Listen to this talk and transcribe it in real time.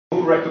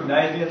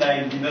recognize me and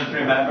I did not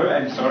remember,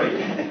 I'm sorry,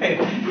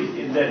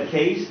 in that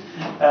case.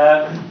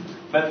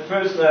 But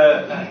first,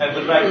 I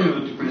would like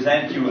to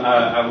present you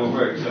our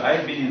work. So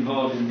I've been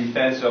involved in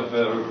defense of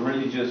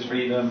religious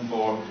freedom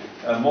for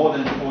more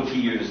than 40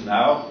 years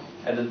now,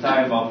 at the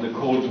time of the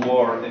Cold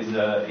War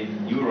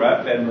in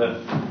Europe, and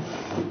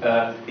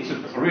it's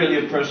really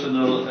a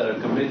personal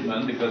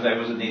commitment, because I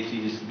was an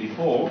atheist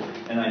before,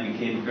 and I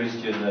became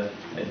Christian at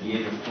the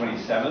age of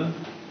 27.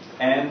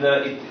 And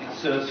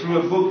it's through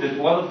a book that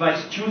one of my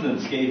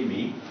students gave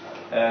me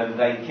that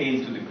I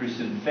came to the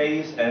Christian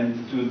faith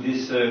and to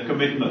this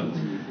commitment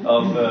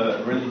of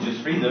religious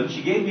freedom.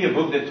 She gave me a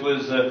book that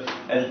was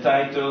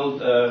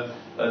entitled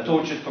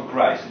Tortured for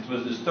Christ. It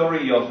was the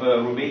story of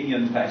a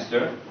Romanian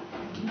pastor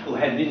who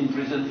had been in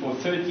prison for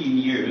 13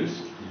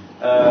 years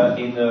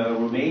in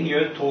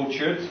Romania,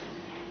 tortured,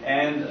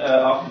 and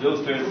after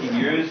those 13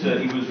 years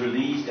he was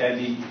released, and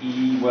he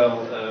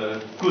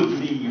could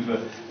leave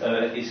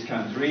his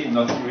country,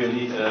 not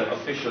really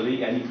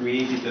officially, and he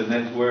created a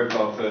network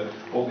of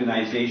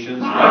organizations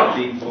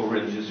fighting for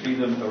religious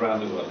freedom around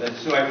the world. And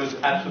so I was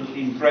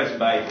absolutely impressed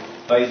by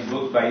his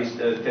book, by his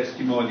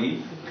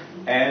testimony,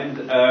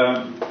 and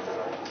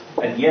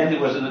at the end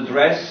there was an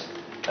address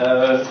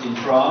in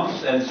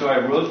France, and so I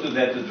wrote to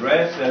that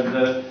address, and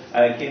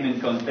I came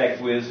in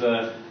contact with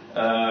a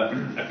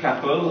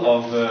couple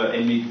of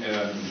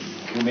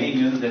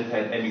Romanians that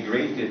had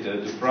emigrated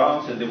to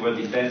France, and they were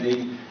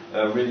defending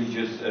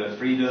religious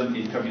freedom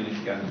in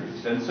communist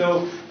countries. And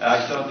so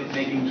I started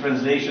making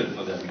translation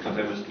for them, because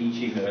I was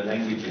teaching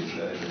languages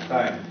at the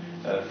time,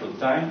 full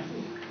time.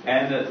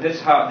 And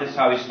that's how it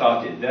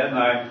started. Then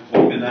I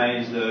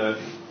organized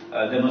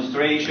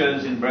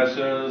demonstrations in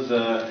Brussels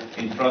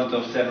in front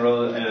of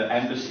several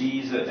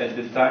embassies at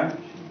the time.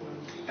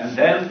 And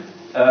then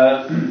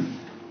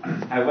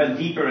I went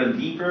deeper and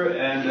deeper,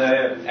 and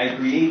I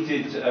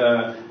created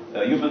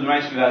Human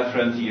Rights Without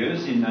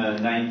Frontiers in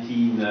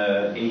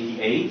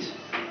 1988.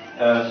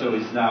 So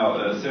it's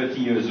now 30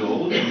 years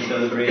old. We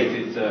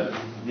celebrated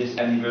this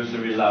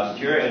anniversary last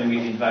year, and we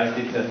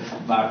invited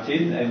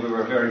Martin, and we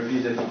were very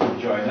pleased that he could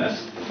join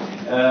us.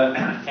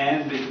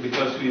 And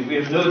because we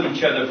have known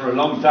each other for a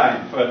long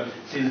time,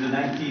 since the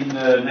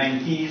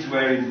 1990s,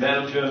 where in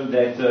Belgium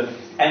that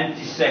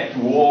anti-sect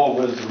war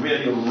was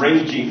really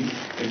raging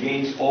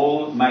against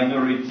all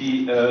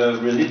minority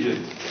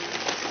religions.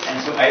 And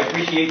so I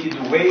appreciated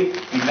the way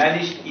he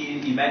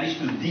managed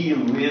to deal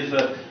with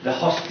the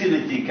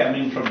hostility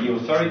coming from the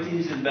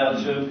authorities in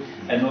Belgium,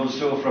 and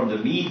also from the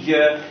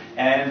media,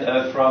 and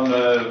from,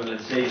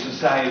 let's say,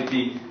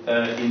 society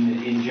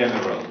in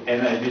general.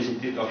 And I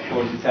visited, of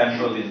course, the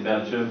temple in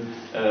Belgium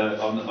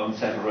on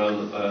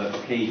several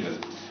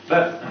occasions.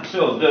 But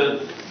so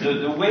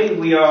the way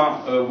we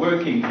are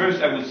working,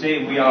 first I would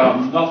say we are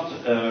not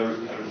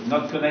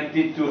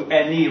connected to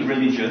any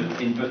religion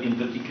in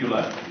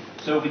particular.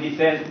 So we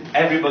defend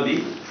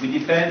everybody. We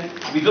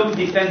don't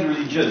defend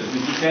religions. We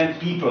defend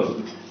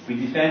people. We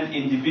defend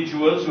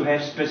individuals who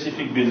have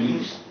specific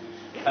beliefs.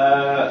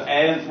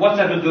 And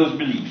whatever those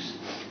beliefs.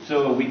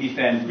 So we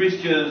defend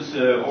Christians,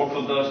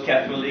 Orthodox,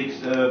 Catholics,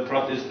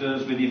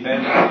 Protestants. We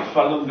defend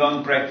Falun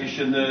Gong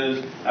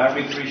practitioners,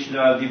 Hare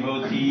Krishna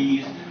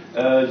devotees,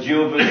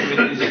 Jehovah's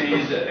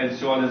Witnesses, and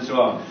so on and so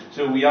on.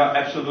 So we are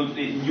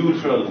absolutely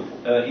neutral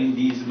in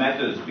these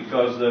matters,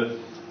 because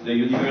the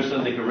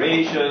Universal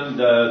Declaration,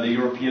 the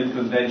European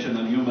Convention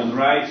on Human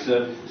Rights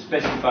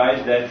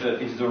specifies that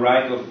it's the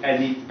right of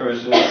any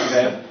person to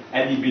have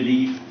any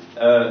belief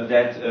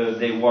that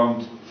they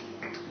want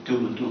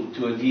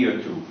to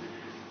adhere to.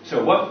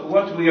 So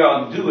what we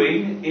are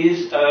doing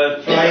is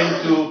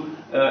trying to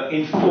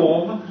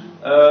inform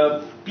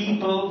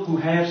people who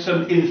have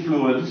some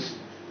influence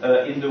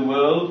in the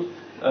world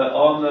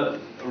on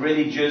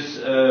religious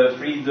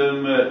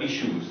freedom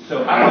issues.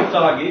 So our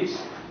targets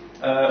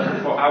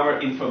for our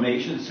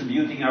information,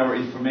 distributing our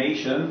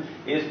information,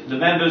 is the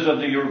members of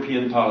the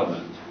European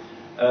Parliament.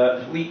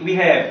 We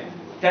have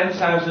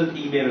 10,000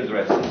 email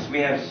addresses. We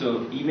have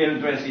email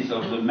addresses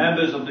of the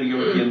members of the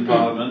European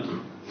Parliament,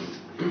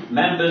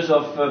 members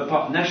of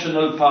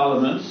national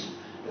parliaments,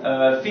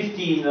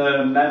 15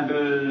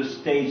 member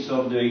states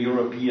of the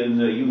European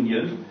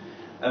Union,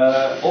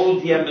 all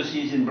the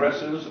embassies in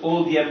Brussels,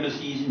 all the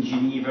embassies in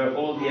Geneva,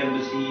 all the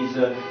embassies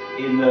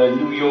in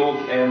New York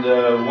and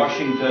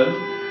Washington,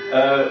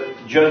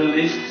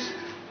 journalists,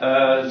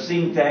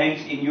 think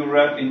tanks in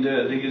Europe, in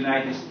the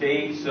United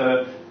States,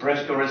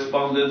 press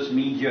correspondents,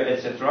 media,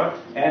 etc.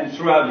 And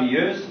throughout the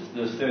years,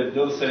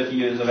 those 30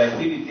 years of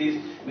activities,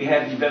 we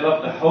have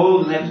developed a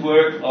whole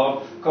network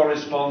of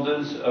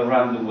correspondents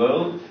around the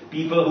world,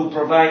 people who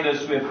provide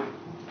us with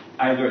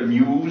either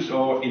news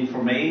or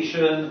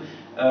information,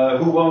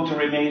 who want to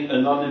remain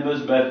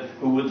anonymous but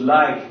who would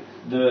like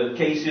the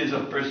cases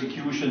of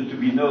persecution to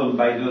be known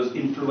by those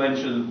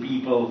influential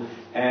people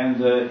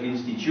and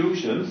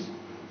institutions.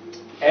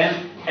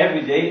 And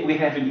every day we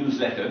have a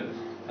newsletter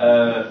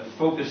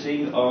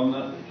focusing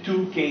on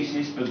 2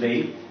 cases per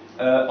day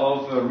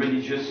of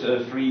religious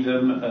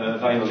freedom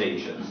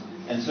violations.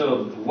 And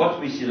so what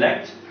we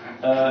select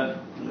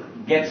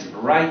gets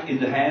right in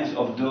the hands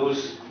of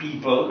those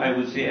people, I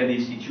would say, and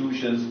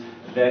institutions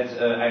that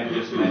I've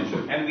just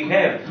mentioned. And we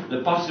have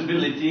the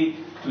possibility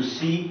to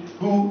see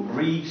who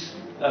reads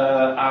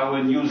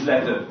our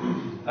newsletter.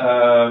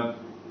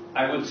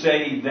 I would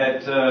say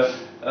that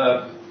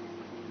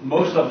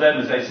most of them,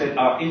 as I said,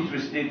 are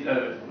interested,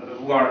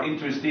 who are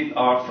interested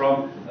are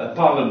from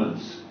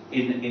parliaments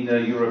in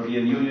the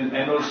European Union,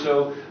 and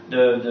also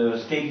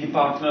the State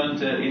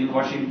Department in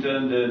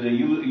Washington, the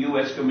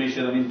US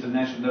Commission on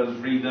International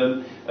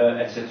Freedom,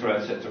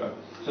 etc., etc.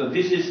 So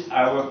this is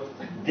our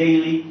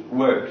daily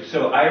work.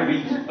 So I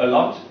read a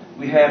lot.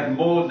 We have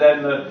more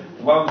than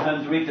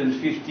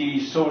 150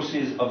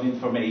 sources of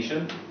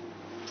information.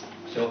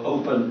 So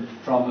open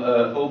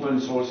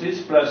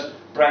sources, plus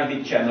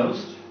private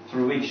channels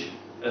through which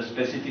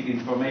specific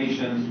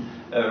information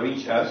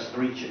reach us.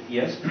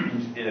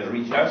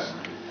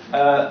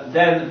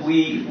 Then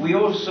we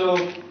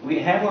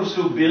have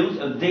also built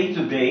a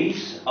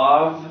database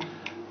of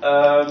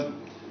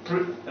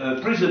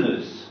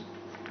prisoners,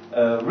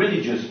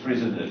 religious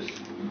prisoners.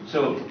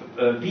 So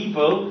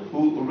people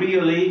who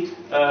really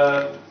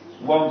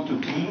want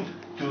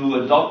to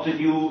adopt a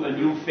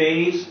new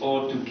faith,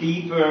 or to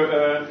keep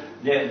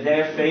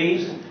their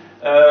faith,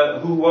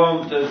 who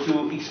want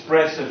to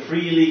express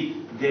freely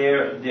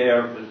their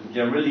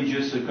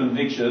religious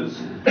convictions,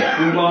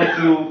 who want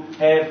to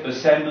have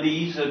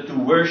assemblies, to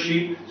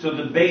worship, so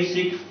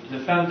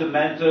the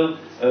fundamental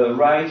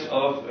rights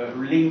of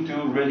linked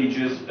to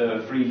religious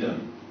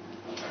freedom.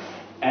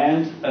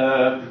 And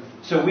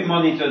so we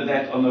monitor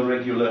that on a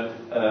regular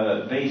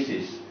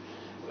basis.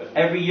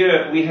 Every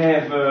year we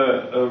have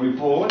a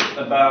report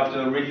about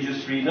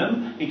religious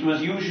freedom. It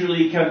was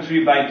usually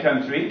country by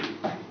country,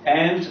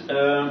 and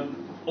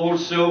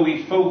also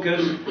we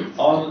focus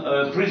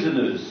on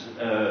prisoners,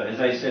 as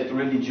I said,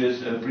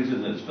 religious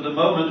prisoners. For the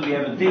moment we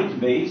have a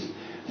database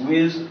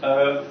with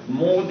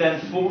more than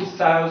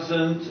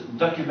 4,000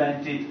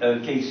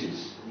 documented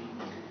cases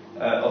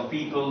of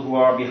people who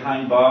are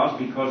behind bars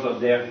because of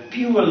their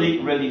purely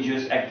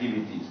religious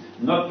activities.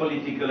 Not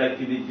political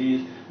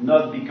activities,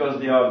 not because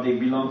they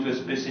belong to a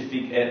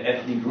specific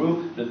ethnic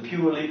group, but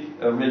purely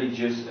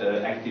religious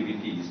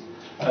activities.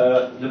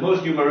 The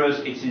most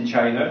numerous, it's in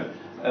China.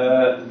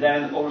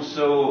 Then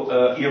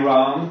also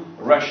Iran,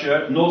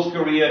 Russia, North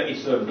Korea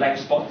is a black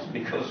spot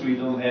because we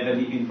don't have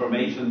any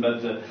information,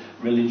 but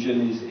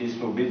religion is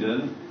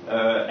forbidden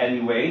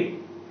anyway.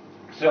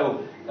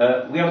 So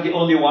we are the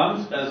only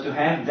ones to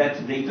have that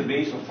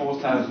database of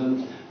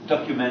 4,000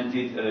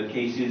 documented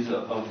cases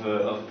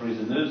of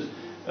prisoners.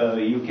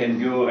 You can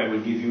go, I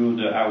will give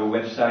you our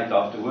website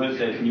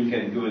afterwards, and you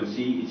can go and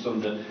see. It's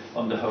on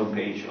the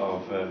homepage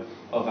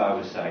of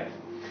our site.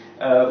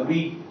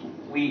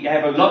 We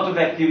have a lot of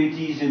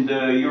activities in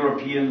the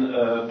European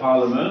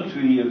Parliament.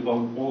 We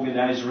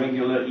organize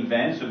regular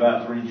events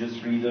about religious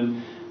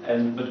freedom,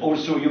 but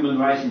also human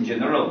rights in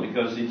general,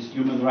 because it's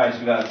human rights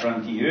without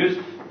frontiers,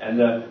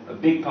 and a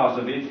big part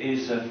of it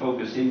is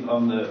focusing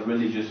on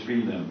religious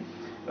freedom.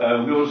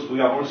 We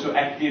are also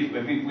active.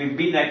 We've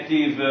been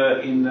active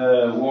in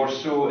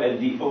Warsaw at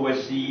the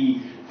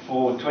OSCE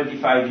for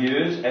 25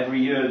 years. Every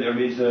year there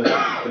is a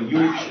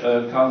huge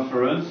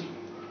conference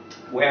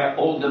where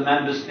all the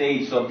member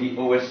states of the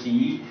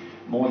OSCE,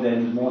 more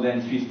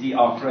than 50,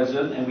 are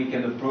present, and we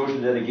can approach the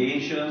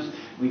delegations,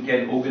 we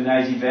can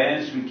organize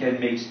events, we can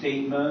make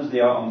statements. They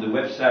are on the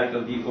website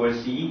of the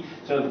OSCE.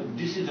 So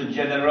this is a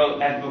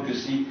general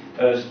advocacy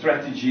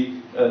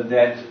strategy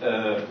that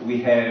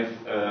we have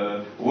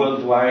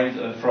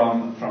worldwide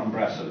from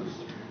Brussels.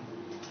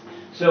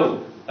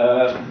 So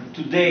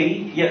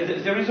today,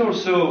 there is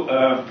also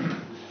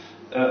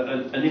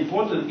an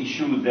important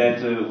issue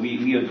that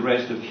we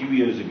addressed a few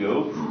years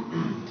ago.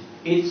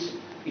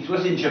 It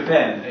was in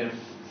Japan.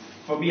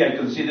 For me, I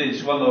consider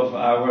it's one of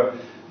our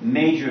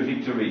major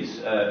victories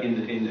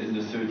in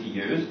the 30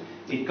 years.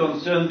 It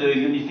concerned the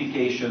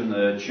Unification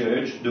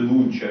Church, the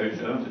Moon Church.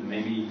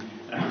 Maybe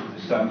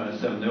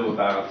some know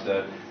about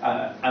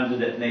under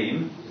that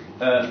name,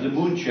 the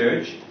Moon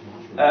Church.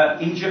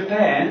 In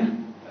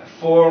Japan,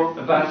 for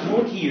about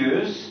 40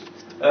 years,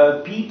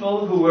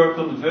 people who were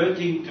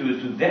converting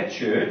to that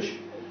church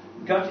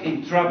got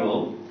in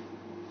trouble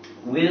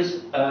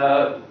with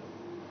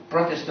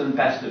Protestant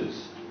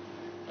pastors.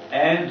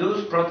 And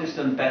those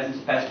Protestant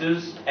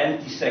pastors,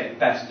 anti-sect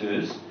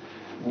pastors,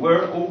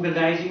 were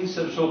organizing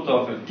some sort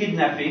of a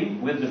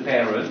kidnapping with the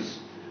parents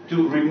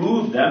to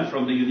remove them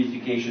from the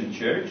Unification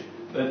Church.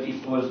 But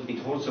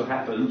it also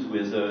happened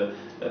with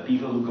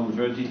people who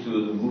converted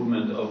to the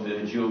movement of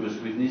the Jehovah's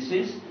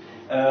Witnesses.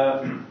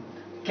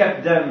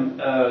 Kept them,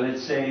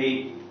 let's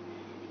say,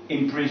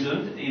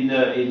 imprisoned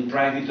in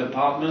private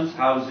apartments,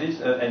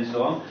 houses, and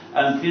so on,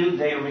 until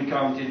they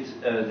recounted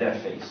their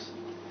faith.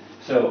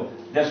 So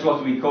that's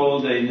what we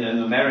called in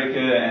America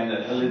and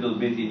a little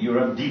bit in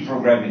Europe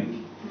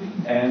deprogramming.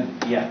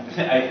 And yeah,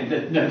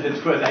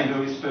 that's what I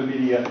know is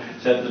familiar,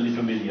 certainly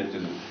familiar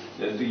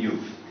to you.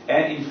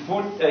 And in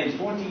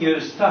 40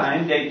 years'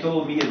 time, they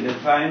told me at the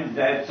time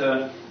that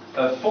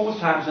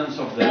 4,000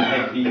 of them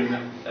had been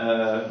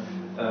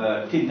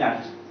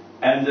kidnapped.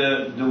 And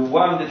the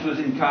one that was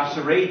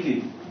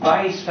incarcerated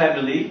by his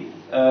family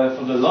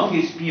for the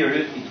longest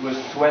period, it was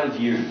 12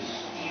 years.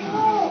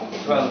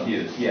 12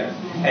 years, yeah.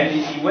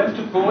 And he went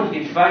to court,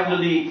 he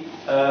finally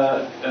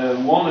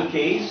won a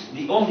case,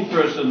 the only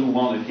person who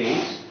won a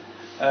case.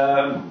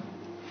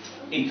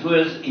 It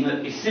was in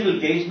a civil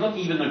case, not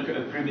even a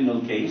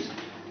criminal case,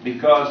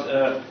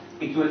 because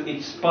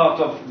it's part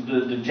of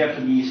the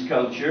Japanese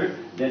culture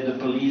that the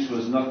police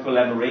was not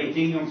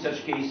collaborating on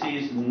such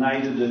cases,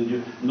 neither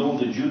nor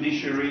the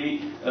judiciary,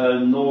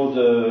 nor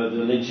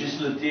the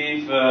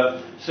legislative.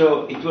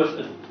 So it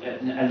was,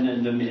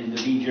 and the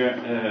media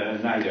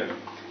neither.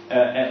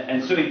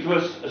 And so it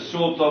was a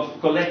sort of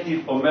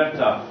collective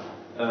omerta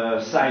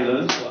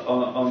silence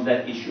on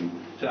that issue.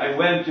 So I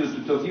went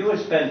to Tokyo, I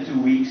spent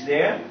 2 weeks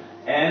there,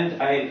 and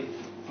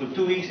for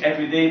 2 weeks,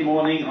 every day,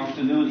 morning,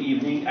 afternoon,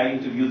 evening, I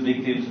interviewed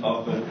victims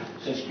of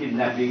such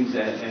kidnappings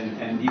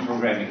and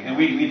deprogramming. And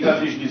we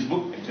published this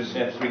book. I just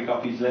have 3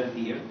 copies left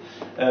here.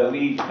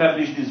 We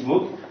published this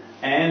book,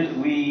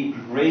 and we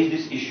raised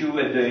this issue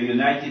at the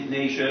United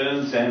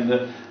Nations, and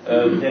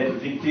that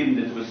victim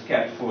that was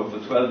kept for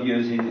 12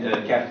 years in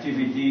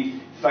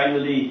captivity,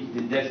 finally,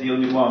 that's the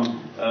only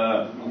one,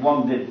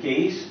 won that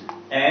case.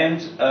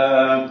 And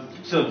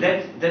so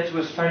that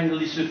was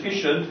finally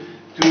sufficient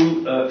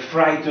to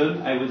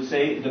frighten, I would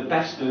say, the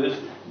pastors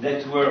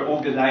that were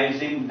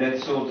organizing that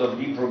sort of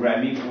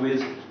deprogramming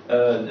with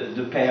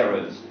the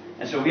parents.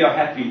 And so we are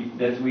happy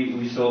that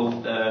we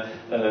solved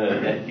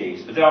that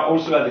case. But there are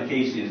also other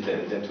cases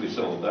that we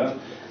solved.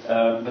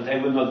 But I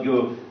will not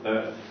go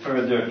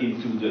further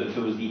into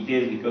those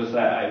details because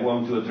I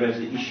want to address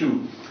the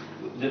issue.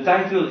 The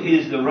title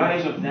is The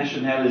Rise of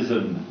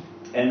Nationalism.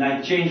 And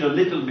I changed a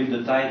little bit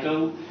the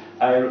title.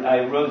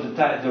 I wrote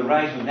the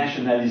Rise of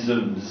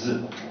Nationalisms.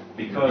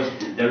 Because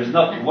there is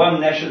not one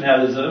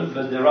nationalism,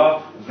 but there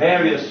are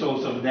various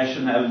sorts of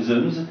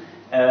nationalisms.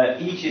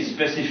 Each is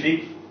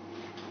specific,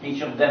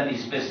 each of them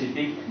is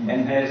specific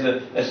and has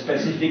a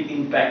specific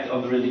impact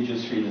on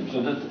religious freedom.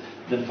 So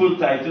the full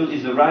title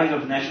is The Rise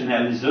of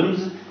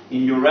Nationalisms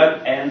in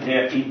Europe and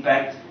Their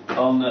Impact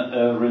on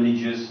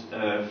Religious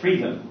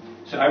Freedom.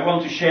 So I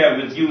want to share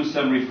with you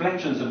some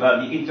reflections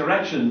about the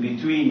interaction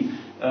between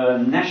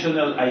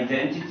national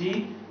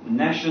identity,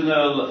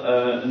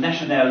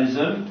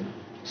 nationalism,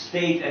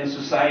 state and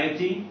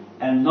society,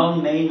 and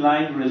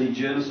non-mainline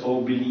religions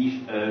or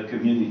belief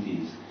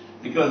communities.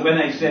 Because when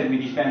I said we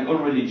defend all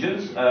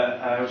religions,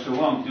 I also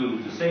want to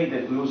say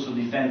that we also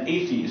defend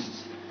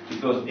atheists,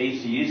 because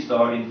atheists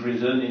are in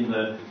prison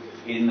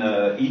in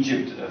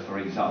Egypt, for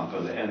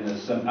example, and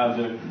some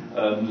other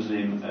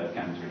Muslim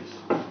countries.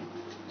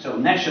 So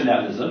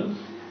nationalism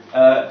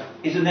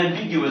is an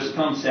ambiguous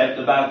concept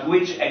about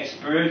which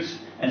experts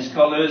and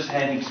scholars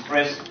have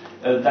expressed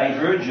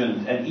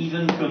divergent and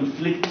even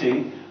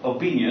conflicting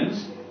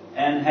opinions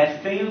and have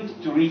failed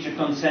to reach a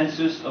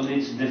consensus on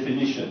its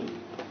definition.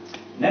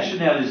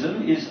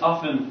 Nationalism is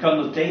often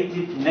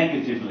connotated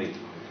negatively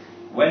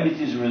when it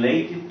is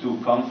related to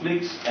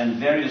conflicts and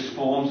various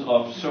forms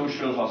of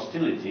social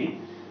hostility,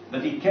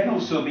 but it can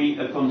also be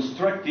a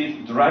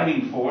constructive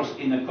driving force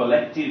in a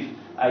collective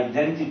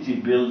identity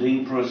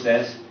building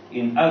process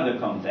in other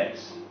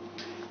contexts.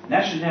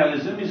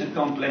 Nationalism is a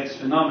complex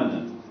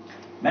phenomenon.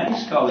 Many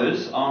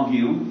scholars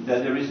argue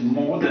that there is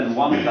more than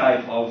one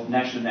type of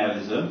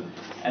nationalism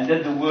and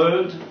that the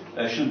word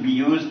should be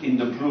used in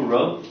the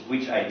plural,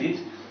 which I did,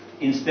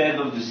 instead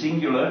of the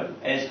singular,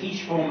 as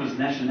each form of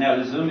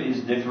nationalism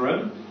is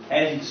different,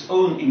 has its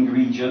own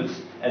ingredients,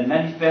 and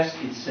manifests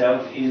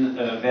itself in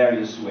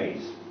various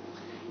ways.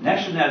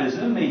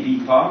 Nationalism may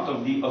be part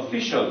of the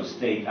official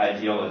state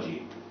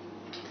ideology,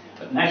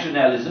 but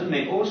nationalism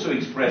may also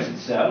express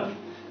itself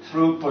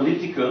through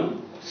political,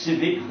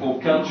 civic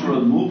or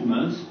cultural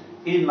movements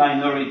in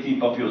minority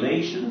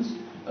populations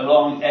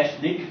along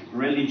ethnic,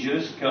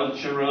 religious,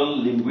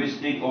 cultural,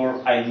 linguistic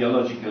or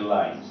ideological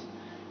lines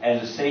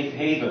as a safe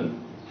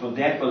haven for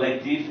their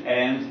collective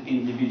and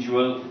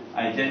individual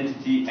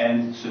identity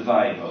and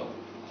survival.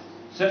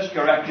 Such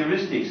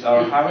characteristics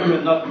are,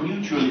 however, not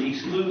mutually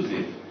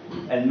exclusive,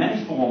 and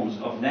many forms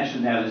of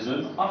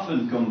nationalism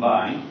often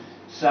combine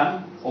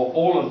some or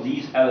all of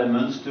these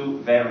elements to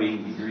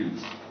varying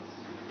degrees.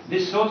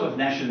 This sort of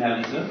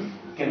nationalism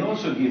can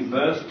also give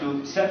birth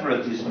to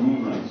separatist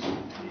movements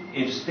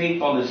if state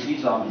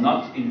policies are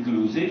not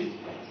inclusive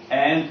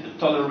and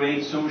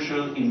tolerate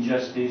social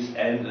injustice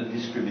and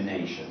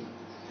discrimination.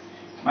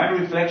 My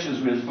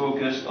reflections will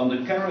focus on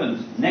the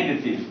current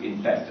negative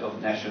impact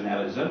of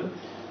nationalism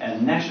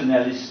and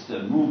nationalist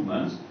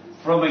movements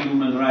from a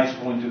human rights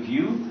point of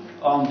view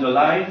on the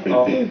life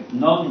of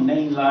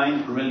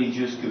non-mainline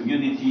religious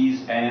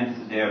communities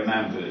and their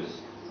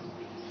members.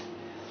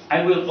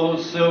 I will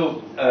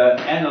also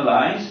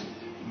analyze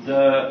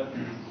the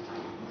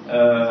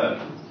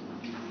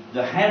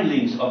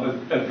handlings of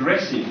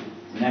aggressive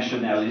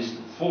nationalist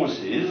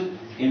forces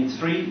in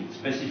 3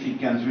 specific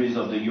countries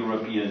of the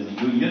European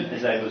Union,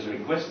 as I was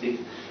requested,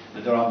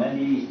 but there are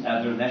many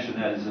other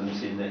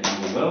nationalisms in the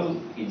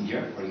world,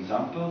 India, for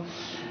example.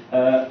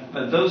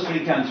 But those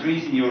three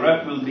countries in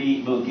Europe will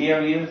be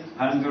Bulgaria,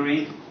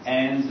 Hungary,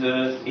 and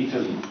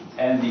Italy.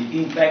 And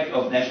the impact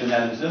of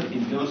nationalism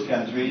in those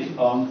countries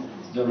on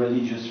the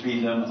religious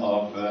freedom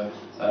of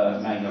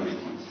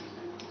minorities.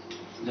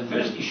 The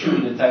first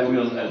issue that I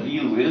will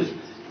deal with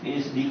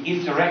is the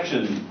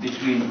interaction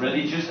between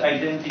religious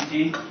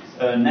identity,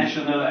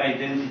 national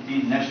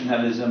identity,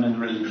 nationalism, and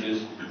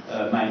religious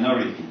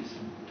minorities.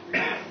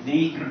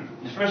 The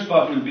first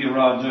part will be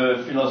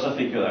rather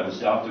philosophical, I would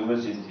say.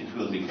 Afterwards it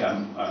will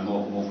become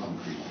more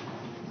concrete.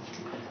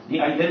 The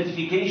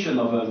identification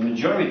of a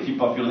majority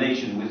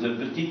population with a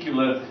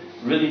particular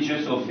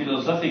religious or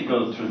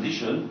philosophical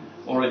tradition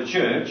or a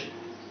church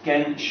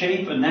can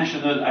shape a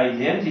national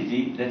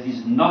identity that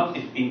is not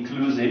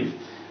inclusive,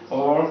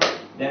 or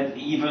that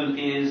even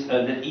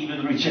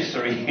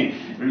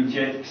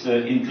rejects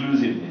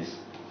inclusiveness.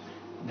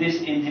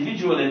 This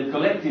individual and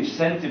collective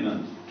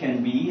sentiment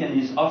can be and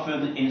is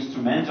often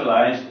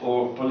instrumentalized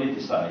or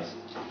politicized.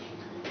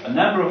 A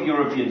number of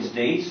European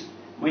states,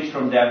 which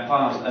from their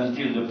past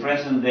until the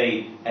present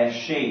day have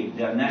shaped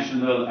their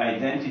national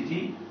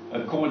identity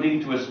according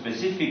to a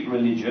specific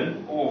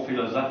religion or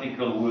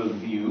philosophical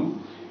worldview,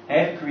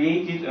 have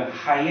created a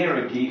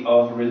hierarchy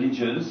of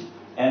religions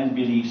and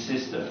belief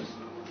systems,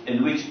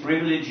 in which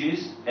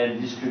privileges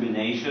and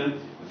discrimination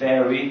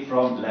vary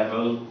from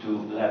level to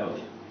level.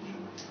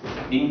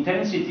 The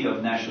intensity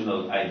of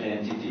national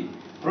identity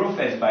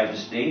professed by the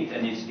state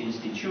and its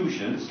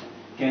institutions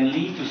can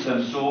lead to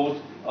some sort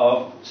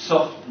of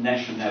soft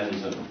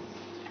nationalism,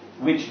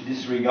 which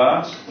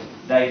disregards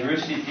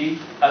diversity,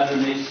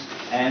 otherness,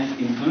 and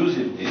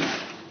inclusiveness,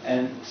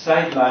 and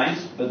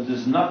sidelines but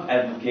does not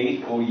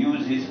advocate or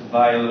uses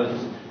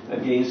violence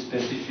against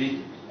specific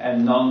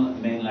and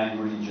non-mainline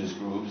religious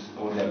groups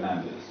or their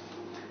members.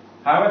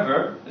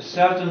 However,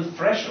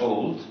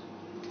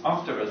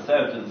 after a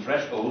certain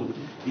threshold,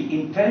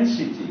 the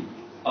intensity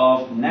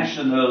of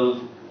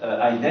national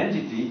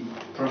identity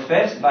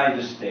professed by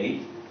the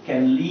state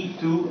can lead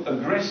to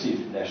aggressive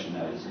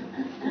nationalism.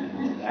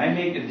 And I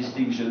make a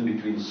distinction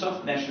between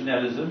soft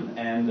nationalism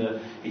and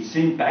its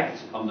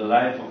impact on the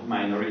life of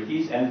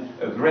minorities and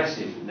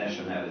aggressive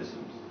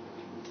nationalism.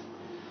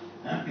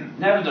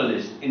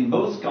 Nevertheless, in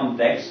both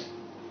contexts,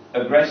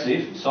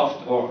 aggressive,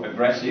 soft or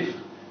aggressive,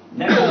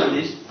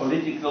 nationalist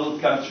political,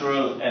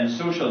 cultural and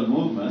social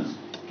movements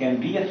can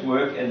be at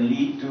work and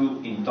lead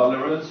to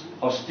intolerance,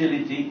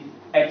 hostility,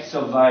 acts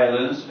of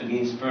violence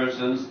against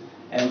persons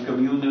and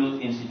communal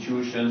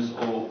institutions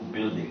or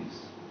buildings.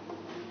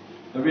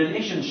 The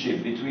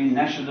relationship between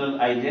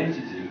national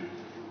identity,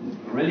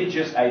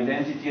 religious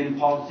identity and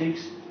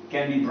politics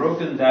can be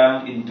broken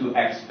down into two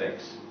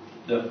aspects: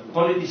 the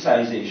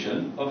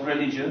politicization of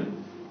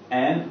religion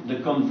and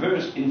the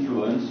converse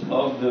influence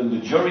of the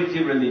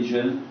majority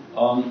religion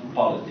on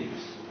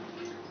politics.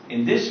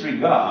 In this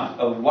regard,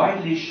 a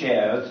widely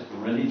shared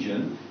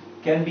religion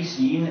can be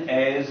seen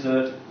as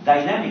a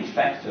dynamic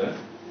factor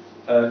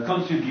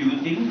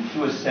contributing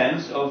to a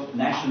sense of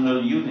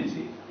national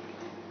unity.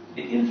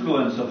 The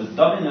influence of a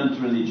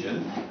dominant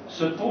religion,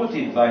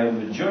 supported by a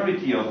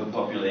majority of the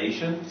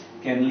population,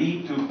 can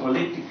lead to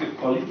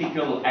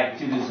political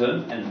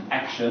activism and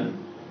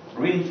action,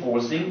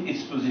 reinforcing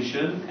its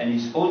position and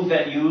its own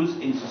values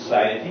in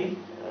society,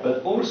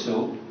 but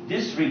also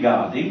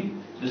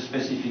disregarding the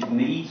specific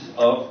needs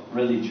of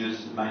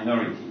religious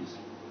minorities.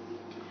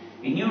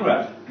 In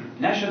Europe,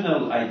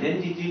 national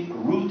identity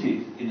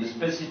rooted in a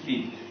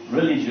specific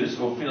religious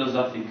or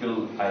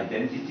philosophical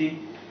identity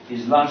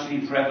is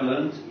largely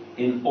prevalent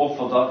in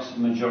Orthodox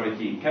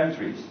majority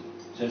countries,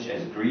 such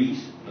as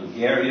Greece,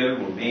 Bulgaria,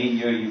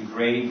 Romania,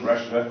 Ukraine,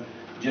 Russia,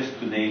 just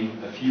to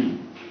name a few.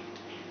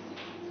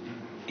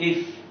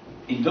 If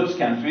in those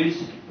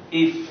countries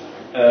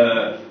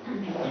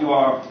you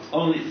are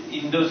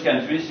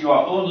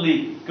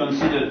only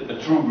considered a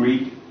true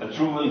Greek, a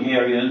true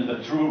Bulgarian,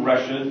 a true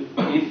Russian,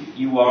 if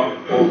you are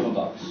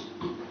Orthodox.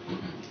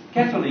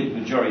 Catholic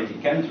majority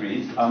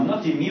countries are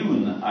not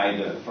immune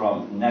either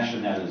from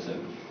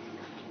nationalism.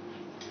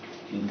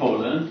 In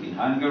Poland, in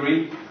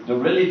Hungary, the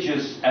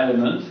religious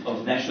element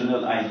of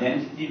national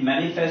identity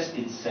manifests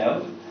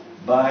itself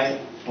by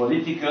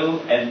political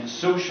and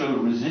social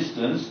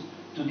resistance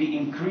to the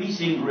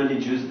increasing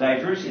religious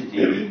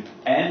diversity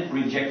and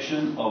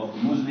rejection of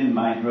Muslim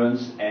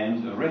migrants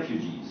and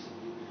refugees.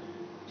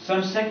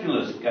 Some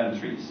secular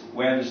countries,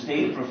 where the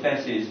state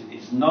professes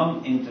its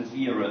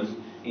non-interference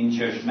in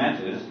church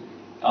matters,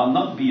 are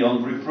not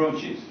beyond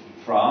reproaches.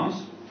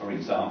 France, for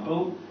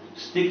example,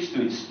 sticks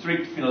to its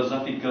strict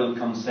philosophical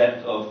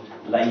concept of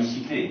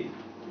laïcité.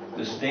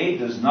 The state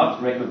does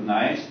not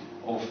recognize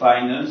or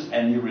finance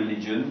any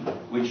religion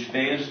which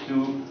fails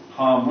to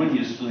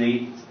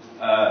harmoniously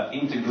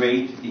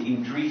integrate the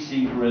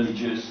increasing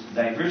religious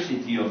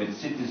diversity of its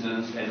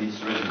citizens and its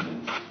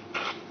residents.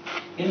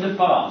 In the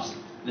past,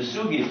 the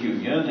Soviet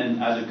Union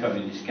and other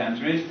communist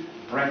countries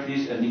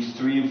practiced an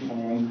extreme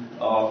form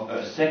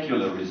of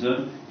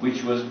secularism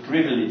which was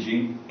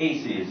privileging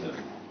atheism.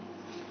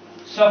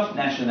 Soft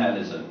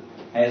nationalism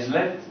has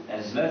led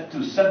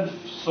to some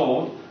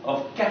sort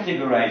of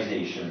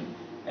categorization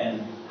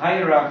and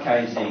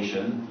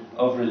hierarchization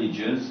of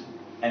religions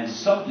and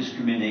soft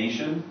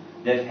discrimination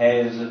that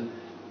has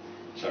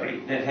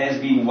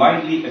been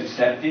widely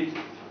accepted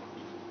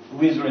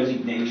with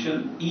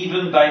resignation,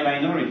 even by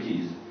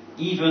minorities,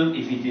 even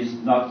if it is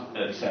not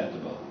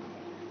acceptable.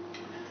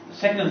 The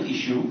second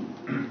issue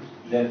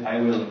that I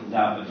will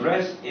now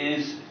address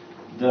is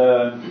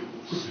the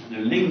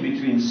link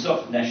between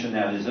soft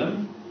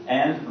nationalism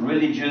and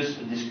religious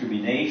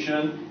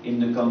discrimination in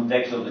the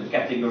context of the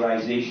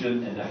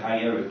categorization and the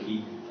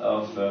hierarchy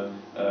of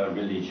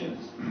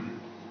religions.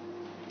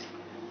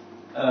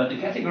 The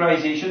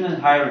categorization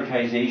and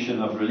hierarchization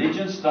of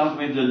religion starts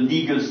with the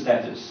legal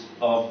status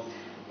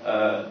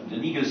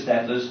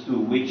to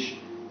which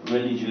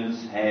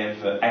religions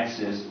have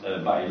access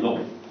by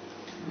law.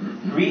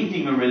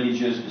 Creating a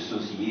religious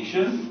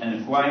association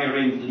and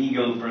acquiring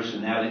legal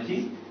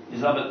personality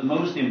is of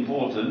utmost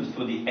importance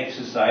for the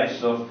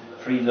exercise of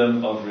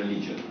freedom of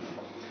religion.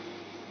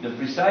 The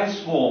precise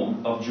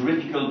form of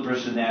juridical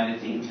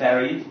personality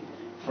varied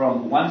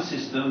from one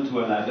system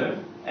to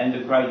another, and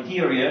the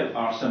criteria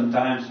are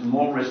sometimes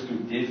more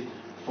restrictive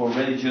for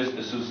religious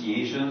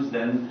associations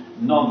than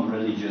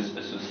non-religious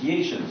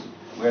associations,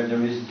 where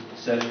there is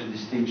such a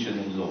distinction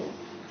in law.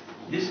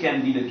 This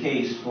can be the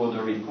case for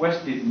the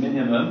requested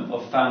minimum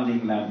of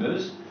founding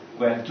members,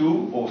 where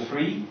 2 or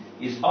 3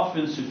 is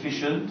often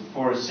sufficient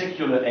for a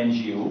secular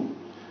NGO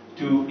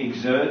to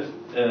exert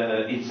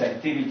its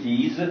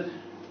activities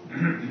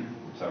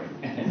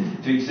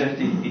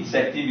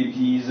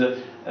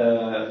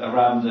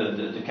around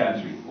the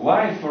country.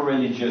 While for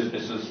religious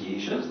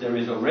associations there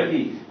is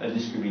already a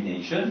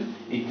discrimination,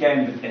 it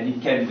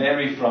can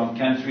vary from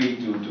country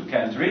to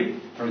country.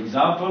 For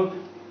example,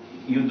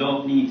 you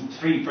don't need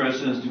 3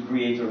 persons to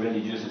create a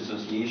religious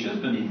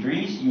association, but in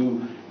Greece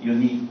you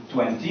need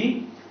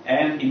 20,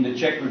 and in the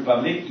Czech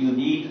Republic you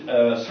need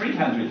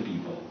 300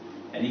 people.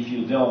 And if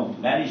you don't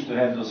manage to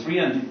have those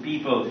 300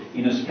 people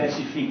in a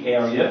specific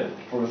area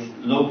for a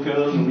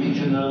local,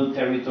 regional,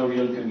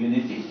 territorial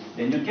community,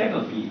 then you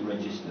cannot be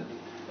registered.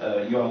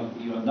 You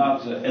are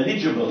not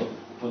eligible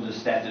for the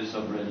status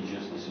of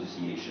religious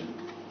association.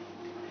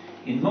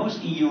 In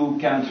most EU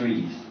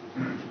countries,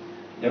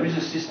 there is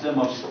a system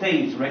of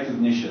state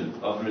recognition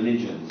of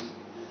religions,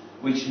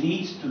 which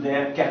leads to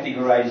their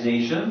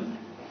categorization,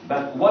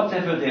 but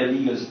whatever their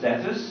legal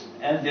status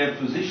and their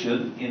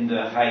position in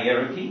the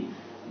hierarchy,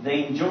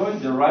 they enjoy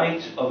the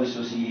right of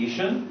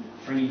association,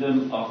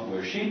 freedom of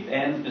worship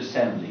and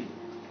assembly.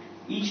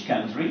 Each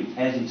country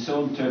has its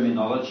own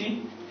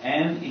terminology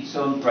and its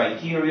own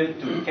criteria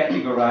to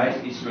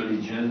categorize its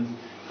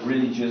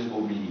religious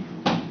or belief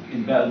group.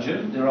 In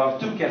Belgium, there are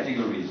 2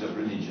 categories of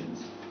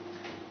religions.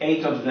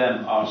 8 of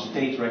them are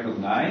state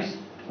recognized,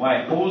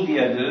 while all the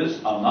others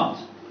are not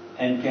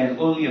and can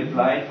only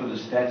apply for the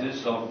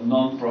status of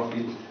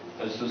non-profit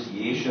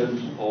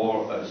associations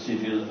or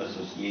civil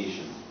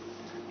associations.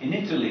 In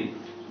Italy,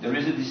 there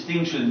is a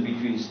distinction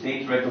between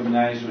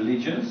state-recognized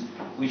religions,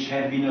 which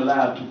have been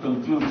allowed to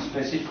conclude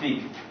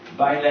specific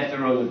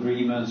bilateral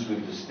agreements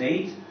with the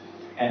state,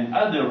 and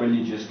other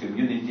religious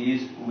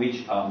communities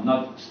which are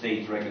not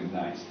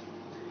state-recognized.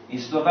 In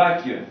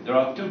Slovakia, there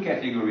are 2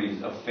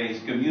 categories of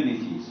faith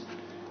communities: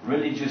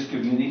 religious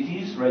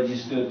communities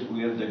registered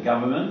with the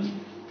government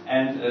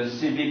and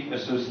civic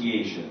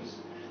associations.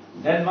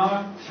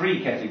 Denmark, 3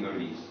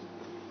 categories.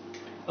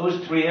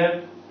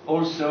 Austria,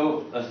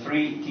 also a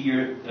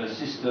 3-tier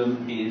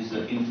system is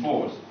in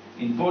force.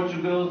 In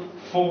Portugal,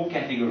 4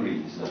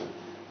 categories.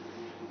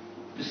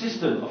 The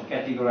system of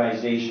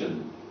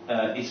categorization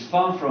is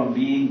far from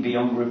being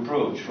beyond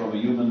reproach from a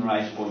human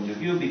rights point of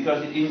view,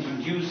 because it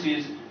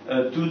introduces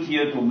a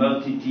 2-tiered or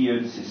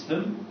multi-tiered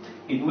system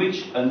in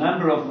which a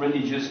number of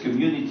religious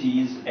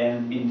communities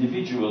and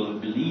individual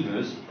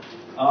believers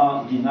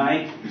are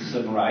denied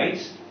some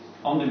rights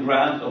on the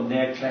ground of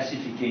their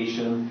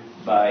classification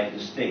by the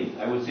state.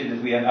 I would say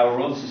that we have our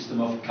own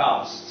system of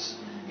castes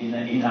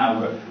in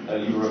our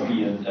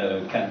European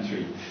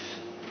country.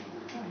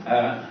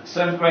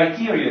 Some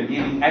criteria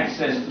giving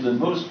access to the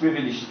most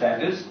privileged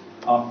status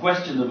are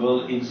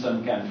questionable in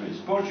some countries.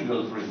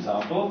 Portugal, for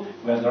example,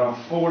 where there are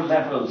 4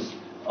 levels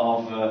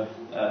of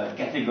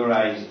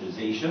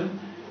categorization,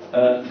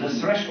 the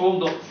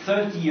threshold of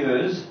 30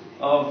 years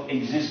of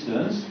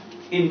existence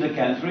in the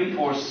country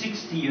or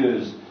 60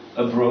 years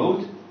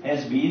abroad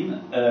has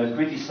been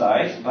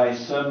criticized by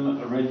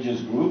some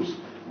religious groups,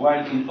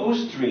 while in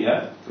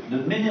Austria the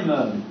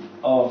minimum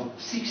of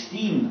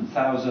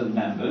 16,000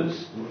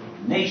 members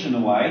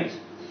nationwide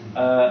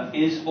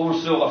is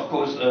also, of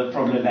course,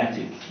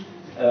 problematic.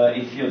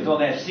 If you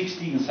don't have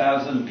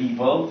 16,000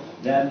 people,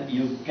 then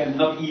you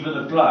cannot even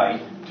apply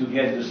to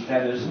get the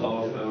status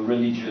of a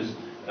religious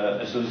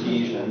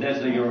association.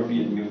 That's the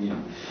European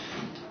Union.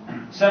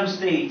 Some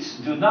states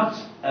do not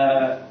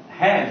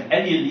have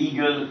any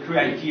legal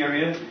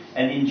criteria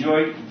and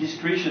enjoy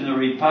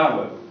discretionary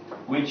power,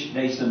 which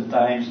they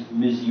sometimes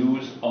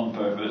misuse on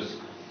purpose.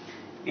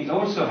 It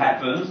also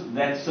happens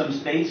that some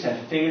states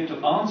have failed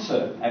to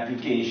answer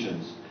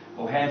applications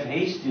or have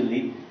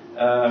hastily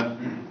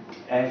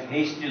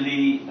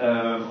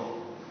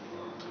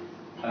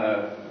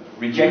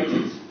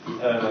rejected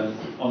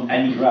on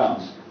any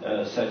grounds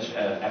such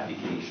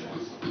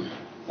applications.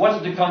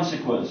 What's the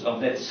consequence of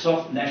that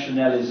soft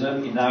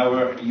nationalism in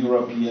our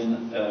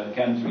European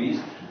countries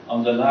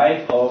on the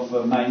life of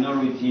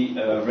minority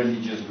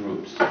religious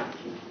groups?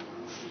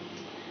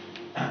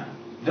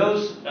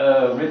 Those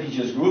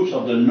religious groups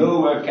of the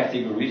lower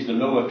categories, the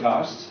lower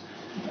castes,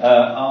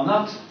 are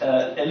not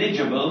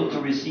eligible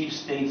to receive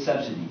state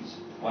subsidies,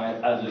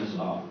 while others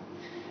are,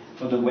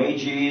 for the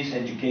wages,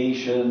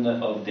 education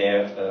of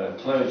their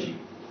clergy.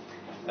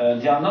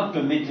 They are not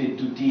permitted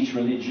to teach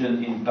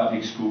religion in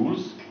public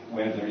schools,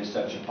 where there is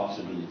such a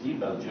possibility,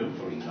 Belgium,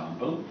 for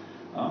example.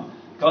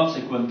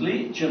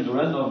 Consequently,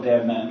 children of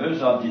their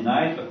members are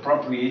denied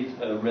appropriate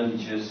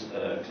religious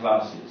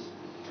classes.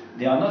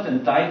 They are not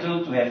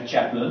entitled to have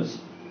chaplains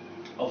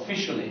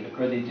officially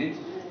accredited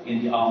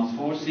in the armed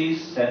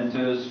forces,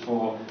 centers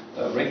for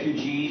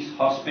refugees,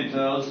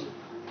 hospitals,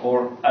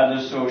 or other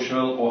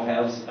social or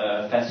health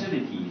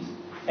facilities,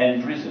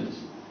 and prisons.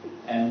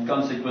 And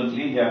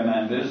consequently, their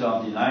members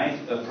are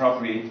denied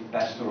appropriate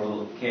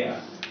pastoral care.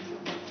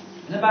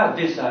 And about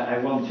this, I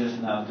want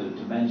just now to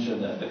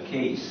mention a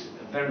case,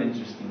 a very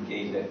interesting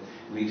case that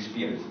we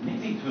experienced.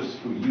 Maybe it was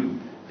through you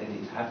that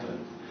it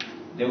happened.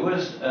 There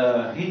was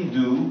a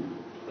Hindu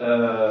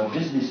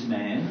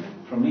businessman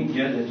from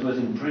India that was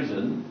in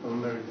prison.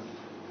 From America.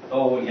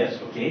 Oh, yes,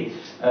 okay.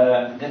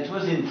 That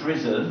was in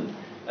prison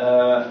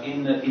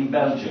in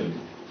Belgium.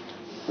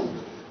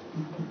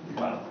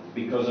 Well,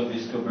 because of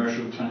his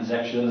commercial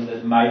transactions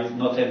that might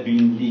not have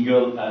been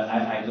legal,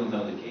 I don't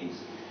know the case.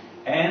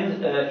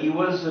 And he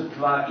was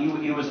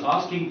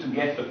asking to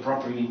get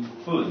appropriate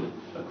food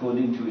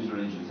according to his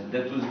religion, and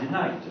that was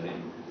denied to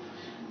him.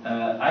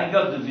 I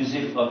got the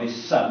visit of his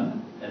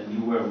son, and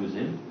you were with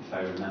him, if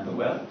I remember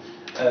well.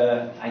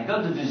 I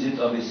got the visit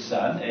of his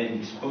son and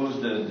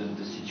exposed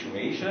the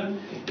situation,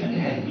 and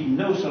there had been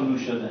no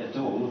solution at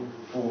all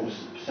for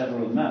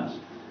several months.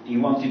 He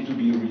wanted to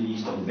be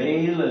released on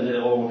bail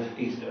or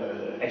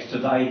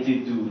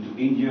extradited to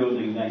India or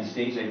the United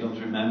States, I don't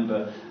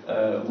remember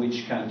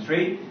which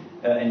country,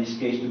 and his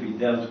case to be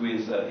dealt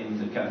with in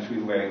the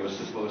country where he was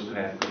supposed to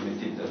have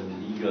committed an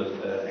illegal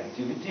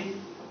activity.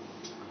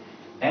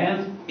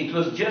 And it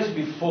was just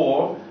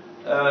before,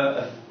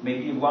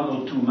 maybe 1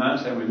 or 2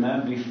 months, I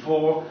remember,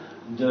 before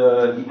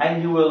the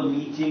annual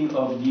meeting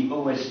of the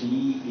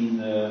OSCE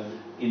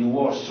in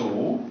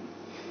Warsaw.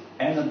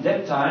 And at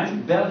that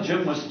time,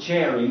 Belgium was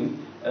chairing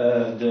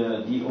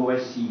the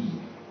OSCE.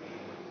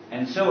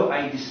 And so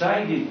I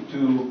decided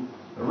to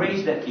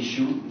raise that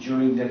issue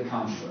during that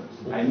conference.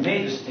 I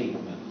made a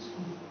statement.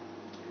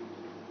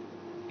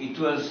 It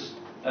was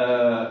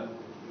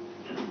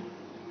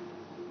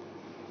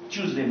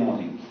Tuesday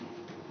morning.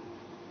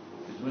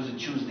 It was a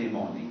Tuesday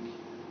morning.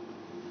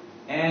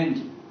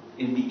 And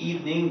in the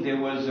evening, there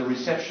was a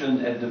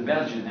reception at the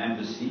Belgian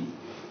embassy.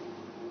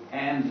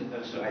 And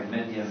so I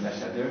met the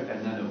ambassador,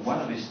 and then one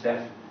of his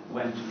staff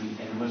went to me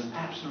and was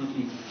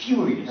absolutely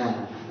furious.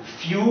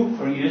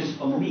 Furious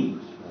on me.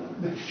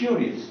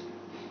 Furious.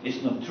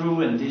 It's not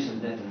true, and this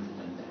and that and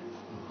that and that.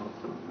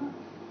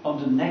 On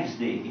the next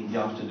day in the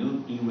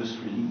afternoon, he was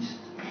released.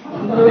 He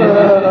was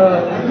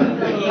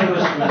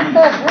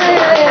released.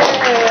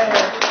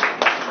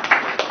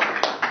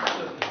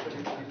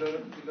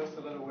 He lost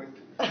a lot of weight.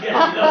 Yes, he lost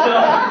a lot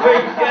of weight.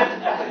 Yes.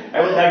 I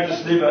would like to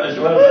slip as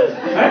well.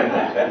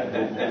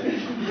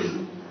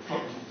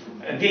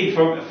 Again,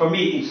 for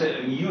me,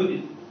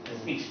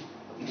 it's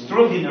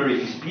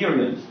extraordinary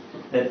experience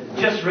that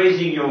just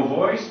raising your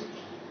voice,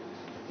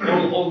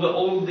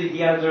 all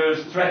the other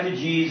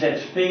strategies that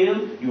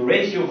fail, you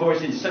raise your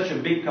voice in such a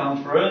big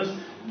conference.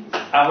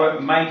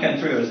 My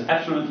country was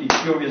absolutely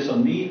furious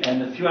on me,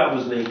 and a few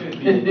hours later,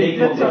 they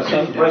called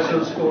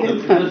Brussels, called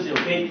the presidency,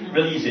 okay,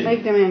 release it.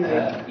 Make them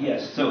angry.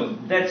 Yes, so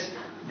that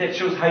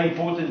shows how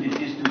important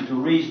it is to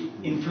reach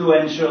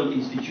influential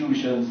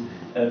institutions,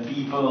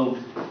 people,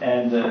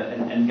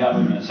 and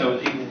government. So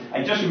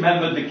I just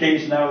remembered the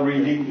case now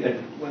reading.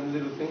 One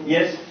little thing.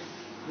 Yes?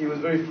 He was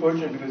very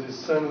fortunate because his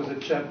son was a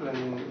chaplain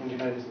in the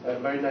United States, a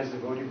very nice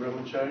devotee,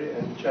 brahmachari,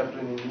 and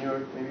chaplain in New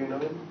York, maybe you know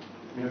him?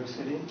 New York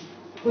City.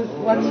 What's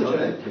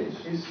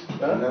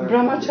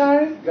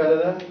Brahmachari?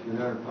 Gadada.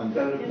 And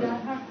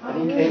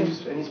And he came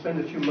and he spent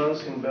a few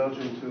months in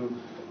Belgium to,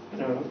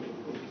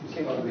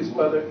 keep his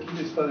father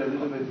a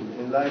little bit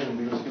enlightened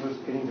because he was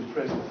getting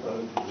depressed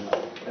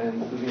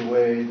and losing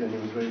weight, and he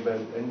was very bad.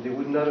 And they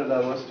would not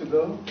allow us to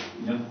go.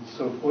 Yeah.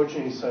 So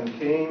fortunately, his son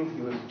came.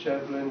 He was a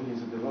chaplain.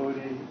 He's a devotee.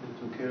 He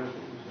took care of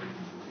him.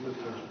 He was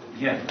fortunate.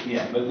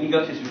 Yeah, but we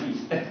got his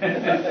release.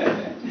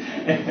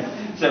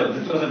 So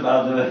this was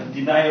about the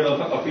denial of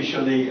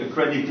officially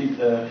accredited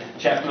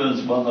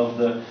chaplains, one of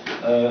the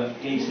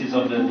cases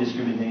of the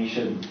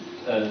discrimination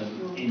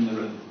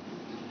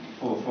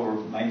for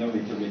minority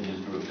religious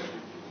groups.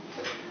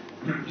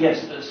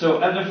 Yes, so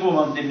other form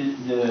of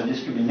the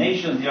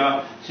discrimination, they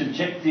are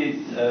subjected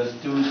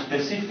to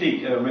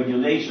specific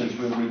regulations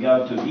with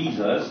regard to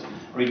visas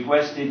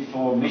requested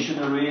for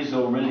missionaries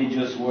or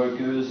religious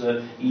workers,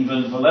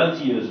 even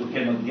volunteers who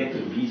cannot get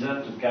a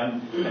visa to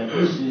come and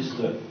assist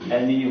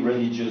any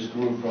religious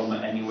group from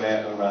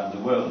anywhere around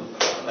the world.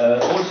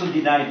 Also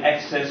denied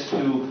access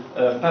to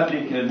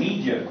public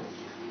media.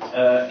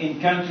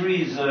 In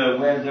countries where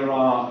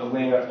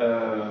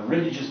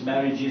religious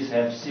marriages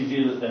have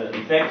civil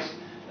effects,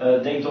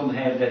 they don't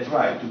have that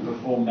right to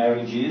perform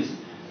marriages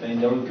in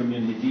their own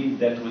community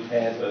that would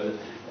have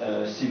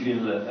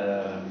civil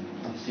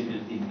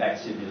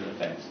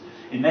effects.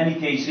 In many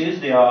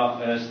cases, they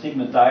are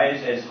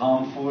stigmatized as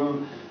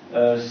harmful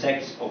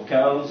sects or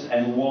cults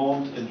and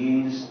warned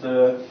against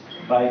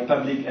by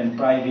public and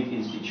private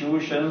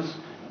institutions,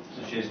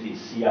 such as the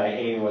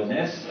CIA or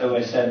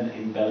OSN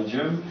in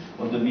Belgium,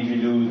 or the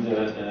Miviludes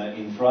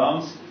in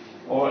France,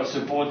 or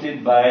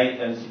supported by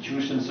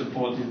institutions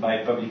supported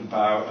by public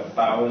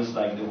powers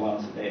like the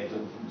ones that I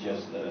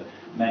just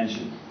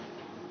mentioned.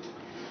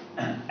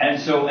 And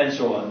so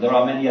on. There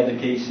are many other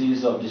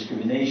cases of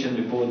discrimination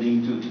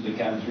according to the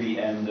country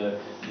and the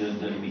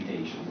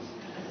limitations.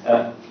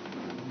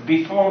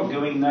 Before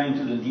going now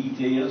into the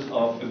details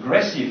of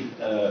aggressive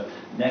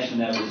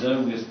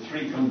nationalism with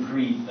three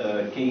concrete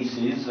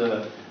cases,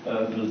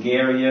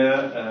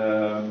 Bulgaria,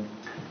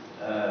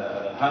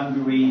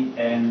 Hungary,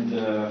 and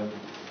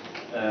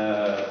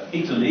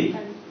Italy,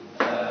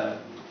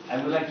 I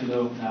would like to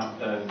now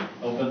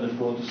open the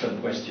floor to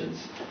some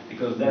questions,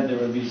 because then there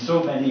will be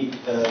so many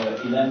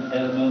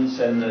elements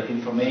and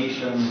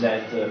information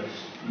that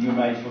you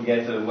might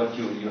forget what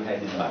you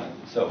had in mind.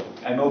 So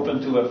I'm open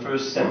to a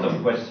first set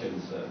of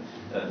questions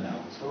now.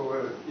 So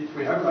if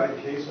we have like a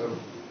case of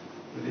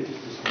religious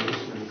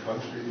discrimination in the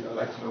country, I'd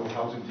like to know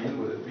how to deal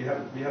with it.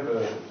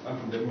 I'm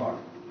from Denmark.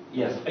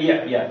 Yes.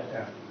 Yeah.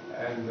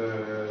 And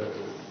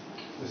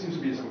there seems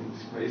to be some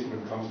discrimination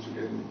when it comes to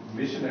getting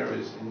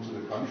missionaries into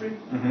the country.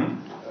 Mm-hmm.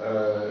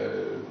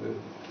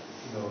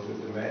 The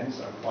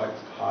demands are quite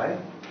high.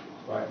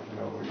 Right?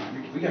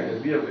 We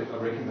are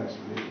recognized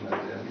religion,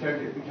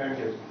 and we can't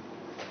get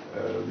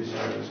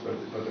missionaries, but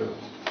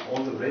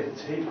all the red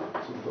tape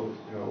to go,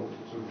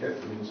 to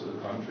get them into the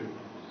country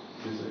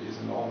is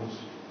enormous.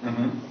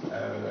 Mm-hmm.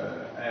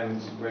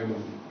 And when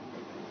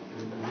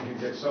we can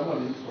get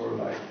someone in for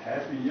like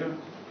half a year,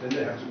 then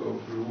they have to go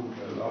through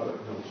a lot of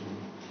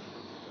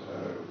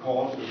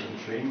courses and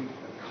training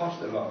that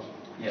cost a lot.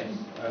 Yes.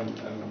 And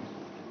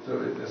so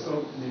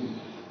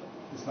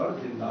it's not a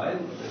denial,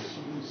 but there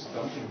seems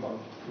something about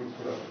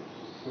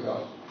put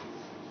up.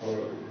 Or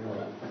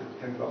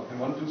can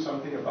one do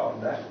something about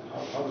that?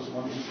 How does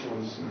one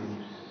influence?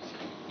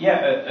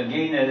 Yeah,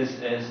 again,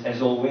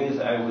 as always,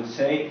 I would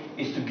say,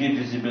 is to give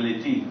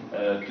visibility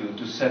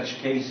to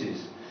such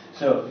cases.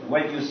 So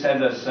when you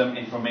send us some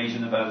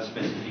information about a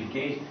specific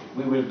case,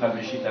 we will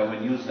publish it in our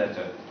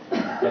newsletter.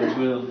 That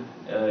will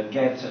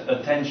get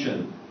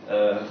attention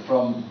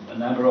from a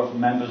number of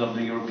members of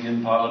the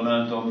European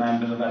Parliament or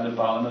members of other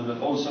parliaments,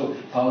 but also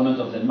Parliament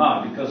of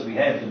Denmark, because we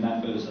have the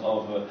members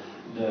of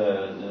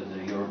the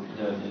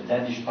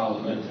Danish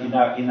Parliament in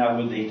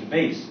our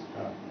database.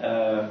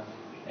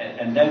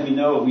 And then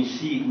we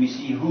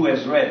see who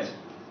has read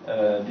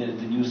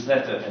the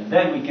newsletter, and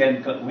then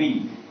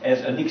we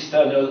as an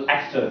external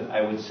actor,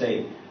 I would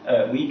say,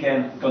 we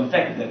can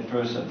contact that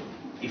person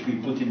if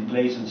we put in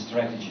place a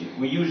strategy.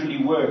 We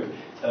usually work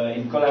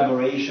in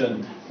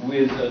collaboration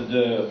with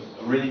the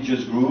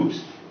religious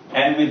groups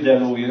and with their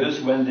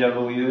lawyers when their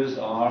lawyers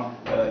are,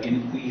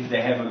 if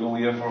they have a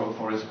lawyer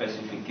for a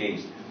specific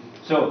case.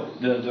 So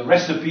the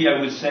recipe, I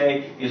would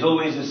say, is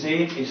always the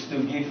same, is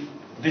to give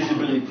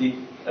visibility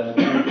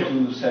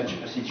to such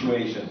a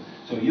situation.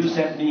 So you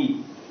send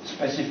me a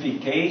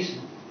specific case,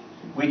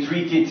 we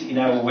treat it in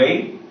our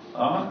way,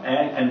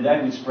 and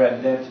then we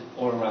spread that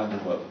all around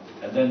the world.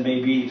 And then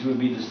maybe it will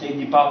be the State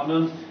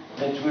Department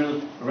that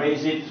will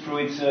raise it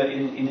through its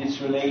in its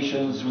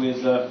relations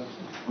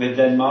with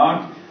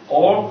Denmark,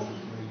 or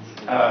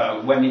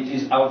when it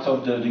is out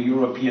of the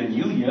European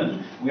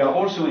Union, we are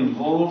also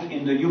involved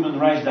in the human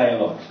rights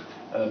dialogue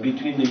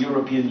between the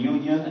European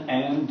Union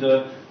and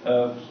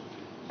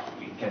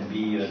it can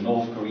be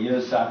North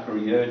Korea, South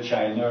Korea,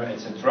 China,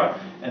 etc.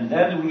 And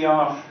then we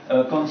are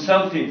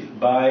consulted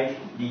by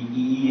the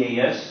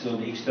EEAS, so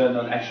the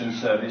External Action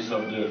Service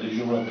of the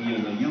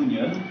European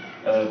Union,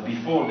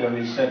 before there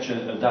is such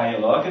a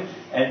dialogue,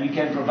 and we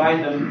can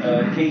provide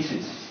them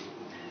cases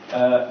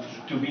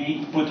to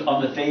be put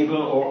on the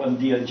table or on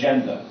the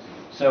agenda.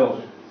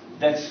 So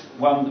that's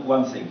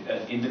one thing.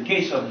 In the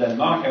case of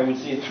Denmark, I would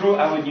say through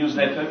our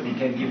newsletter we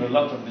can give a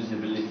lot of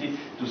visibility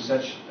to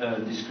such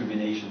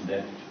discrimination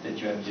that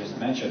you have just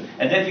mentioned.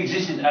 And that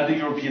exists in other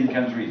European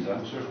countries.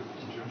 Huh? Sure.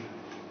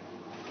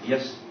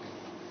 Yes?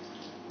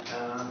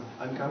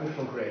 I'm coming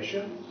from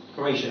Croatia.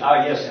 Croatia,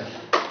 yes.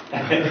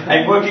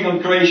 I'm working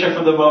on Croatia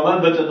for the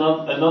moment, but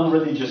a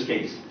non-religious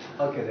case.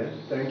 Okay then,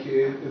 thank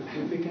you.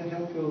 If we can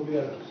help you, we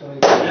are sorry.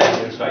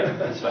 Yeah,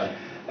 that's fine.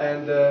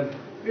 And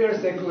We are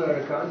a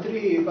secular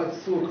country, but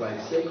it looks like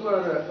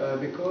secular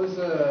because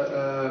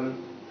the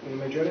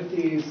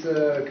majority is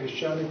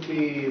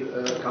Christianity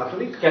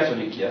Catholic.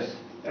 Catholic, yes.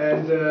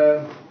 And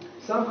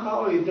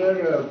somehow in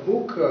their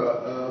book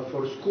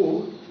for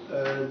school,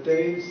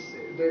 they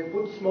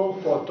put small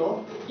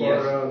photo for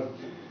Yes.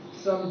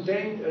 some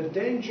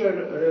danger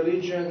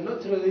religion,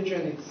 not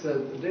religion, it's a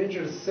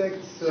danger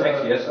sect,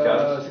 Yes,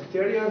 God.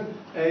 sectarian,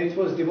 and it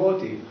was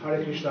devotee,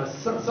 Hare Krishna.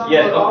 Some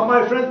Yes, of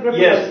my friends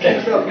yes.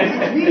 himself,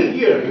 it's me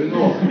here, you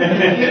know.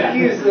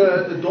 His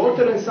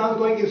daughter and son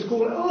going in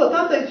school, oh,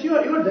 Tata, it's you,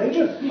 you're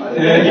danger.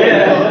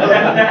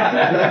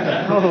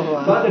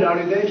 Father, are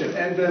you danger?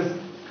 And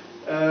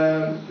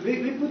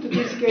we put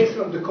this case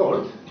from the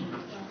court.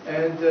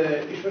 And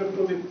Ishwara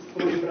Puri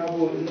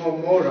Prabhu know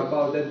more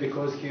about that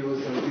because he was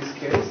in this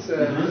case.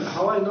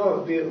 How I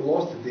know we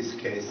lost this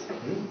case?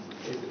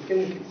 Can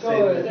you So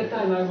say at that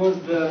time I was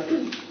the.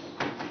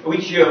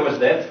 Which year was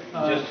that?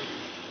 Just.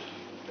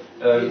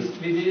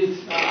 We did.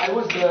 I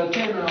was the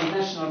chairman of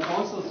National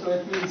Council, so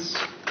it means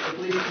at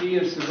least 3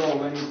 years ago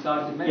when we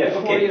started, maybe Yeah,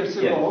 4 okay, years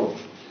ago.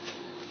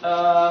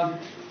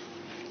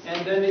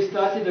 And then we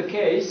started the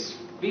case.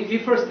 We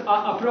first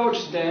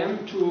approached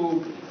them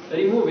to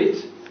remove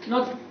it.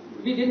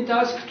 We didn't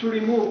ask to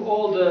remove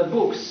all the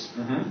books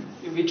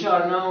which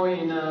are now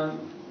in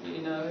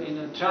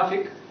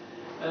traffic,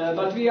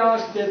 but we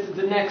asked that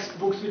the next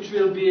books which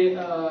will be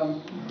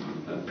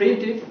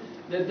printed,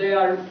 that they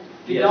are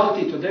without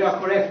it, or they are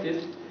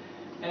corrected.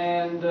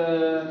 And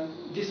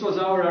this was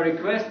our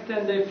request,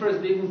 and they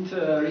first didn't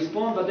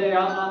respond, but they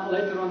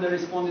later on they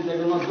responded they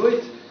will not do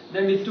it.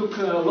 Then we took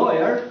a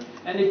lawyer,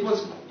 and it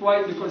was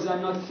quite, because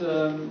I'm not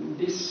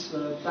this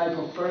type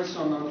of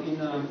person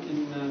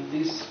in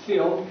this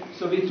field,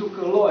 so we took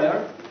a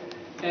lawyer,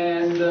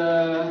 and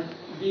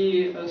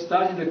we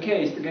started a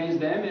case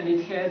against them, and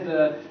it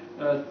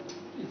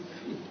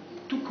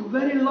took a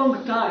very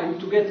long time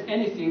to get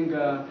anything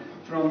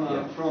from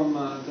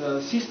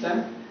the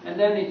system, and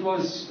then it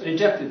was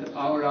rejected,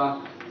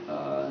 our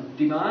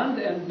demand,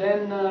 and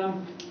then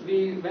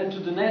we went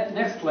to the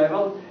next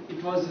level.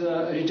 It was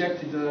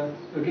rejected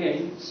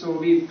again, so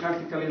we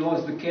practically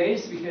lost the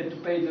case. We had to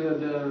pay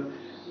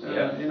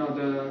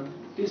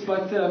this,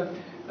 but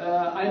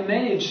I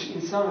managed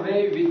in some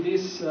way with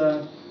this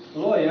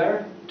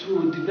lawyer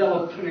to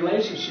develop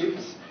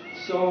relationships.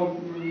 So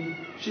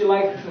she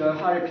liked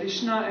Hare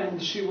Krishna,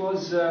 and she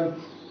was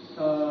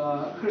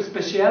her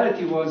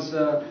speciality was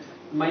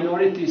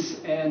minorities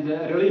and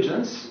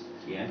religions.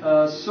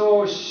 Yeah.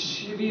 So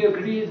we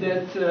agreed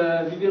that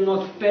we will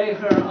not pay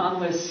her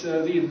unless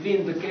we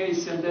win the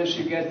case, and then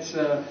she gets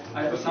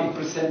some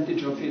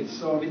percentage of it.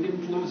 So we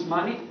didn't lose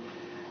money,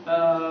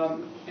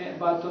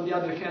 but on the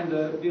other hand,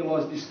 we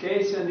lost this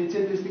case. And it's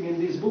interesting in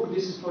this book.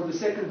 This is for the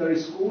secondary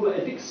school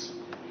ethics,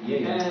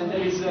 and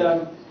there is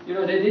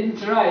they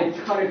didn't write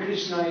Hare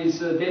Krishna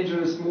is a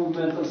dangerous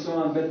movement and so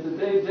on, but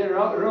they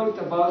wrote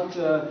about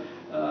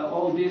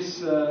all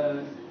these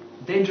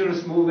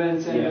dangerous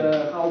movements and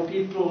how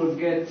people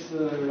get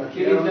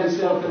killing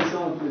themselves and so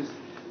on,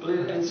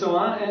 and so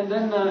on. And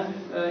then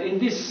in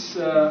this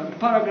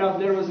paragraph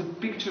there was a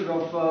picture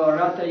of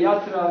Ratha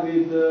Yatra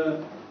with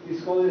His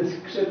Holiness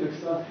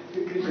Krishna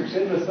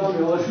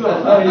Swami also.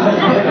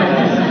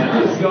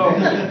 So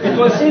it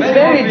was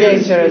very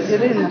dangerous.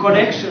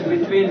 Connection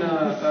between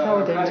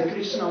Hare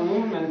Krishna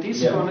movement,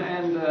 ISKCON,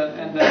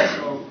 and that.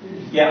 So.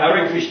 Yeah,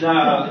 Hare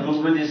Krishna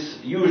movement is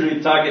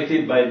usually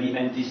targeted by the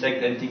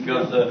anti-sect,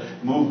 anti-cult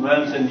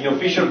movements and the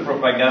official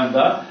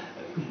propaganda,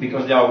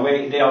 because they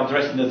are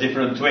dressed in a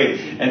different way,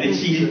 and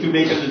it's easy to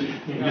make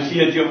you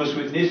see a Jehovah's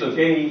Witness,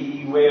 okay,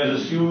 he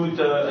wears a suit,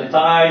 a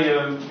tie,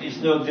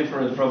 it's no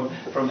different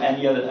from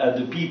any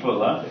other people.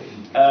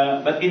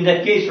 But in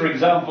that case, for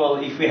example,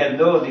 if we had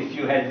known, if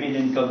you had been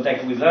in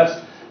contact with us,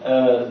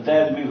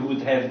 then we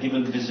would have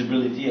given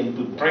visibility and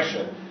put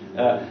pressure.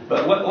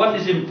 But what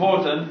is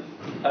important,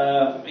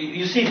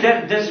 you see,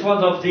 that's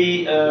one of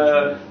the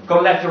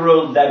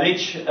collateral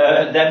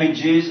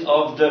damages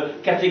of the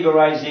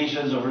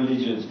categorizations of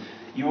religions.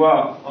 You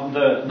are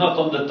not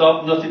on the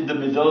top, not in the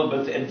middle,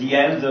 but at the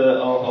end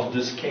of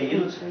the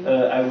scale,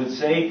 I would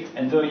say,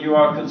 and though you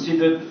are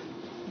considered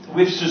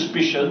with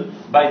suspicion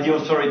by the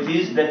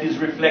authorities, that is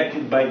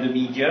reflected by the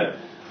media,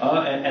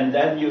 and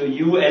then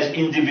you as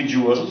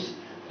individuals,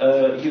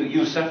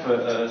 you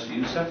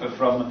suffer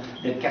from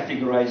the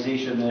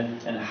categorization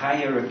and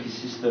hierarchy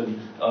system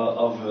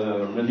of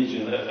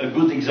religion. A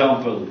good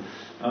example,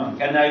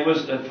 and I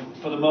was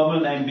for the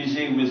moment I'm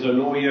busy with a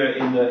lawyer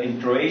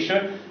in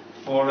Croatia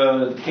for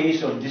a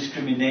case of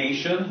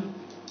discrimination,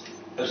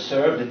 a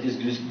Serb that is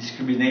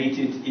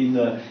discriminated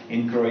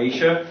in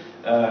Croatia,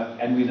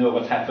 and we know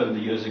what happened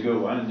years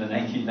ago in the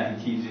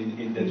 1990s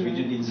in that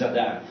region, in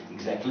Zadar,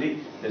 exactly,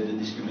 that the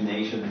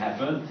discrimination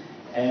happened.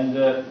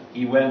 And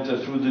he went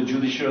through the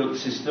judicial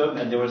system,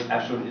 and there was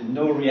absolutely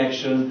no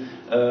reaction,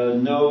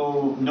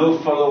 no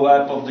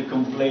follow-up of the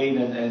complaint,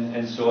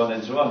 and so on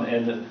and so on.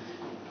 And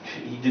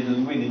he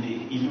didn't win,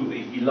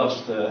 he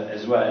lost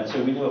as well. And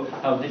so we know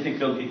how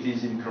difficult it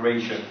is in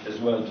Croatia as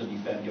well to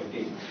defend your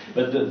case.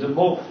 But the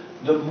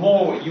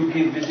more you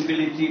give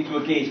visibility to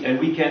a case, and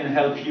we can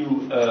help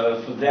you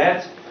for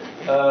that,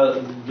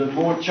 the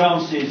more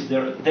chances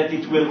that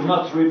it will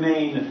not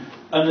remain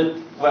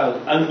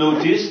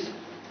unnoticed,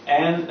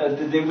 and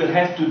that they will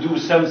have to do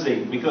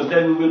something, because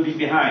then we will be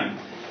behind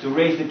to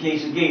raise the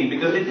case again.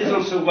 Because it is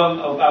also one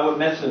of our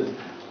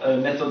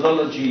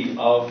methodology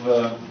of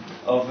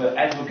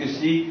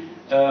advocacy.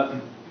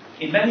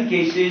 In many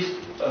cases,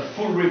 a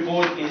full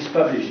report is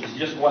published. It's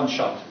just one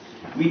shot.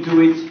 We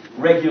do it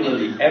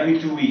regularly, every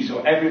 2 weeks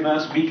or every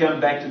month. We come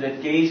back to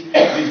that case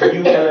with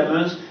new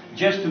elements,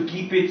 just to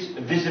keep it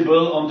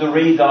visible on the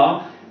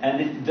radar,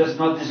 and it does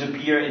not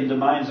disappear in the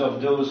minds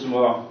of those who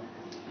are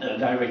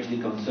directly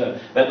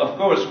concerned. But of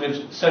course,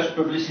 with such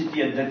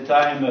publicity at that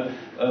time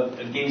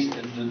against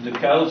the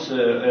cults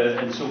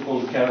and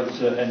so-called cults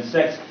and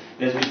sects,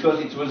 that's because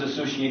it was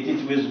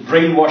associated with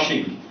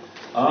brainwashing.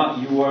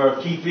 You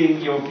are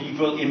keeping your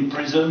people in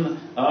prison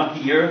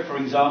here, for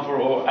example,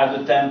 or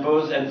other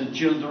temples, and the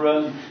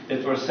children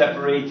that were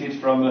separated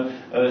from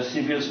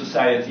civil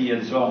society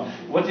and so on.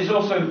 What is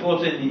also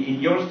important in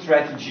your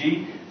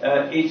strategy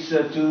is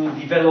to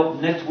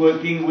develop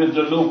networking with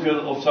the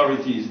local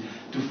authorities,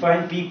 to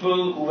find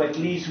people who at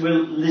least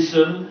will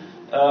listen,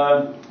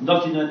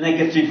 not in a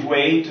negative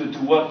way to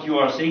what you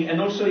are saying,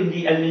 and also in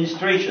the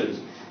administrations.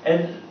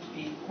 And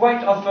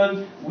quite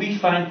often we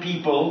find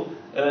people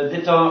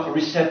that are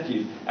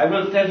receptive. I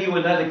will tell you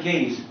another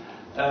case.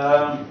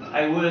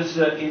 I was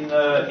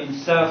in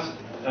South,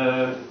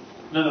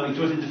 it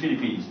was in the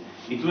Philippines.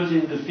 It was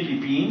in the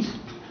Philippines,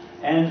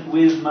 and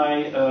with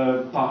my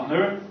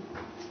partner,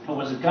 who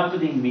was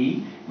accompanying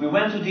me, we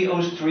went to the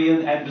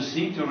Austrian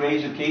embassy to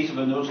raise a case of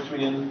an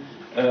Austrian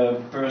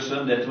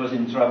person that was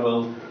in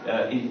trouble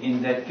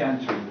in that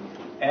country.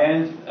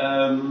 And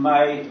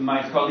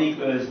my colleague,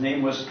 his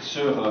name was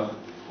Sörer.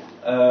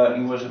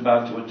 He was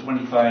about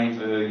 25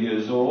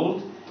 years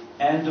old,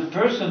 and the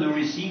person who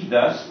received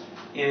us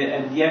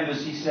at the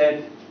embassy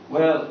said,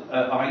 "Well,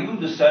 are you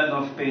the son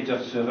of Peter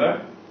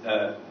Sörer?"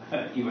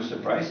 He was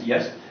surprised.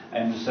 "Yes,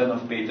 I'm the son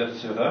of Peter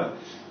Sörer,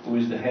 who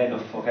is the head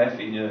of FOREF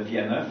in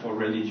Vienna for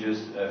religious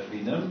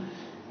freedom."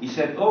 He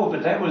said, "Oh,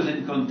 but I was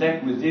in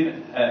contact with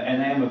him,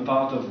 and I am a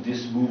part of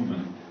this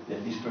movement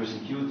that is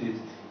persecuted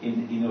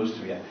in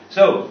Austria."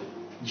 So,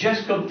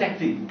 just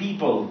contacting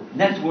people,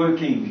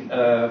 networking,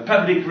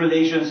 public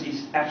relations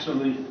is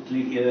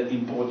absolutely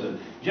important.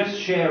 Just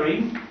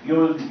sharing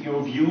your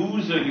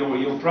views,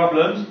 your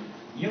problems,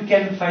 you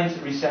can find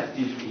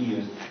receptive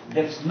ears.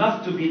 That's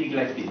not to be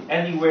neglected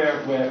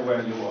anywhere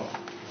where you are.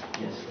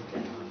 Yes.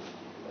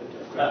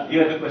 You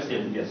have a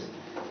question? Yes.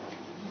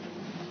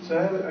 So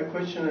I have a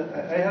question.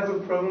 I have a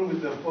problem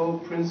with the whole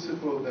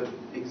principle that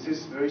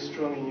exists very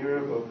strong in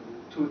Europe of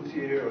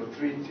 2-tier or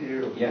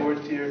 3-tier or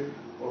 4-tier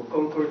or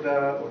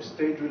concordat or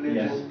state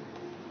religion.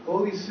 Yes.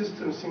 All these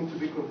systems seem to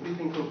be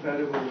completely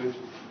incompatible with,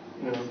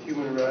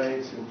 human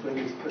rights in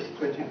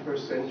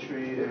 21st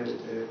century,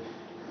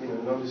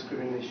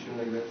 non-discrimination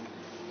like that.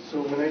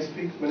 So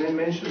when I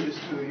mention this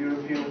to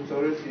European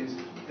authorities,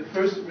 the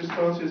first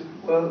response is,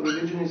 well,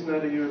 religion is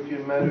not a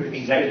European matter.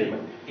 Exactly.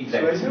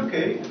 So I say,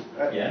 okay,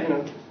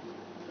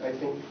 I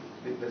think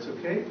that's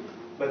okay,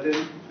 but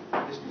then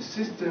the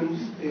systems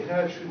they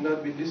have should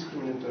not be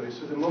discriminatory.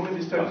 So the moment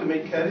they start to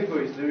make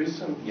categories, there is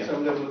some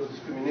level of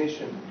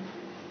discrimination.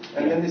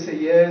 And then they say,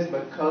 yes,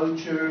 but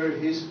culture,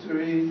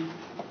 history.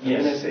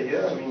 And then I say,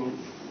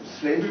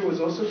 slavery was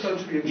also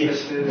culturally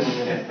accepted,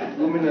 and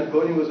women not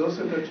voting was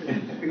also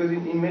culturally. Because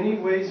in many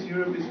ways,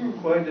 Europe is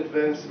quite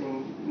advanced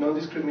in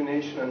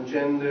non-discrimination on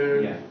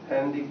gender,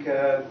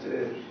 handicap,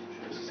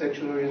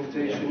 sexual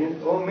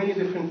orientation, all many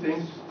different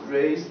things,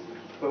 race.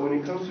 But when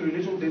it comes to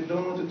religion, they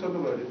don't want to talk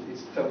about it.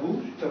 It's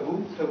taboo,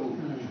 taboo, taboo.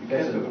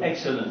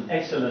 That's an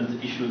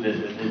excellent issue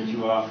that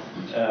you are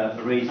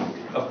raising.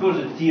 Of course,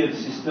 the tiered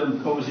system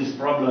causes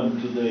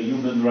problem to the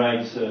human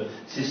rights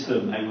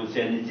system, I would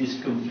say, and it is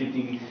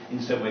conflicting in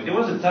some way. There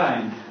was a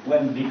time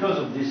when, because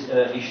of this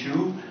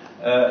issue,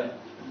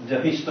 the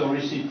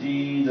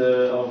historicity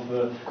of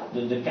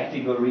the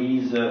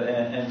categories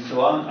and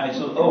so on, I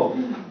thought,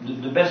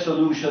 the best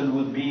solution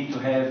would be to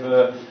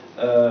have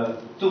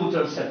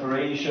total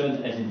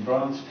separation, as in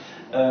France,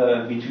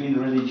 between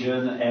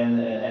religion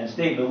and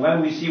state. But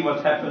when we see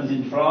what happens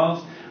in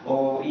France,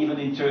 or even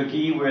in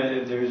Turkey,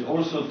 where there is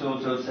also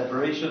total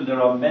separation,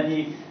 there are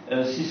many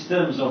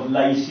systems of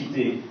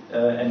laicity,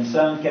 and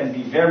some can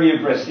be very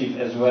aggressive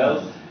as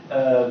well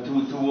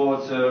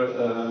towards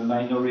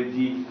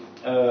minority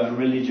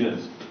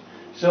religions.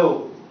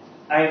 So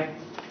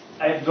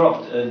I've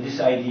dropped this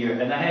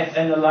idea, and I have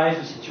analyzed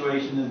the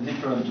situation in a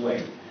different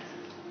way.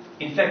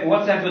 In fact,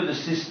 whatever the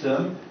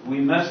system, we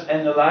must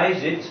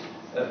analyze it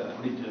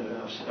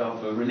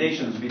of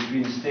relations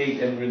between state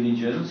and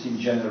religions in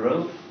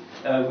general.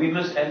 We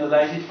must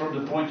analyze it from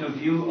the point of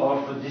view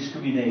of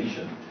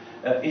discrimination.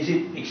 Is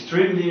it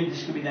extremely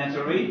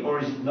discriminatory, or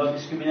is it not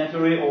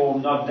discriminatory, or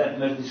not that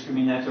much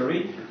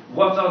discriminatory?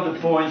 what are the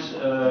points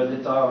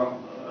that are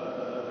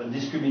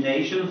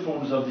discrimination,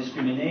 forms of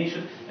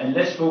discrimination, and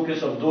let's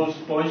focus on those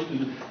points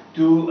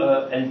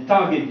and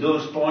target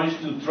those points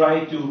to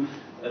try to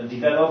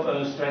develop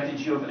a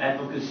strategy of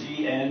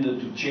advocacy and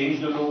to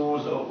change the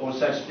laws or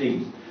such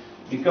things.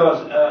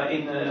 Because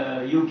in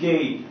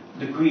UK,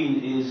 the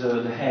Queen is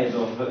the head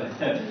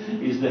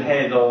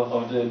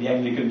of the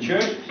Anglican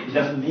Church. It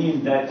doesn't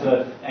mean that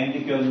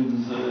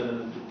Anglicans,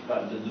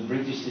 the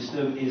British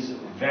system is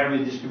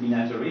very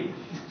discriminatory.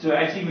 So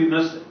I think we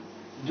must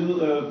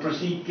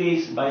proceed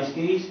case by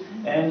case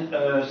and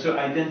so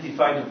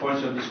identify the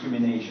points of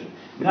discrimination.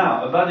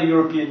 Now, about the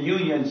European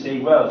Union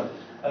saying, well,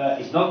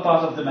 it's not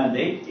part of the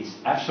mandate. It's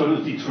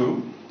absolutely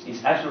true.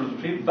 It's absolutely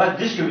true. But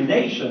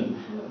discrimination,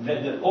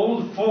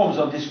 all forms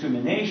of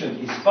discrimination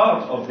is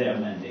part of their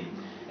mandate.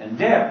 And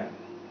there,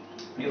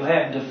 you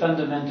have the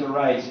Fundamental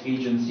Rights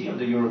Agency of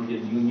the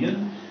European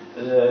Union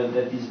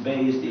that is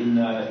based in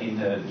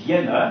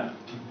Vienna.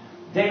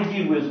 They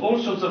deal with all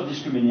sorts of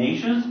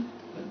discriminations,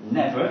 but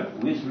never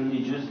with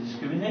religious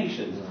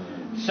discriminations.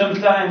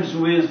 Sometimes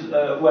with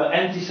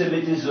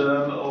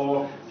anti-Semitism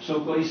or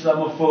so-called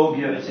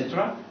Islamophobia,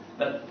 etc.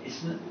 But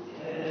it's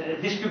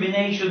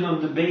discrimination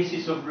on the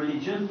basis of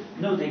religion.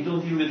 No, they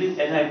don't deal with it.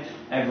 And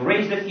I've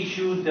raised that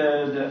issue.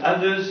 The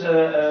others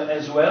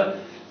as well.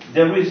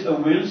 There is a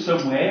will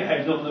somewhere,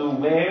 I don't know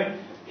where,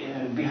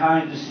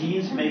 behind the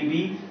scenes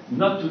maybe,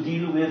 not to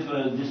deal with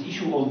this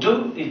issue,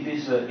 although it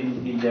is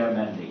in their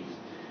mandate.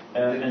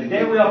 And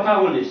there we are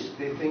powerless.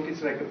 They think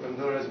it's like a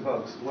Pandora's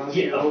box. Once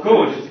of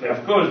course,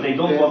 they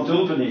don't want to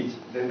open it.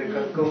 Then the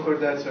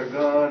concordats are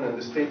gone and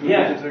the state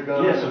religions are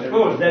gone. Yes, of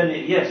course. Then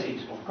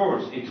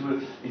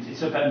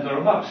it's a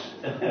Pandora's box.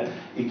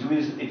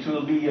 it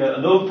will be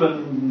an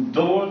open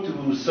door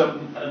to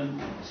some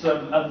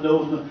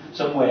unknown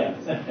somewhere.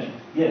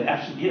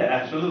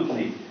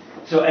 Absolutely.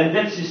 So, and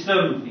that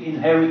system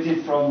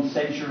inherited from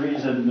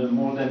centuries and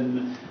more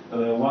than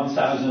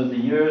 1,000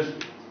 years.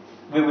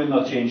 We will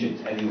not change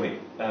it anyway.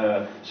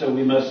 So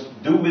we must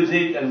do with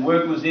it and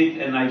work with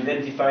it and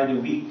identify the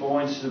weak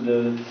points,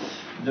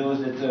 those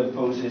that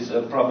pose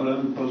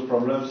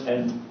problems,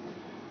 and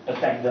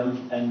attack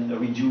them and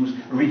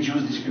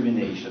reduce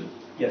discrimination.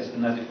 Yes,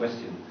 another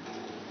question.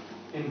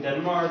 In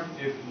Denmark,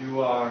 if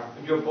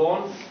you're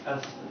born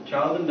as a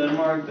child in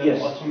Denmark, then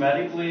yes,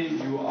 automatically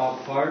you are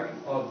part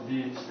of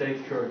the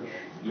state church.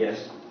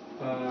 Yes.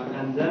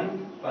 And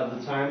then by the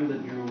time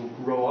that you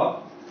grow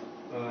up,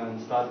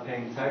 and start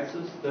paying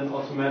taxes, then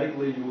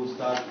automatically you will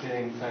start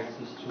paying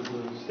taxes to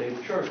the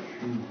state church.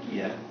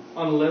 Yeah.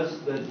 Unless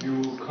that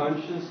you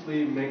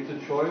consciously make the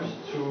choice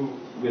to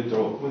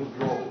withdraw.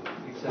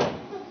 Exactly.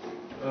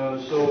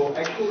 So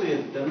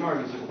actually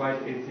Denmark is a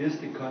quite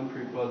atheistic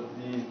country, but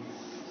the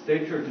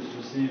state church is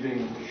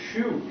receiving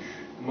huge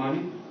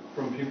money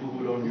from people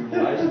who don't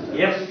utilize it.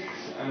 Yes.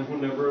 And who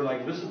never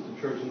visit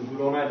the church and who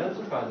don't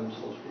identify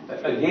themselves with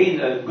it.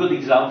 Again, a good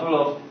example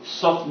of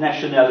soft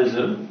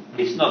nationalism.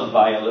 It's not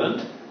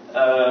violent,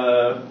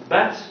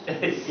 but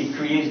it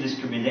creates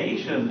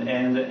discrimination,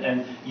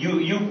 and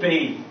you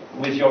pay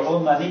with your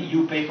own money.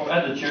 You pay for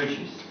other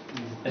churches.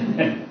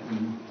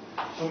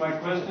 So my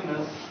question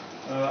is,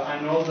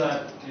 I know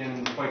that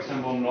in, for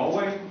example,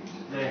 Norway,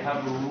 they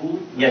have a rule.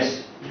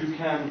 Yes. You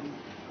can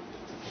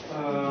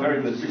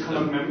become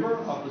a member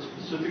of a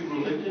specific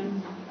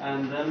religion,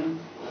 and then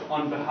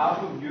on behalf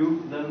of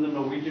you, then the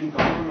Norwegian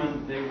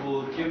government, they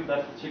will give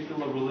that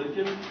particular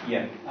religion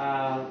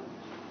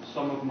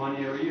sum of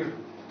money every year.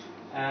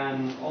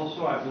 And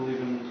also, I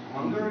believe in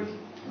Hungary,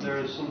 there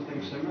is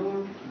something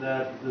similar,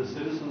 that the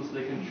citizens,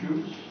 they can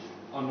choose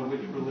under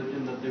which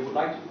religion that they would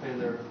like to pay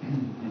their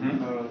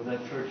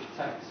that church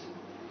tax.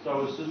 So I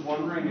was just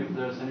wondering if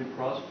there's any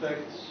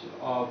prospects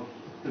of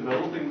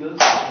developing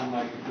this, and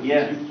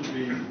it seems to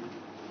be.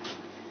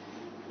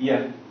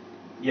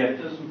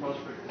 There's some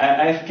prospects.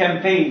 I've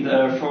campaigned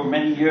for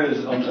many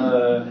years on,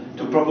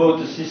 to promote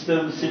a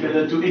system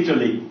similar to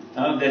Italy.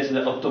 That's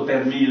the 8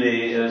 per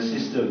mille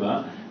system.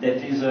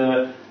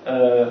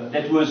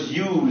 That was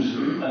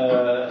used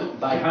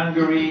by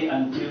Hungary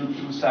until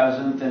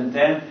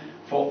 2010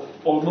 for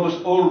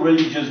almost all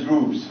religious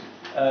groups.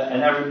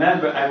 And I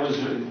remember I was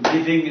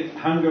giving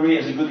Hungary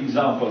as a good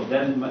example.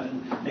 Then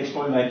next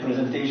point my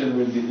presentation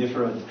will be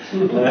different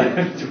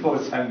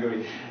towards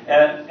Hungary.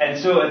 And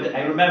so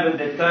I remember at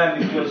that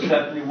time it was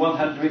certainly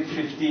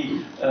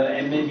 150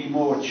 and maybe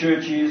more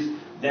churches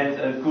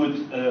that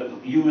could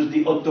use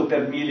the 8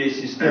 per mille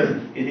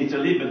system in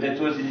Italy, but that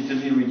was in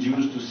Italy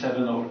reduced to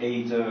 7 or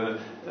 8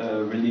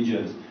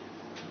 religions.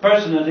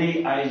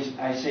 Personally,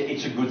 I say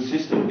it's a good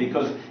system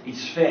because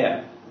it's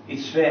fair.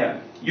 It's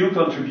fair. You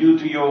contribute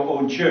to your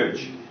own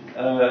church.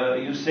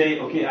 You say,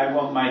 okay, I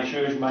want my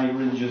church, my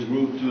religious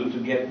group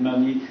to get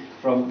money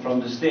from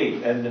the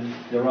state. And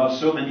there are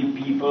so many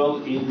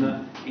people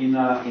in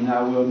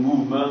our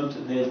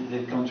movement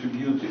that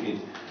contribute to it.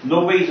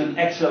 Norway is an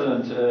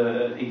excellent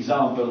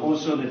example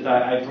also that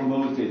I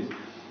promoted.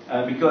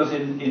 Because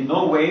in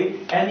Norway,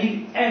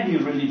 any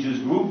religious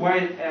group,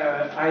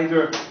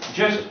 either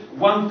just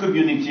one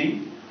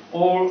community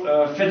or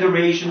a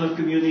federation of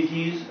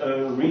communities,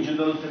 a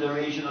regional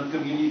federation of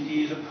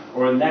communities,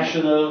 or a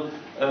national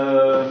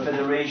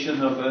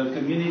federation of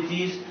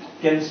communities,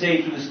 can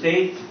say to the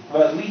state,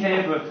 well, we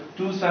have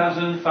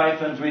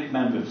 2,500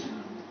 members,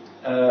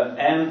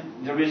 and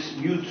there is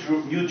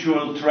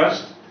mutual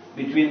trust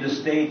between the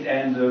state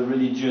and the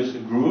religious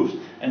groups,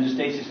 and the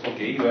state says,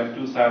 okay, you have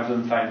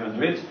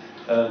 2,500,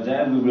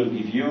 then we will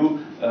give you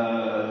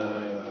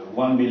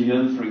 1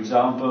 million, for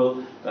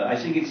example. I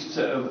think it's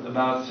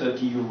about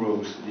 30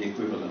 euros, the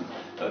equivalent,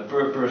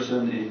 per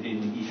person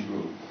in each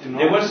group.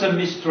 There was some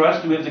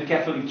mistrust with the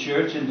Catholic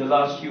Church in the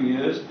last few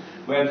years,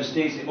 where the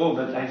state said, oh,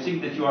 but I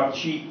think that you are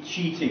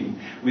cheating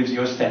with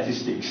your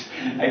statistics.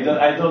 I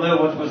don't know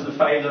what was the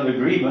final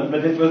agreement,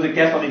 but it was the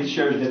Catholic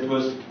Church that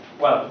was,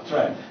 well,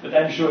 tried. But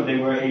I'm sure they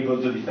were able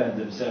to defend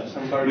themselves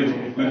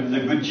with the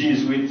good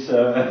Jesuits,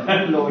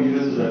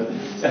 lawyers.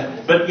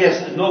 But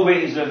yes,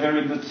 Norway is a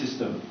very good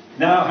system.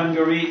 Now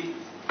Hungary,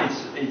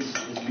 it's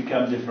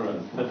become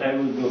different. But I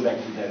will go back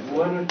to that.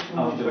 One or two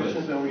more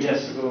questions and we have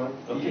to go on.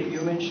 Okay.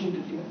 You mentioned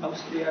that in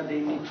Austria they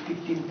need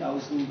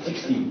 15,000.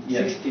 16,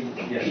 yes. 16.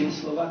 Yes. In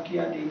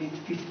Slovakia they need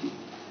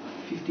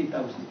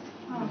 50,000.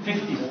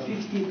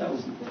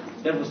 50,000.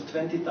 There was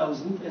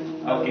 20,000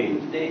 and Okay.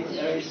 they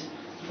raised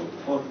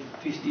for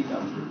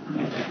 50,000.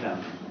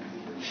 50,000.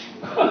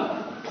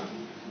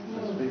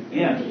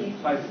 Yeah.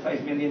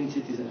 5 million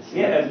citizens.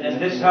 Yeah, and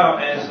that's how,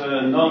 as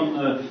a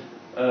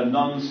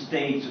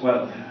non-state,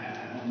 well,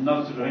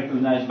 not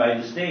recognized by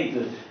the state,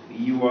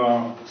 you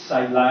are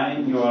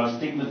sidelined, you are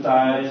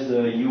stigmatized,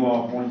 you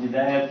are pointed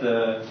at,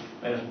 are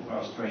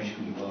strange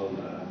people,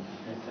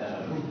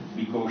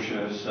 be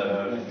cautious,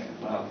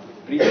 well.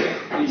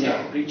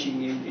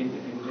 Preaching in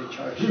the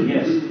church.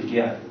 Yes,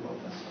 yeah.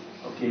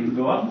 Okay,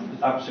 go on.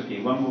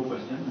 Okay, one more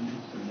question,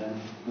 and then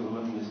go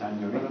on with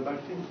Hungary.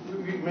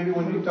 Maybe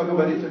when we talk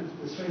about it.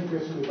 The same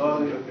question.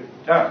 Oh, okay.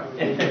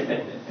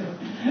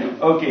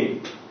 Okay,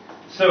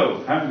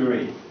 so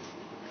Hungary.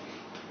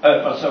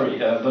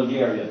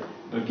 Bulgaria.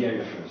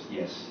 Bulgaria first,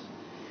 yes.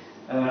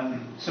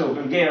 So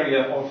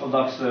Bulgaria,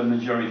 Orthodox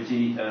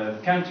majority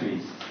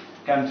country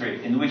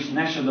in which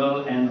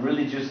national and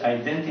religious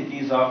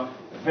identities are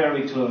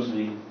very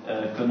closely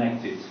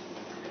connected.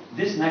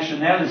 This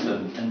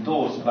nationalism,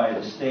 endorsed by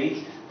the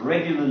state,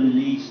 regularly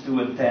leads to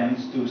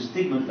attempts to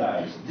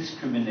stigmatize,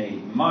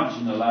 discriminate,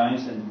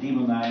 marginalize, and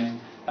demonize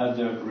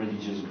other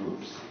religious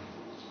groups.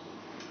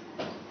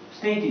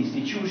 State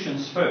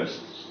institutions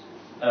first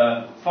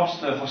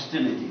foster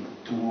hostility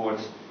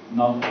towards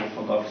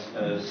non-Orthodox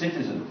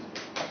citizens.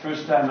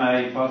 First time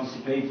I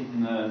participated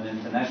in an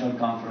international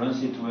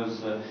conference, it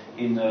was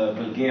in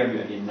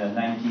Bulgaria in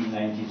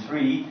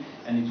 1993,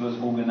 and it was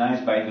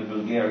organized by the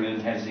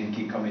Bulgarian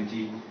Helsinki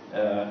Committee.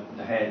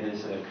 The head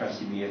is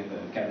Krasimir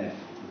Kanev,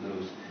 for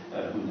those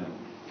who know.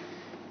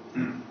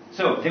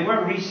 So there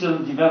were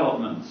recent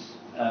developments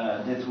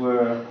that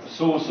were a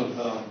source of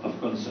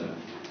concern.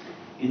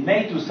 In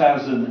May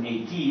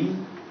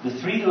 2018, the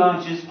three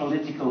largest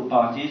political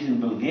parties in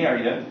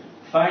Bulgaria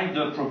filed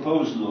a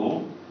proposed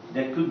law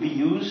that could be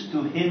used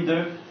to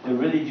hinder the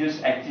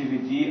religious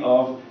activity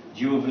of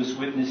Jehovah's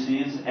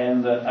Witnesses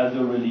and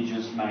other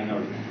religious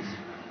minorities.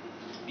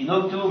 In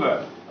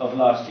October of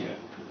last year,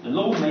 the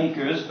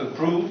lawmakers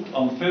approved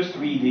on first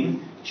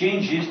reading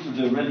changes to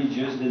the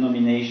Religious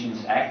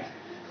Denominations Act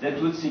that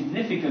would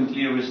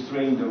significantly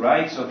restrain the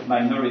rights of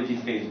minority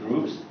faith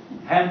groups,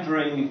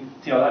 hampering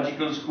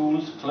theological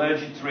schools,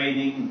 clergy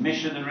training,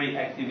 missionary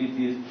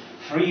activities,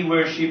 free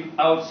worship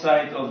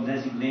outside of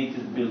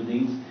designated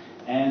buildings,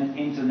 and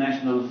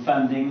international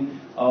funding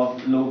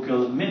of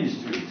local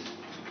ministries.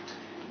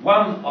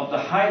 One of the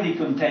highly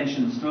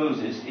contentious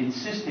clauses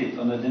insisted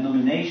on a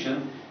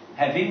denomination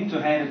having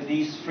to have at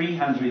least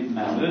 300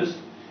 members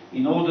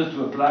in order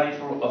to apply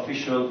for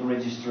official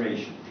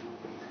registration.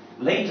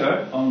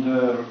 Later, on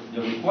the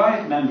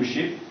required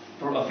membership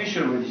for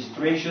official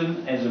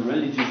registration as a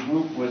religious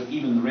group was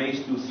even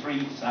raised to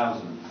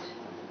 3,000.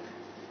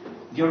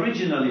 The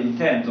original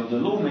intent of the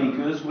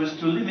lawmakers was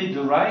to limit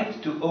the right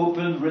to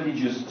open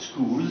religious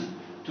schools,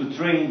 to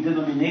train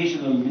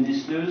denominational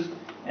ministers,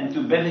 and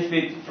to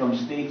benefit from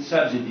state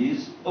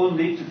subsidies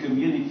only to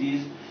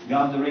communities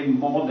gathering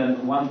more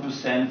than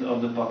 1%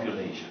 of the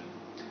population.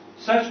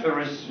 Such a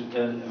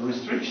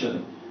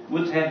restriction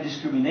would have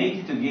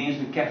discriminated against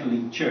the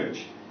Catholic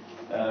Church.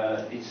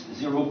 It's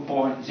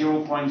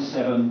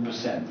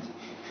 0.7%.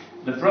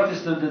 The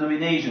Protestant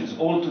denominations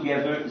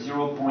altogether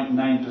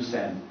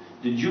 0.9%.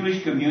 The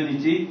Jewish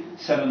community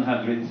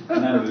 700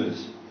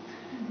 members.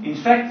 In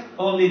fact,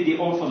 only the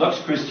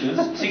Orthodox Christians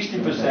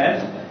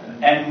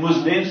 60%, and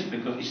Muslims,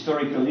 because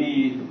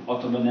historically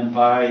Ottoman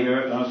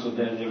Empire, so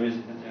there is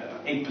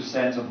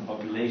 8% of the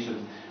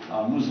population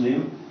are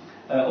Muslim.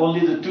 Only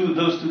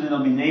those two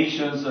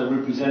denominations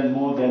represent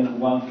more than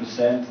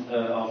 1%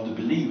 of the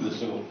believers,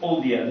 so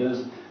all the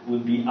others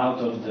would be out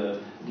of the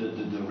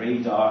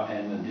radar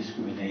and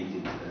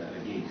discriminated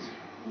against.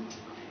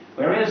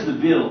 Whereas the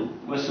bill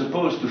was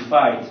supposed to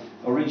fight,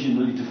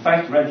 originally, to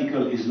fight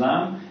radical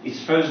Islam, its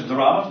first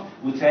draft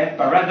would have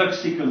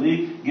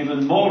paradoxically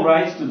given more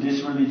rights to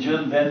this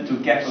religion than to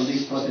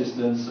Catholics,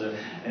 Protestants,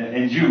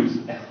 and Jews.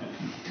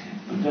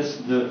 That's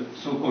the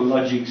so-called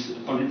logics,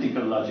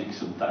 political logic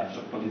sometimes,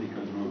 of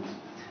political groups.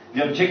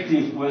 The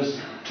objective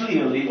was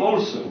clearly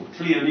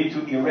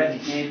to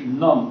eradicate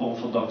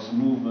non-orthodox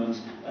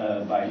movements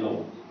by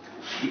law.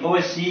 The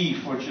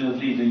OSCE,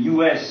 fortunately, the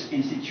US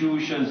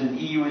institutions and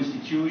EU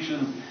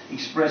institutions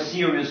expressed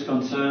serious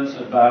concerns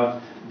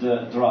about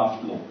the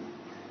draft law.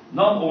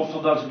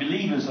 Non-Orthodox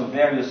believers of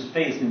various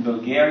faiths in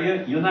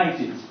Bulgaria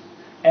united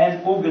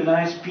and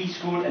organized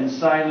peaceful and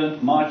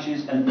silent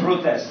marches and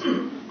protests,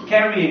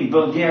 carrying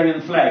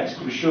Bulgarian flags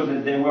to show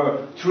that they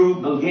were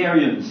true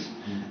Bulgarians,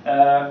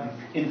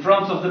 in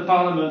front of the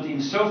parliament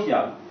in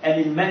Sofia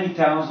and in many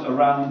towns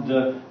around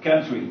the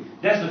country.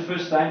 That's the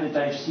first time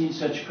that I've seen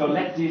such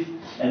collective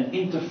and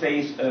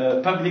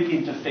public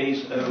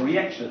interface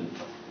reaction.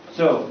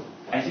 So,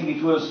 I think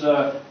it was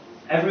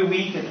every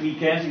week at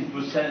weekends, it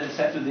was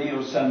Saturday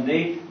or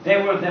Sunday,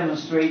 they were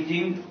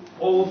demonstrating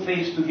all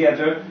faced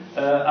together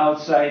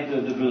outside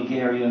the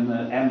Bulgarian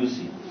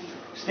embassy.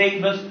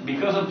 Statements,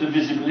 because of the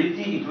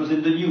visibility, it was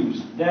in the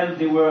news. Then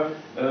there were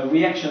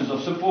reactions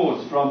of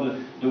support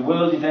from the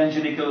World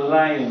Evangelical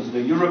Alliance,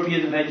 the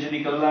European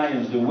Evangelical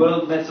Alliance, the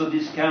World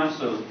Methodist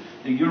Council,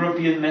 the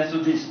European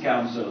Methodist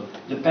Council,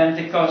 the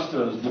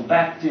Pentecostals, the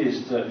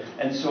Baptists,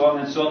 and so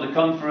on, the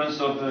Conference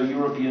of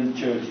European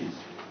Churches.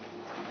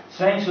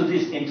 Thanks to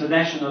this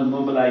international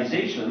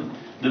mobilization,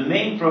 the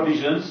main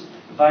provisions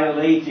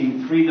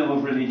violating freedom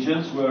of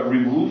religions were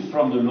removed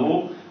from the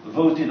law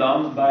voted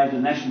on by the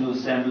National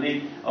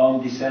Assembly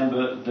on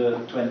December the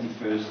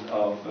 21st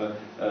of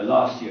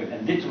last year.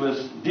 And this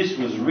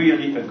was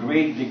really a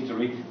great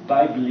victory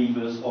by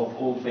believers of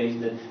all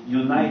faiths that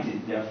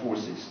united their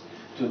forces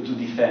to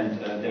defend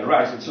their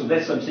rights. And so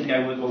that's something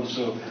I would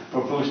also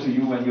propose to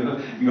you when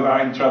you are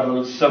in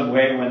trouble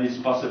somewhere, when it's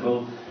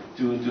possible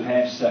to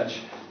have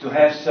such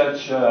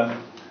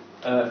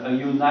a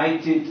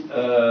united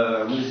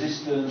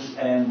resistance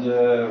and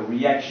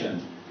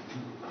reaction.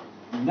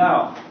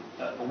 Now,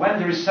 when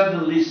there is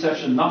suddenly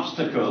such an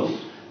obstacle,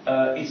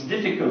 it's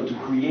difficult to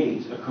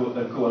create a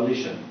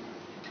coalition.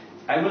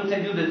 I will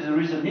tell you that there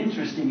is an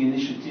interesting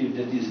initiative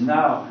that is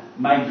now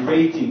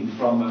migrating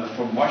from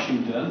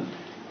Washington.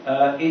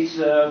 It's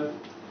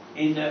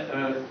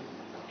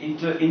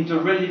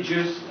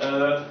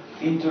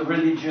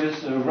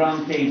interreligious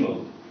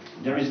roundtable.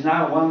 There is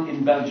now one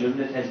in Belgium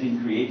that has been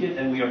created,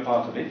 and we are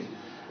part of it,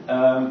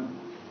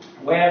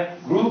 where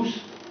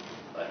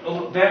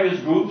various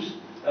groups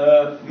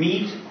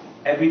meet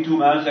every 2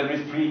 months, every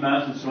 3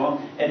 months, and so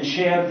on, and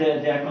share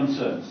their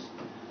concerns.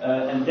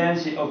 And then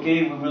say,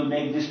 okay, we will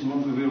make this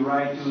move, we will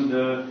write to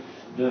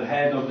the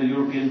head of the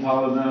European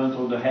Parliament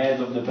or the head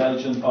of the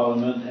Belgian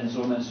Parliament, and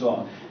so on and so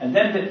on. And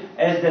then,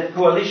 as that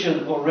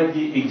coalition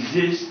already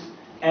exists,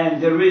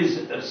 and there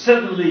is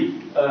suddenly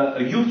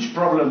a huge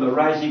problem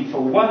arising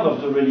for one of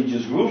the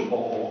religious groups,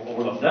 or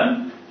all of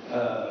them,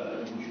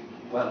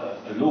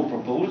 a law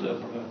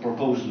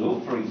proposed law,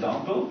 for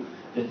example,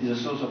 that is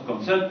a source of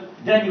concern,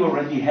 then you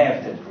already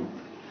have that group.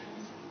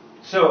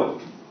 So,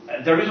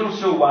 there is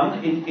also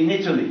one in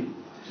Italy.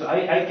 So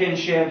I can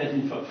share that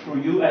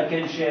through you, I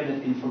can share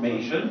that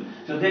information,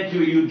 so that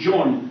you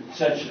join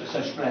such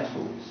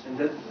platforms. And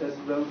that's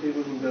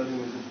roundtable in Belgium,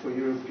 is it for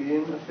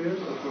European affairs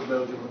or for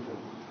Belgian affairs?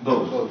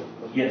 Both. Okay.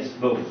 Yes,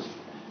 both.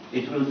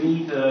 It will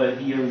meet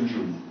here in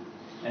June.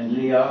 And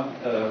Leah,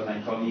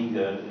 my colleague,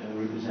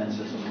 represents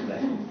us on the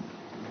platform.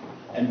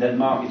 And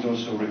Denmark is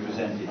also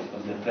represented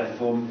on the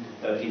platform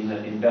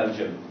in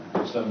Belgium,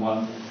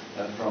 someone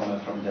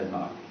from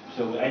Denmark.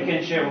 So I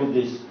can share all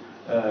this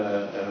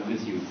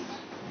with you.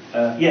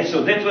 Yes,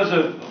 so that was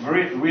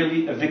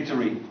really a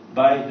victory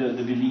by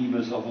the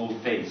believers of all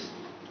faiths.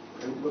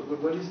 But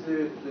what is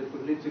the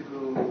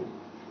political,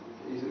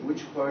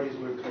 which parties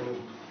were kind of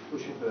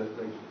pushing for that,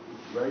 like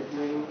right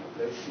wing,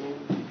 left wing,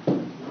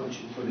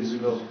 for this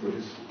law, for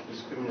this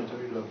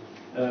discriminatory law?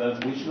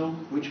 Which law?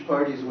 Which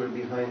parties were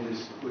behind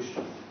this push?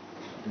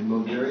 In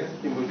Bulgaria?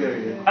 In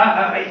Bulgaria.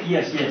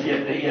 Yes.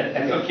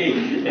 Okay,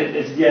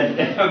 it's the end.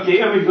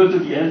 Okay, I will go to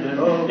the end then.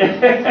 Oh,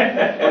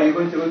 you're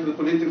going to go to the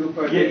political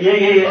party?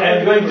 Yeah.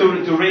 I'm going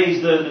to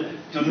raise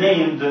to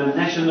name the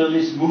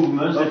nationalist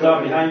movements that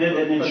are behind it,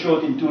 and in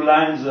short, in 2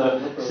 lines,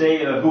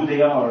 say who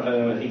they are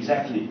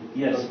exactly.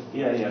 Yes,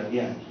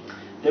 yeah.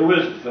 There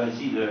was, I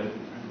see the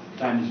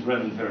time is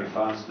running very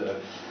fast.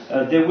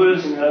 There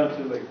was,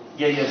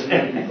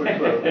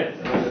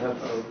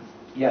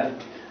 yeah.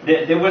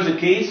 There was a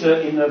case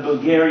in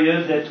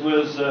Bulgaria that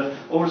was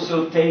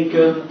also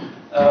taken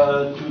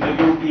to the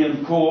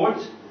European Court,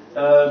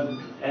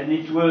 and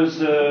it was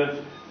the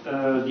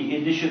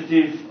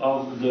initiative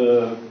of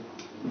the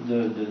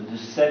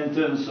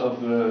sentence of.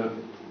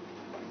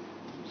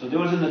 So there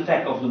was an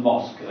attack of the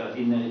mosque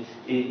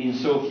in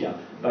Sofia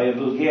by a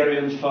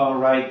Bulgarian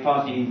far-right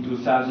party in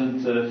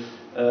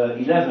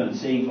 2011,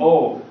 saying,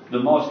 "Oh, the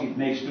mosque, it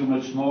makes too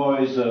much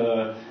noise.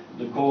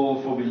 the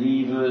call for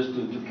believers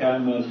to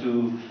come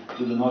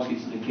to the mosque.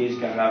 It's the case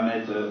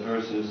Karamet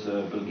versus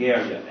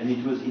Bulgaria, and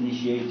it was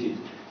initiated,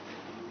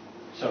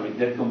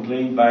 that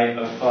complaint by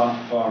a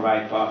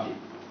far-right party.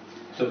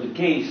 So the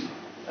case,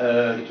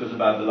 it was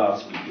about the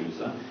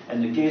loudspeakers,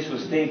 and the case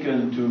was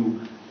taken to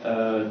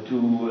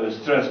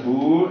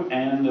Strasbourg,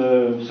 and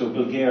so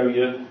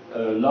Bulgaria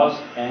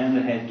lost and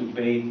had to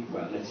pay,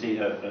 well, let's say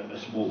a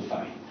small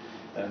fine.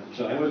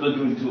 So I will not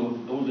go into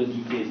all the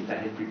details that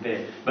I had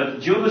prepared. But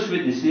Jehovah's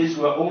Witnesses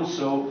were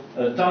also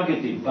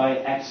targeted by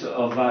acts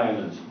of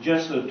violence.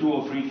 Just 2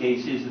 or 3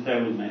 cases that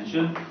I will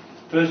mention.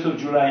 1st of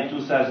July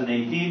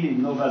 2018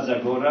 in Nova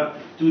Zagora,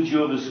 2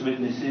 Jehovah's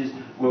Witnesses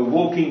were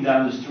walking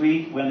down the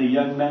street when a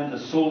young man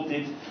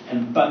assaulted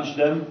and punched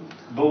them.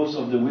 Both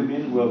of the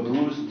women were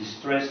bruised,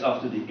 distressed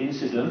after the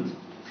incident.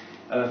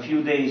 A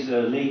few days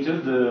later,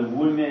 the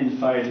women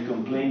filed a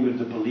complaint with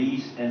the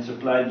police and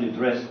supplied the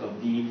address of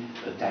the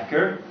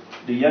attacker.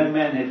 The young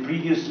man had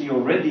previously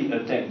already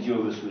attacked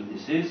Jehovah's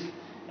Witnesses,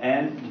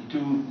 and the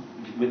 2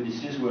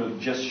 witnesses were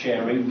just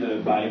sharing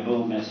the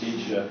Bible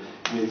message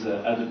with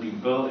other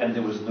people, and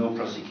there was no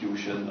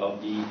prosecution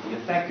of the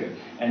attacker.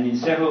 And in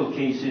several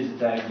cases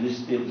that I've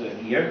listed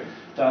here,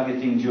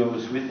 targeting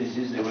Jehovah's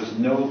Witnesses, there was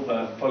no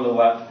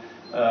follow-up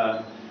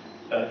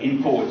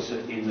in courts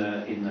in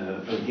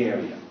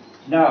Bulgaria.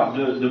 Now,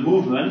 the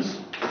movements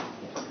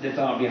that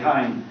are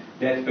behind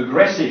that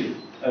aggressive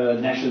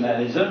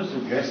nationalism,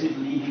 aggressive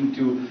leading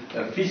to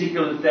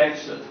physical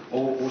attacks,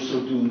 or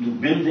also to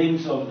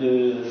buildings of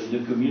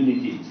the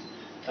communities.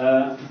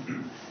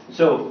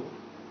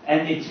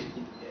 And it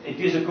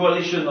is a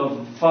coalition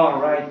of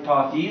far-right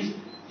parties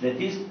that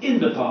is in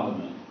the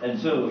parliament, and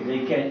so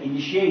they can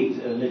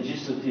initiate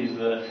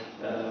legislative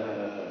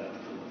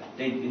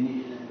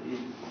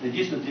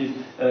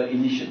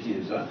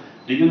initiatives.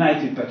 The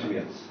United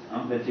Patriots,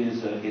 that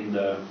is in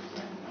the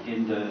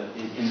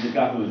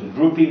government,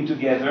 grouping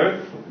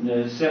together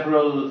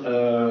several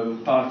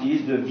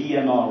parties, the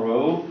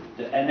VMRO,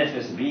 the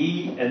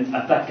NFSB, and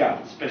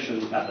Ataka,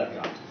 especially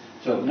Ataka.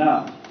 So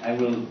now I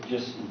will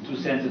just in 2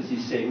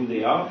 sentences say who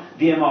they are.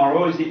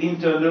 VMRO is the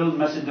Internal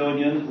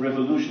Macedonian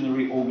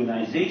Revolutionary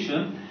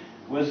Organization,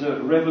 was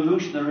a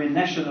revolutionary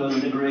national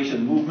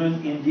liberation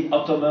movement in the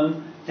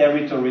Ottoman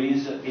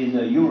territories in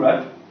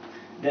Europe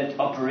that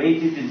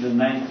operated in the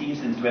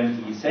 19th and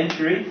 20th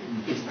century.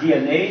 Its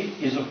DNA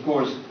is, of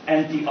course,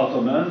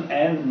 anti-Ottoman,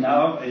 and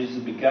now has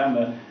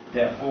become,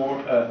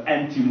 therefore,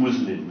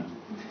 anti-Muslim.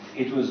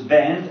 It was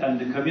banned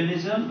under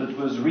communism, but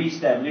was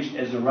re-established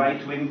as a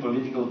right-wing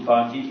political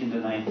party in the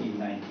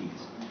 1990s.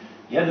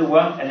 The other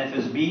one,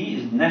 NFSB,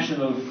 is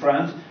National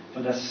Front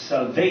for the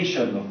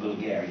Salvation of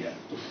Bulgaria.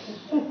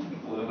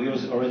 We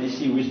already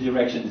see which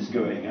direction it's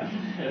going.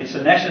 It's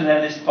a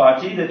nationalist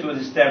party that was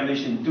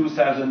established in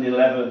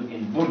 2011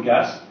 in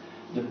Burgas.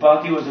 The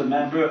party was a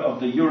member of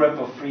the Europe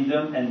of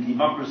Freedom and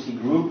Democracy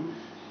group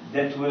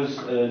that was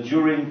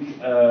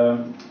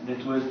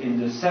in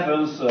the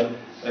 7th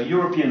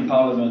European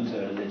Parliament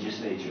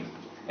legislature.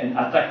 And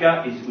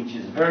Ataka, which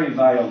is very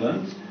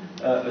violent,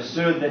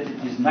 assert that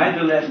it is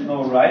neither left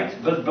nor right,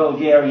 but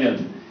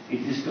Bulgarian.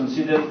 It is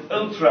considered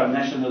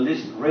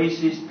ultra-nationalist,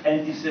 racist,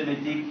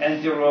 anti-Semitic,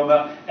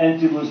 anti-Roma,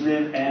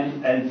 anti-Muslim,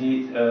 and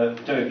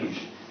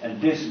anti-Turkish. And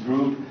this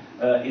group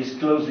is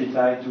closely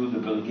tied to the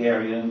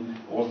Bulgarian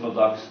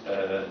Orthodox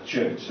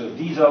Church. So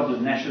these are the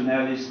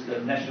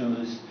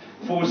nationalist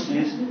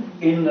forces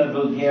in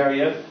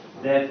Bulgaria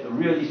that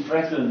really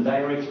threaten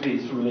directly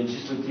through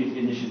legislative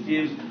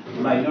initiatives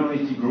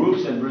minority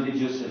groups and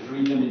religious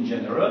freedom in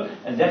general,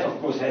 and that of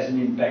course has an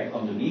impact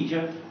on the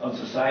media, on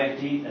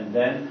society, and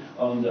then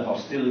on the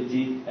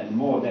hostility, and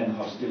more than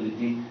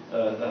hostility,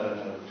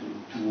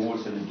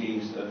 towards and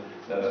against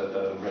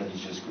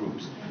religious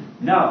groups.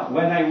 Now,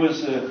 when I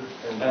was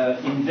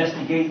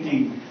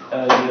investigating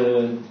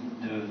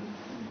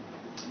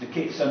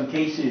some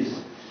cases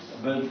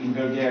in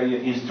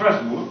Bulgaria in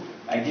Strasbourg,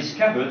 I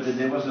discovered that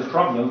there was a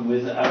problem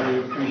with the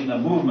Hare Krishna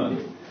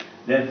movement.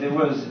 That there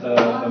was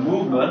a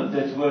movement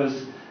that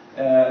was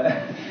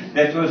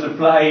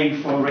applying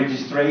for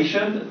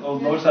registration,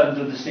 almost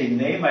under the same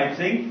name, I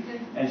think.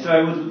 And so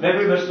I would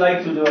very much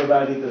like to know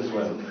about it as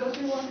well. Because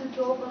we wanted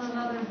to open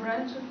another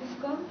branch of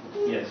ISKCON.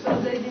 Yes.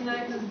 So they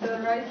denied us the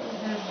right to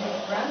have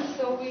this branch.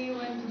 So we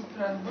went to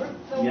Strasbourg.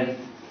 So yes.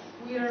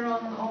 we are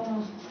on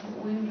almost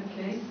win the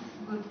case,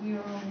 but we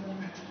are on the.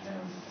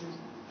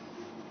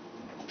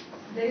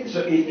 So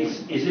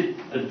is it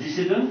a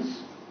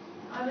dissidence?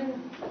 I mean,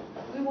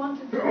 we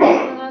wanted to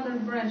have another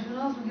branch. We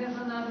also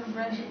have another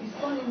branch of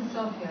ISKCON in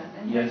Sofia.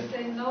 And yes. they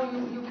say, no,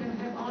 you can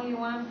have only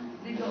one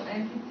legal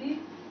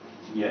entity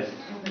yes.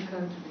 in the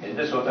country. And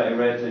that's what I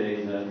read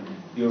in the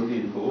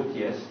European Court,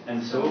 yes.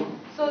 And so?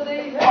 So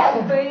they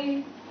have to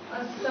pay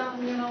us some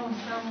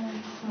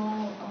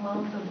small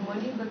amount of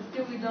money, but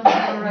still we don't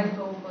have a right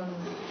to open.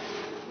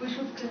 We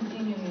should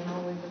continue,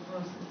 with the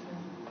process.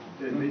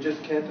 We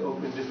just can't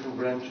open different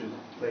branches.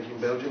 Like in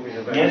Belgium, we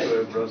have yes,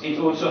 Brussels. it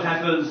also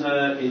happens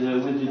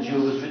with the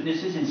Jehovah's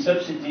Witnesses. In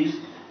subsidies,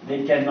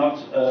 they cannot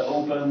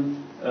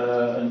open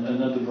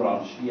another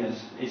branch.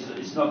 Yes,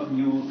 it's not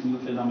new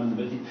phenomenon,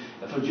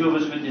 but for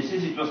Jehovah's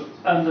Witnesses it was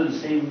under the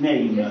same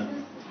name. Yes,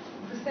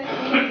 the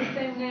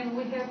same name.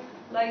 We have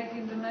like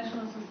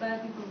International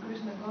Society for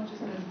Krishna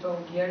Consciousness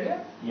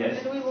Bulgaria.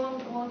 Yes. And we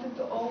wanted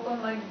to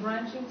open like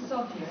branch in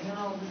Sofia, you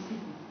know, the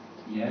city.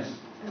 Yes.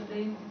 And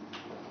they.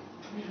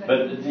 But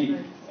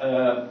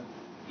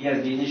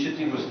yes, the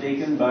initiative was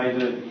taken by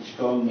the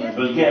ISKCON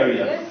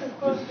Bulgaria. Yes, of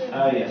course.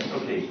 Yes,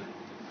 okay.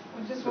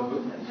 So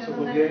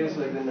Bulgaria is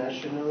like the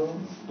national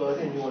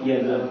body, and you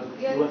wanted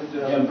the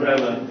to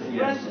umbrella.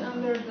 Yes. Branch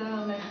under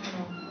the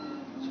national.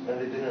 And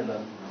they didn't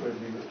allow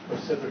for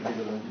separate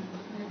legal entities.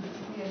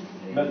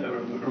 But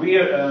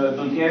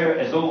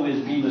Bulgaria has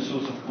always been a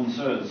source of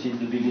concern since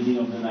the beginning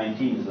of the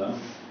 19th.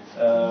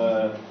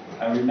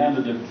 I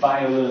remember the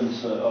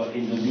violence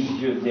in the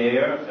media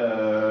there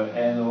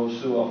and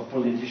also of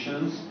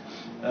politicians.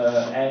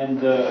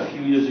 And a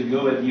few years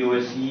ago at the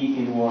OSCE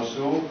in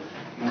Warsaw,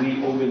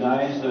 we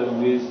organized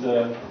with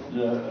the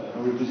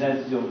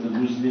representative of the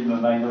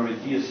Muslim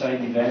minority a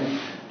side event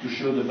to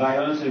show the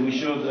violence, and we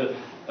showed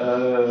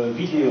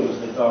videos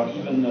that are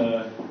even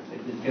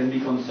that can be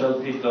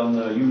consulted on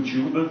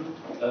YouTube,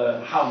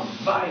 how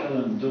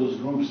violent those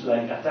groups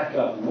like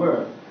Ataka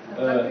were.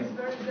 They're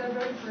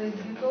very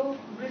crazy people,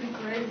 really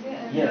crazy,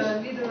 and yes.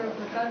 The leader of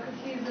Ataka,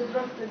 he is a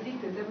drug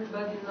addicted,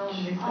 everybody knows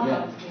this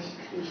about him.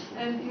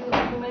 And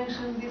you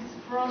mentioned this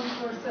Front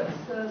for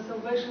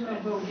Salvation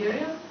of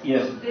Bulgaria.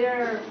 Yes. They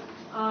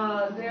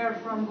are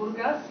from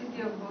Burgas,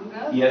 city of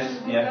Burgas. Yes,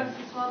 and Burgas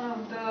is one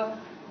of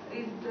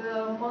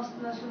the most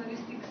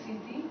nationalistic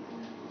city.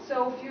 So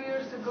a few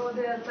years ago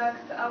they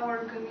attacked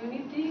our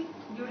community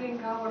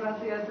during our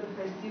Theater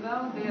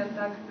festival. They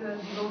attacked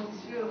devotees,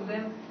 few of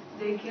them.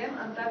 They came,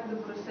 attacked the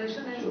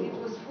procession, and it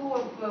was full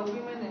of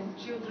women and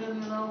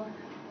children, you know,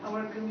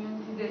 our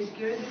community. They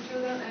scared the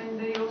children, and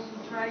they also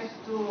tried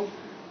to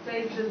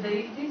take the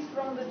deities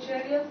from the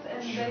chariot,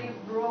 and they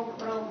broke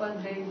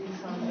Prabhupada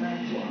deities on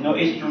that. No,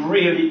 it's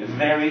really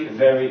very,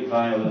 very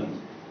violent.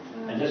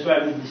 And that's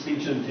why the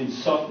distinction between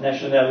soft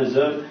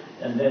nationalism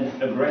and then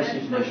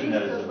aggressive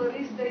nationalism. The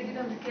police, they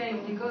didn't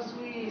came because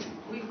we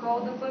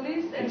called the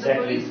police, and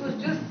exactly. The police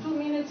was just 2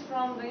 minutes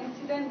from the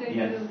incident, they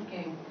didn't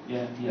came.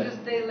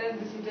 Just they left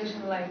the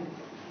situation like this.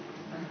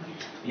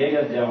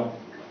 Yeah, they are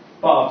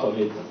part of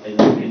it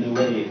in a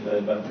way,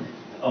 but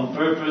on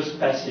purpose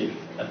passive.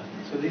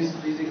 So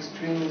these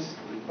extremist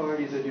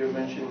parties that you're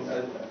mentioning,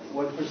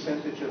 what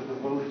percentage of the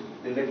vote,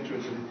 the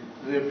electorate,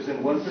 do they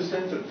represent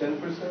 1% or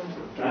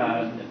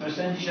 10%? The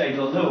percentage I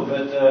don't know,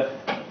 but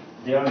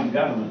they are in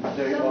government.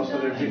 They're also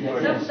their big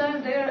parties.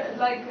 Sometimes they're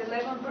like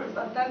 11%,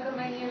 Ataka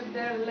many years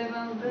they're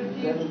 11%,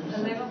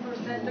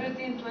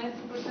 13,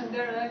 20%,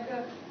 they're like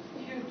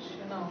huge,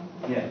 you know.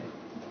 Yeah.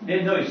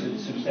 Yeah, no, it's a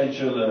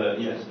substantial,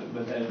 yes,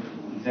 but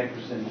exact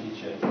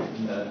percentage, I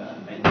don't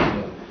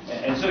know.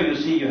 And so you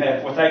see, you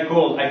have what I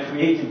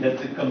created that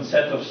the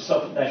concept of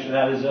soft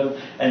nationalism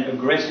and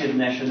aggressive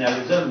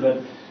nationalism,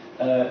 but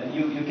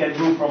you can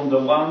move from the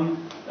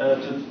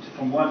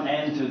from one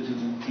end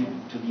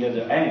to the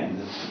other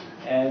end,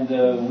 and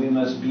we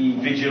must be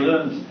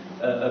vigilant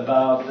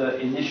about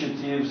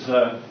initiatives,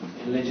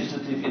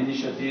 legislative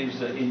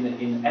initiatives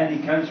in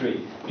any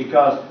country,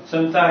 because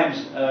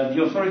sometimes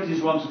the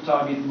authorities want to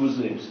target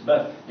Muslims,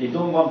 but they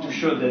don't want to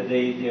show that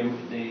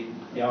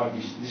they are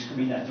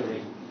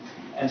discriminatory.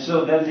 And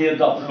so then they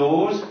adopt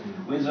laws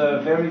with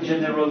a very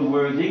general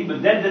wording,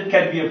 but then that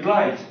can be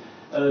applied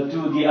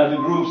to the other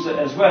groups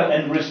as well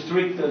and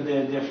restrict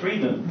their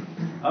freedom.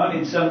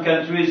 In some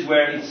countries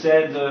where it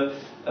said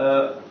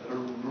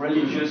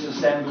religious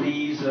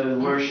assemblies,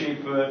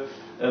 worship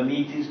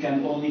meetings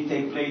can only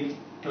take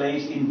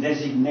place in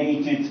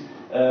designated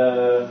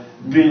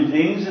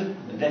buildings,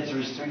 that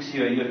restricts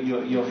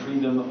your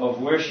freedom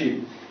of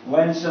worship.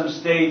 When some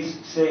states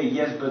say,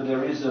 yes, but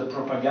there is a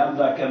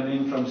propaganda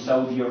coming from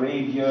Saudi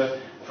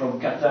Arabia, from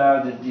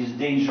Qatar, that is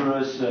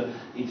dangerous,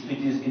 if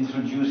it is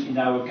introduced in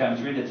our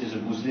country, that is a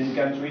Muslim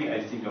country,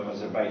 I think of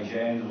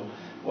Azerbaijan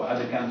or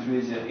other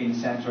countries in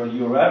Central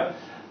Europe,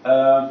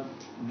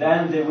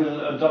 then they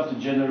will adopt a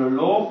general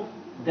law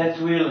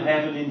that will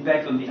have an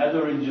impact on the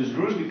other religious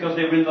groups because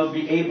they will not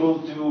be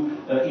able to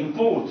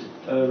import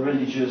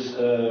religious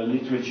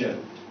literature.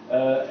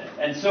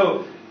 And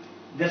so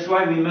that's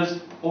why we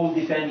must all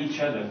defend each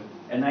other.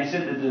 And I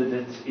said that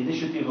that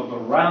initiative of a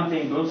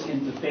roundtables,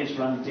 interfaith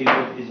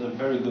roundtable, is a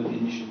very good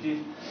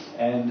initiative.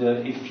 And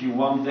if you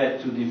want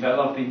that to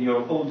develop in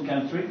your own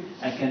country,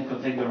 I can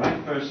contact the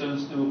right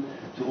persons to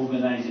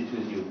organize it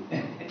with you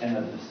and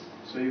others.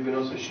 So you can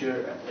also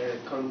share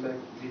contact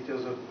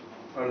details of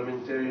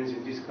parliamentarians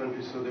in this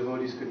country so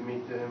devotees could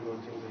meet them or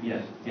things like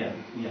that. Yeah.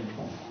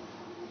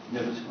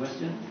 There was a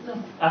question? No.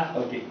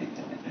 Okay.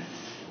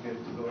 We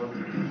have to go on.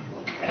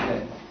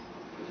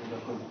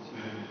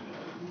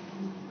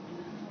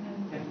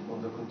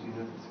 On the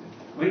continue.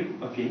 Oui,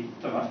 okay,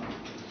 ça va.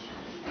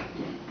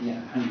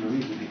 Yeah, Hungary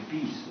is a big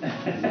piece.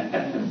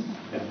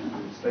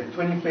 It's like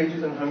 20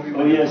 pages on Hungary.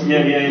 Oh yes,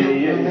 yeah.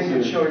 We'll make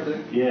it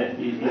shorter. Yeah,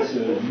 it's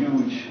a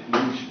huge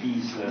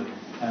piece,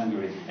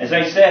 Hungary. As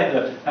I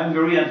said,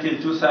 Hungary until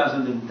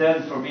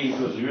 2010 for me it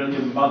was really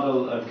a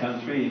model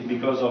country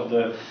because of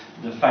the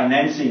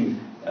financing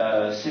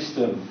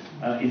system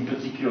in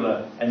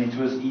particular, and it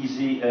was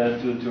easy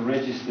to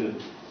register.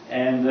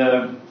 And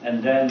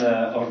then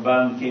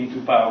Orban came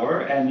to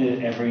power,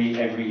 and every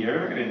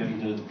year,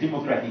 in a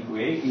democratic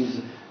way,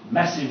 is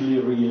massively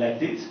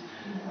re-elected.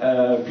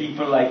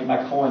 People like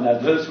Macron and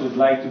others would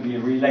like to be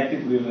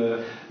re-elected with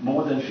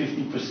more than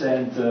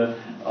 50%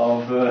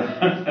 of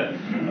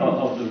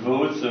the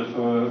votes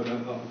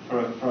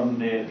from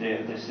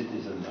their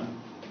citizens.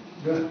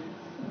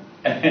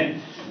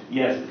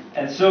 Yes,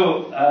 and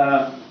so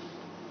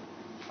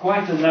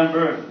quite a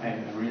number. I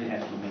really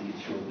have to make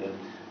it short then.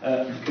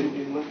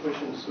 One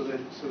question, so that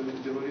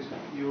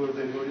you or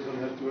the devotees don't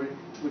have to worry.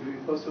 Would it be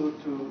possible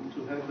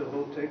to have the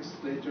whole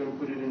text later and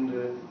put it in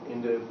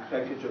the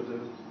package of the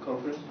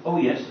conference? Oh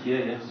yes,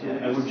 yeah.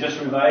 I would just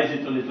revise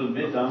it a little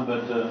bit,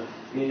 but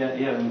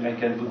I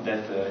can put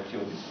that at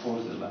your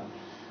disposal.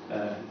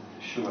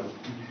 Sure.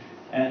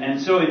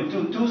 And so in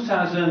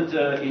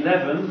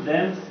 2011,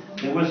 then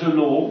there was a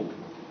law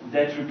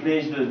that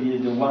replaced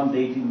the one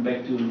dating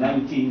back to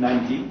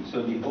 1990,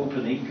 so the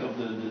opening of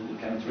the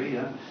country.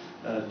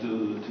 To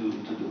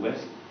the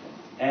West.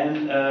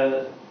 And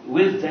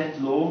with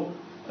that law,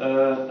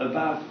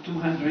 about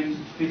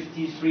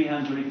 250,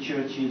 300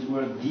 churches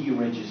were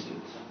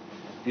deregistered.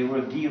 They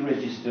were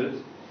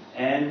deregistered,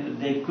 and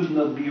they could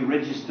not be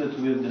registered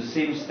with the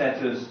same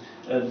status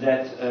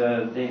that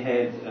they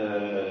had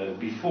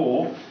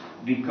before,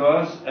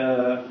 because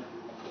a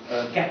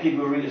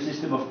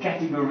system of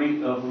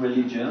category of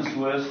religions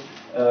was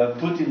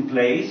put in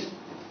place.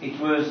 It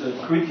was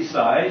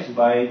criticized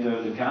by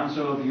the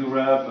Council of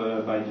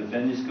Europe, by the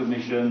Venice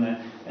Commission,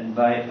 and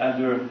by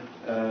other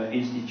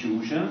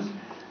institutions.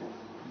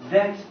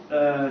 That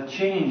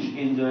change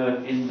in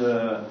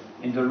the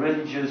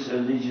religious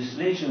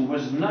legislation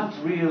was not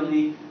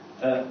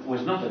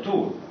at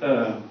all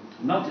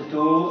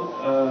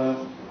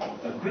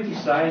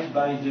criticized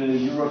by the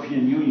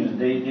European Union.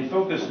 They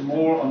focused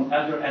more on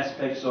other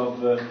aspects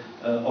of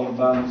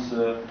Orban's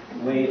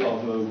way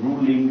of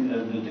ruling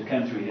the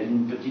country, and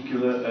in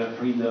particular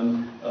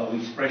freedom of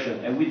expression.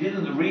 And we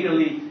didn't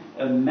really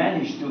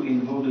manage to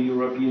involve the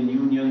European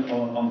Union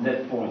on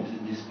that point,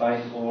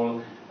 despite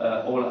all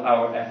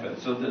our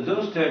efforts. So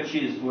those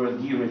churches were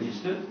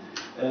deregistered.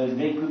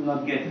 They could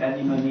not get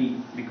any money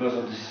because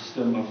of the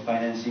system of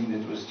financing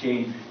that was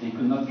changed. They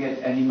could not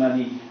get any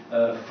money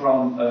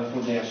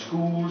for their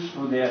schools,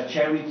 for their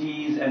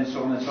charities, and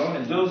so on and so on.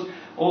 And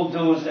all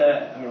those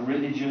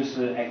religious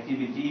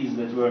activities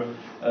that were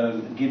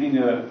giving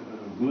a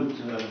good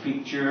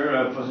picture,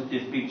 a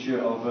positive picture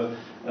of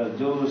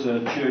those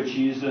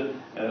churches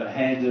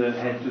had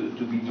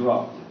to be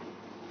dropped.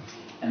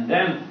 And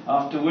then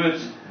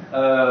afterwards,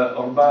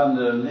 Orban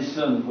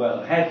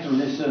had to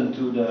listen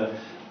to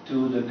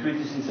the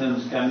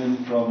criticisms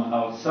coming from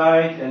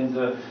outside, and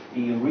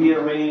he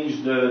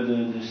rearranged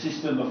the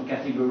system of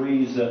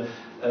categories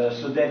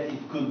so that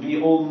it could be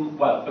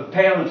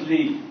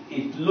apparently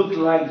it looked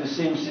like the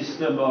same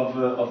system of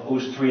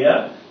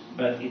Austria,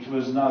 but it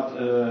was not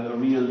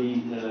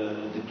really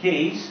the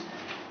case,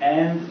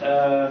 and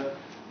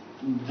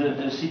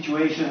the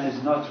situation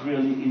has not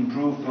really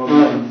improved for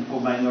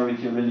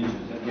minority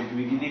religions. At the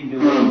beginning, there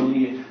were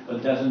only about a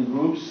dozen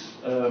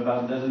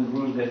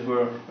groups that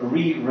were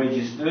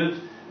re-registered,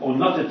 or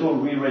not at all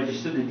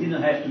re-registered. They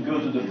didn't have to go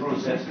to the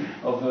process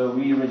of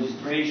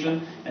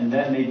re-registration, and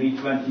then maybe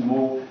 20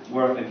 more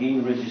were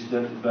again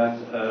registered, but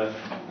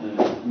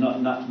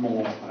not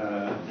more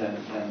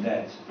than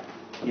that.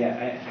 Yeah,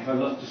 I have a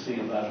lot to say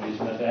about this,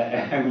 but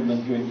I will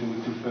not go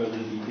into further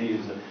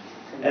details.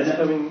 And it's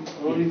coming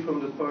only from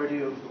the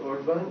party of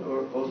Orban,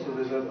 or also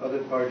there's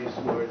other parties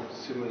who are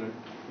similar,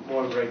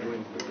 more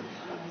right-wing?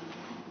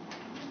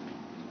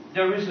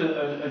 There is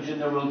a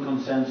general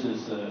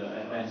consensus,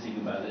 I think,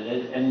 about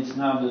it, and it's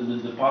now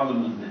the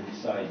parliament that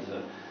decides.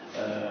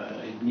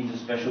 It needs a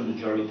special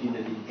majority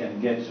that it can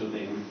get, so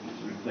it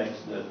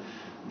reflects the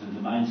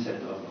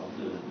mindset of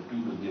the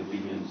people, the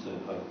opinions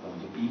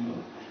of the people.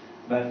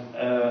 But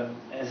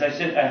as I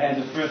said, I had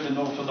the first an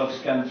Orthodox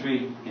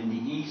country in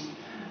the East,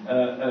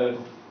 a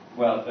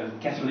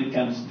Catholic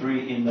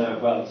country in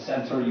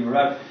Central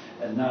Europe,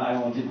 and now I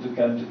wanted to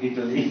come to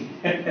Italy.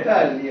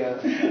 Italia.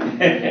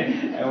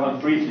 I want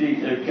briefly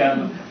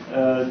come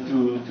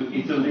to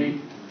Italy,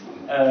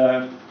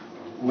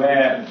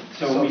 where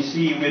we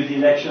see with the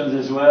elections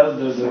as well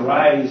the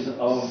rise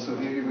of. So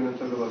here you're going to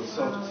talk about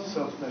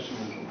soft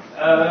nationalism.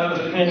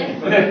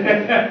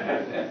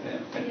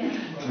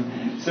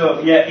 So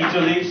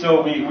Italy.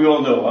 So we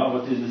all know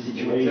what is the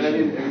situation.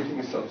 Everything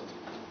is soft.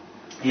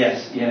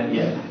 Yes,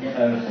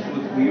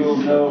 we all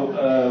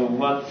know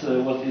what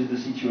is the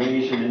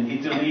situation in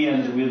Italy,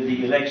 and with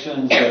the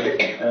elections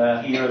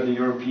here at the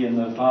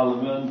European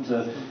Parliament.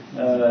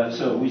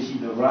 So we see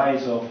the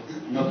rise of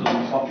not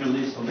only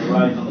populists, on the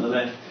right, on the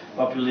left,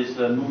 populist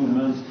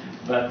movements,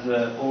 but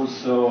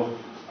also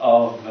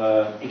of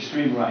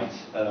extreme right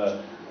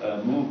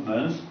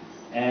movements.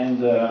 And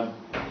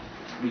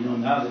we know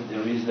now that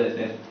there is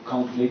that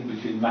conflict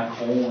between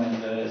Macron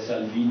and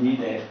Salvini.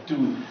 They have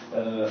two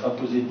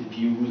opposite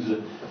views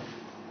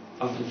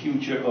of the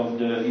future of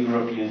the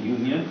European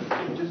Union.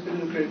 Just a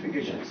little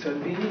clarification.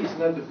 Salvini is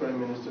not the Prime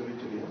Minister of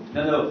Italy.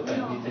 No. Did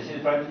I say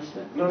the Prime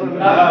Minister? No.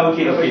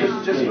 Okay. No, Okay.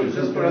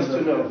 just for us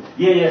to know.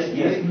 Yes.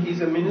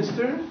 He's a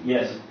minister.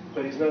 Yes.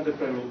 But he's not the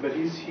Prime Minister.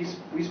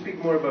 But we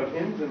speak more about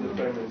him than the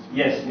Prime Minister.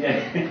 Yes.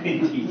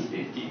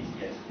 Indeed.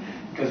 Yes.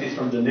 Because he's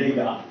from the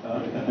Lega.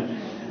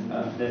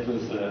 That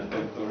was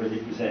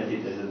already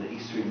presented as an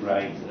extreme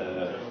right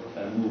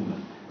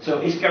movement. So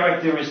his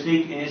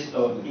characteristic is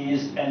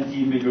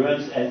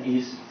anti-immigrants and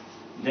is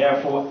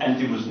therefore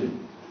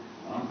anti-Muslim.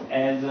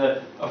 And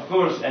of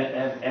course,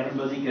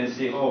 everybody can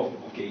say, oh,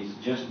 okay, it's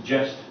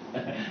just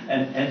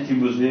an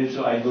anti-Muslim,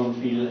 so I don't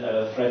feel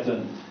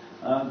threatened.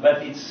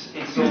 But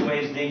it's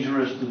always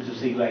dangerous to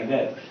think like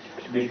that,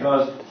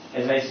 because,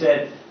 as I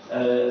said,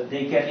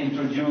 they can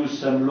introduce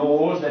some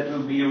laws that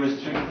will be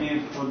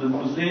restrictive for the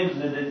Muslims,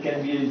 that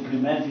can be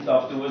implemented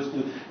afterwards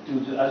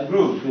to other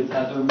groups with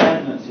other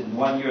amendments in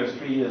 1 year,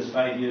 3 years,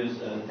 5 years,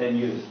 10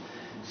 years.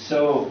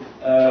 So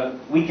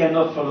we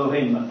cannot follow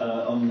him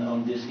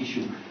on this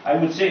issue. I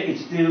would say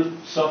it's still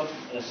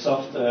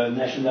soft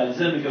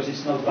nationalism, because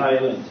it's not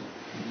violent.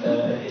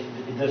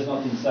 It does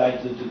not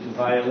incite to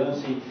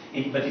violence,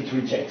 but it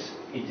rejects.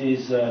 It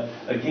is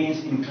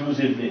against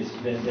inclusiveness,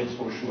 that's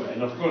for sure.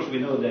 And of course we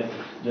know that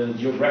the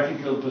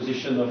geographical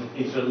position of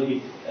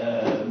Italy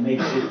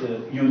makes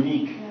it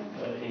unique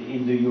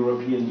in the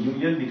European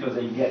Union, because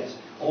it gets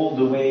all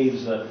the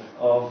waves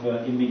of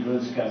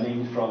immigrants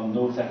coming from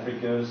North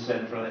Africa,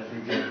 Central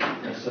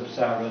Africa,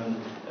 Sub-Saharan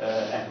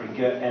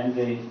Africa, and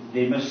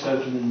they must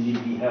certainly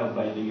be helped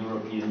by the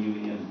European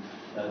Union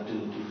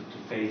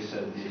to face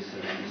this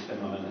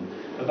phenomenon.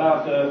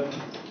 About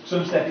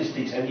some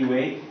statistics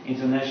anyway,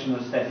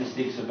 international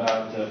statistics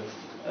about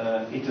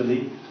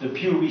Italy. The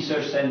Pew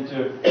Research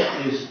Center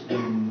is the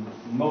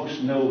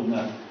most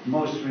known,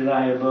 most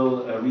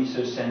reliable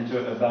research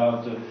center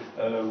about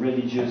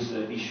religious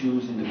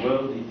issues in the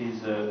world. It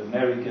is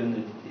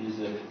American, it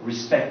is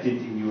respected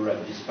in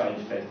Europe, despite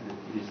the fact that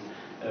it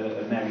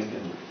is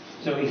American.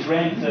 So it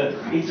ranked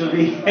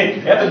Italy,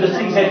 but the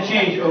things have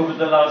changed over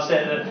the last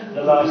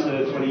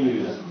 20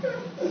 years.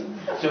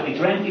 So it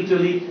ranked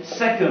Italy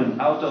second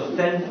out of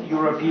 10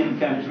 European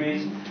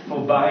countries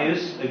for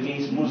bias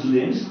against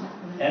Muslims,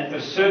 and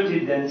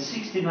asserted that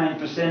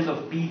 69%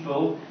 of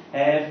people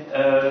have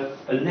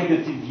a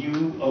negative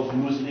view of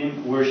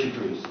Muslim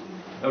worshippers.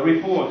 A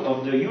report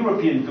of the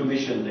European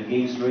Commission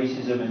Against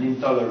Racism and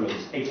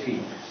Intolerance, ECRI,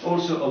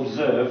 also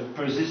observed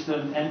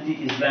persistent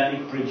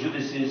anti-Islamic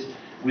prejudices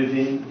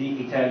within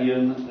the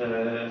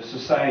Italian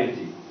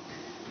society.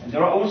 And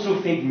there are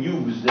also fake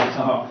news that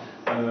are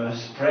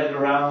spread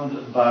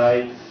around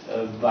by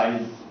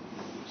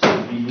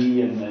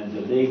Salvini and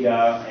the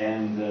Lega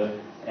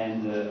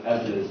and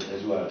others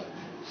as well.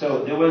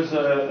 So there was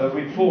a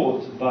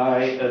report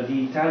by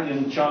the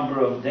Italian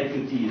Chamber of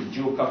Deputies,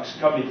 Joe Cox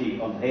Committee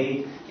on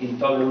Hate,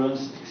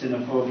 Intolerance,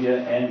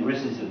 Xenophobia and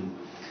Racism.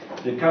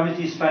 The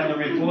committee's final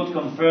report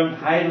confirmed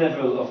high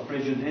level of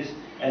prejudice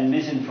and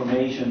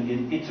misinformation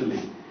in Italy,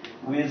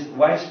 with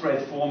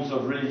widespread forms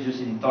of religious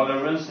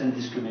intolerance and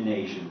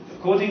discrimination.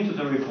 According to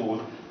the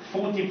report,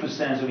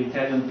 40% of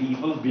Italian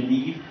people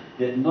believe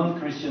that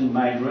non-Christian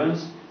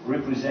migrants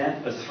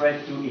represent a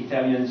threat to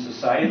Italian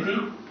society,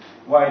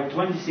 while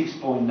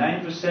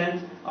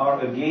 26.9%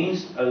 are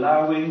against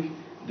allowing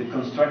the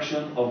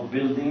construction of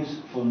buildings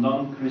for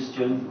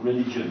non-Christian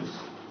religions,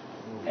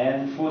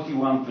 and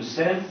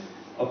 41%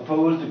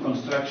 oppose the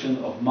construction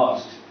of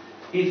mosques.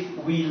 If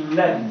we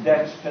let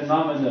that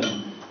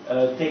phenomenon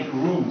take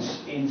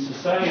roots in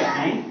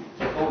society,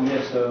 oh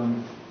yes,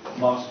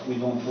 mosque we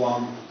don't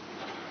want,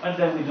 and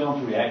then we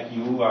don't react,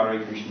 you,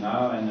 Hare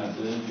Krishna, and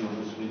others,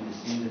 Jehovah's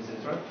Witnesses,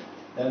 etc.,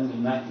 then the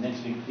next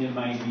victim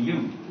might be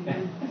you.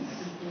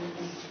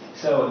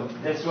 So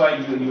that's why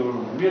you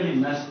really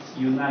must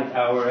unite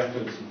our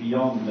efforts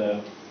beyond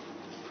the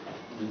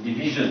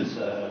divisions,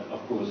 of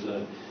course,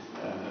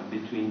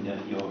 between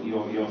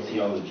your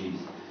theologies.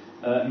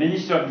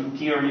 Minister of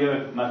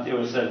Interior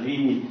Matteo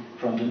Salvini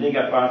from the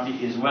Lega Party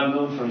is well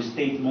known for his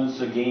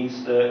statements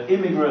against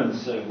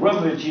immigrants,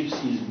 robber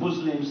gypsies,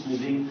 Muslims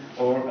living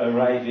or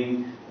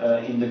arriving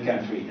in the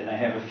country. And I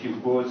have a few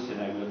quotes,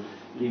 and I will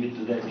leave it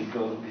to that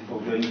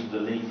before going to the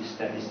latest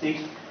statistics.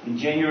 In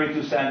January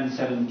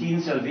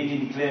 2017,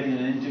 Salvini declared in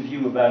an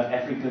interview about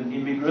African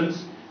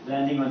immigrants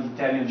landing on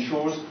Italian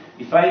shores,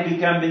 "If I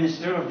become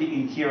Minister of the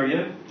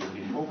Interior,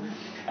 before,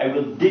 I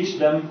will ditch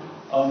them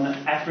on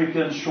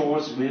African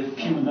shores with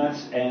few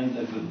nuts and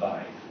a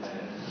goodbye."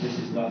 This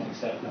is not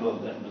acceptable.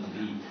 That must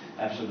be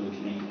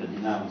absolutely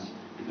denounced,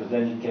 because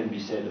then it can be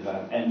said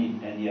about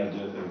any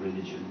other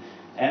religion.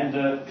 And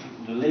the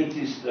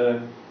latest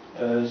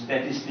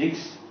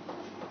statistics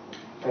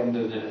from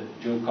the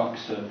Joe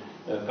Cox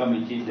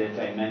committee that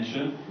I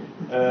mentioned.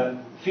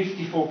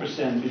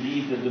 54%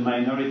 believe that the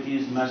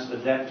minorities must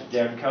adapt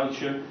their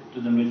culture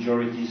to the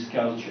majority's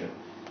culture.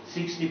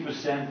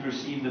 60%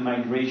 perceive the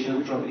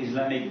migration from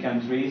Islamic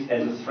countries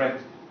as a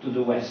threat to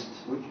the West.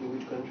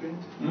 Which country?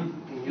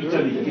 In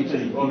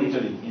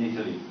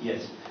Italy,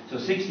 yes. So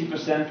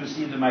 60%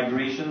 perceive the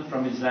migration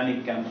from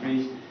Islamic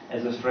countries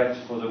as a threat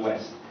for the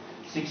West.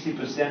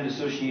 60%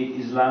 associate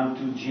Islam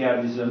to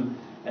jihadism,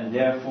 and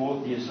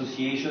therefore the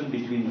association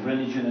between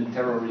religion and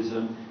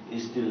terrorism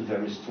is still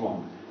very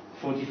strong.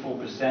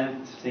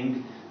 44%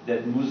 think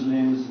that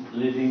Muslims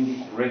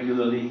living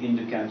regularly in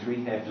the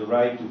country have the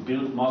right to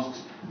build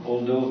mosques,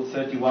 although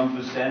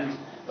 31%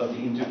 of the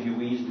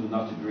interviewees do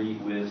not agree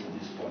with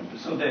this point.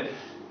 So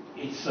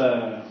it's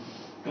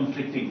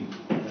conflicting.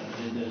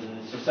 The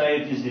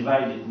society is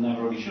divided,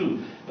 never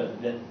should,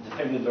 but the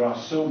fact that there are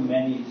so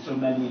many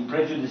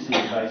prejudices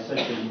by such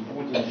an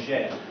important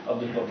share of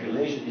the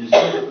population is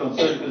a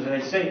concern, because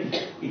as I say,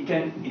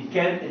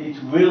 it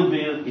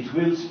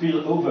will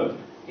spill over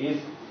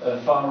if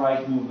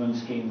far-right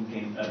movements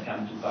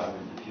come to power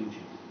in the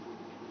future.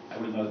 I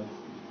will not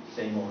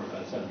say more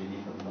about Salvini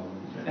for the moment.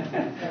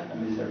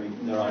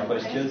 There are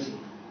questions.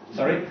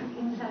 Sorry?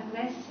 An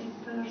aggressive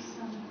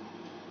person.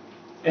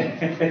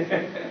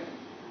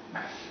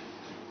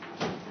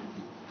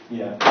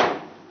 Yeah.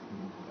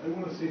 I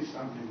want to say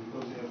something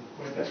because you have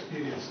quite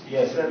experience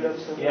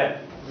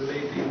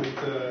relating with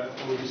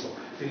all these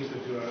things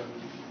that you are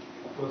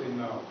quoting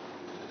now.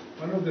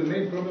 One of the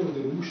main problems of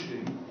the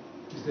Muslim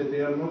is that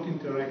they are not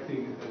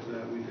interacting with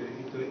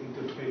the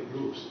interfaith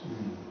groups.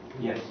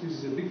 Yes. This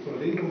is a big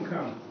problem. They don't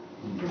come.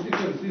 For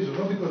different reasons,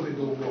 not because they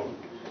don't want.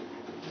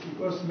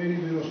 Because many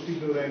they don't speak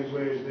the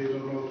language, they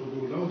don't know what to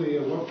do. Now they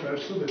have one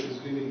person that is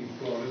living in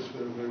Florence,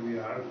 where we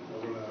are.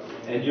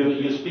 And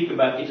you speak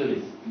about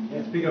Italy?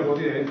 I speak about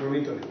it. I'm from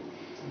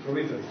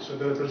Italy. So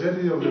the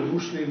representative of the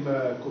Muslim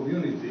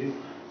community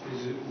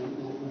is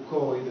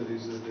Uko, that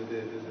is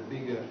the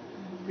big.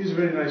 He's a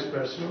very nice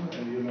person,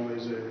 and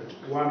is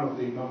one of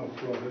the Imam of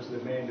Florence, the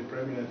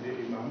preeminent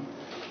Imam.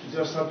 He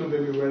just started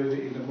everywhere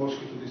in the mosque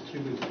to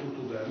distribute food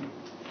to them,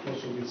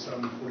 also with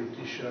some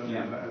politicians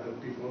and other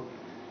people.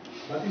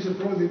 But it's a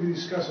problem that we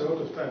discuss a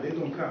lot of time. They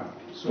don't come.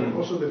 So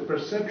also the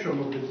perception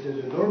of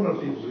the normal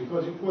people,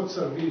 because you quote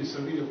Salvini is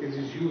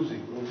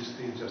using all these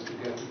things just to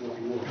get what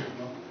he wants.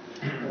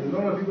 And the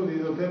normal people, they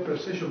don't have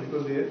perception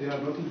because they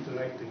are not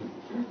interacting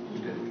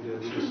with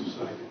the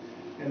society.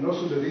 And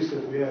also the risk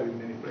that we have in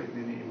many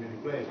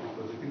places,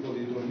 because the people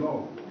they don't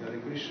know that the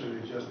Christian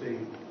is just they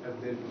have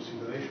their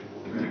consideration.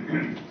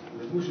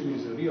 The Muslim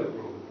is a real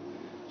problem.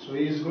 So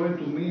he is going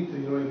to meet,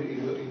 in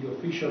the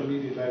official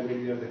meeting, like when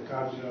you have the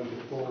cardinal, the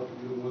pope,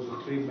 there was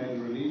a three main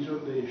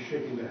religion, they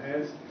shaking their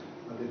heads,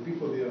 but the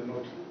people they are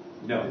not,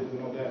 they do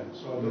not them.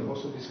 So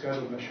also this kind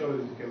of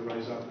nationalism can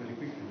rise up very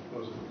quickly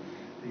because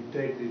they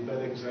take the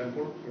bad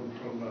example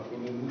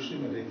from the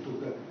Muslim and they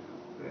took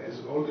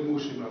as all the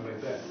Muslims are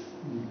like that.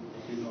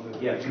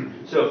 Yeah.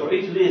 So for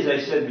Italy, as I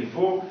said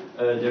before,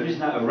 there is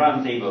now a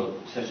round table,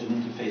 such an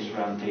interface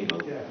round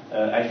table.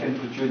 I can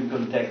put you in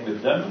contact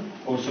with them.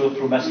 Also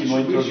through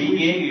Massimo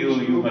Introvighi,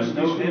 you must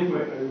know him.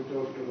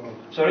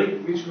 Sorry?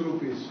 Which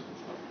group is?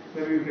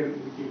 Maybe we can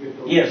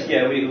talk. Yes,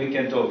 we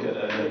can talk. Does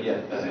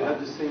it have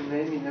the same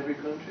name in every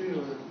country?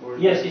 Or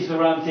yes, it's a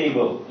round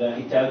table, the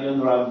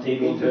Italian round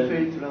table.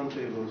 Interfaith round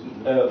tables.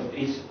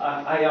 It's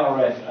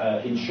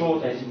IRF. In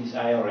short, I think it's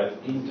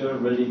IRF,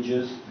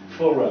 Interreligious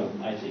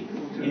Forum, I think.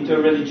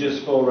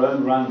 Interreligious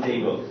Forum round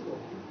table.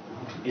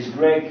 Is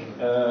Greg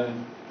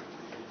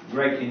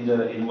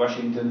in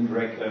Washington,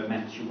 Greg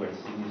Matthew, I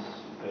think is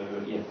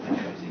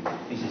Matthew, I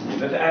think is his name.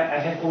 But I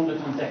have all the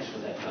contacts for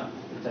that,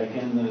 that I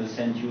can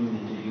send you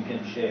and you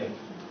can share.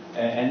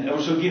 And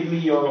also give me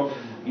your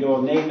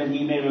name and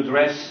email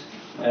address,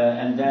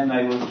 and then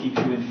I will keep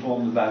you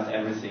informed about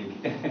everything.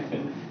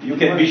 You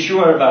can be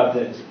sure about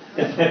that.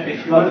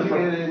 If you want to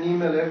get an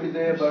email every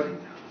day about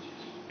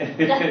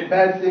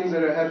bad things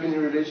that are happening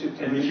in relation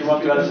to. And if you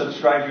want to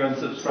unsubscribe, you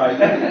unsubscribe.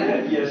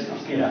 Yes,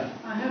 Christina.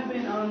 I have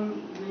been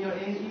on your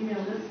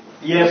email list.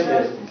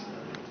 Yes.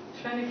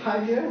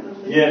 25 years at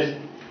least. Yes.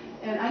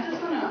 And I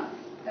just want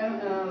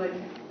to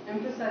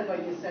emphasize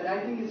what you said.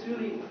 I think it's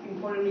really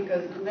important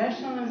because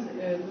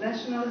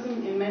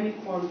nationalism in many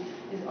forms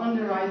is on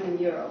the rise in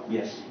Europe.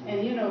 Yes.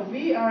 And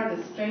we are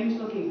the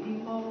strange-looking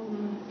people,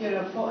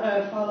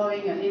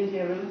 following an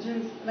Indian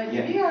religion.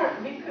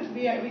 We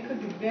could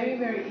be very,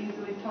 very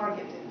easily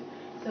targeted.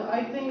 So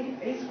I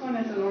think ISKCON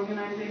as an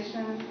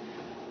organization,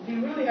 we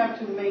really have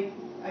to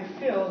I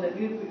feel that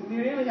we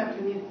really have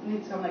to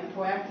need some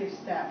proactive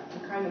step to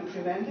kind of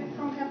prevent it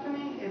from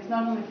happening. It's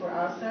not only for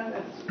ourselves,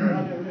 it's for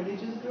other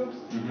religious groups.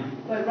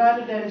 But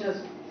rather than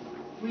just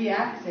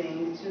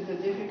reacting to the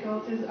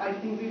difficulties, I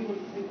think we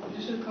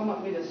should come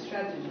up with a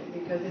strategy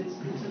because it's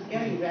just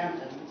getting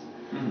rampant.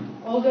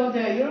 Although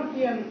the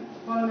European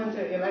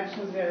parliamentary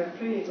elections were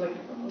pretty a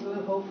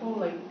little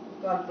hopeful,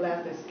 God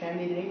bless the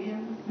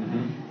Scandinavian,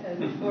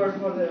 and for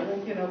the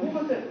who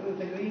was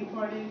the Green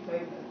Party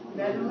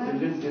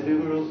Netherlands. The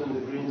liberals and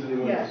the Greens, they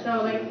were. Yeah,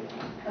 so like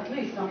at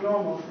least some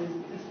normalcy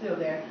is still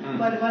there. Mm.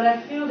 But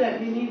I feel that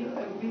we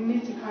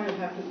need to kind of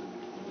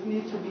we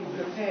need to be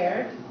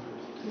prepared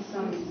to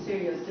some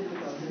serious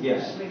difficulties.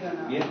 Yes. That we're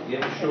gonna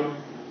Yeah, sure.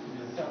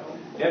 So.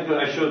 Yeah, but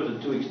I showed the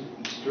two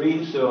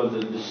extremes, so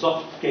the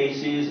soft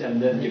cases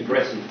and then the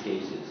aggressive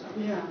cases.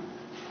 Yeah.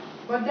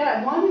 But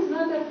that one is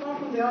not that far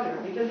from the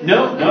other because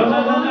No.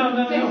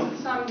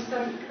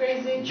 Some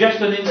crazy.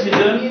 Just an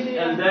incident,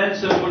 and then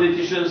some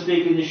politicians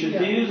take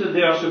initiatives, and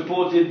they are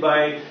supported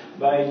by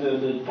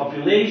the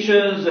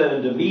populations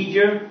and the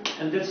media,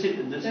 and that's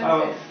it. That's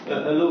how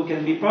a law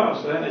can be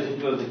passed, as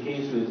it was the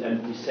case with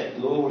anti-sect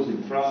laws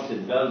in France,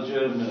 in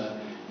Belgium,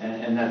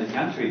 and other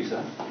countries.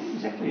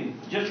 Exactly,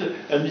 just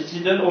an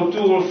incident or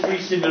two or three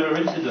similar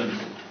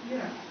incidents.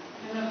 Yeah,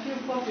 and a few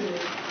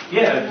populists.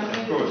 Yeah,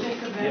 of course.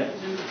 Take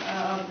advantage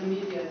of the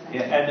media.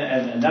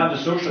 Yeah, and now the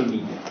social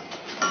media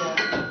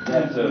Yeah.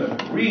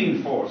 that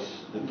reinforce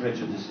the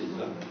prejudices.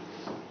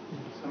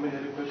 Somebody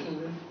had a question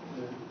there?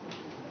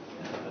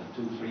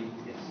 2, 3,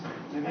 yes.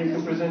 Maybe you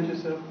can present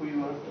yourself who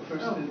you are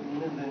first,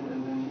 Nina, and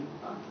then you.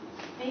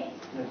 Me?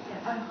 Yes.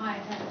 Oh, hi,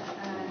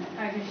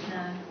 Hare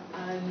Krishna.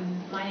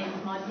 My name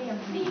is Madhuri, I'm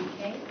from the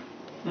UK.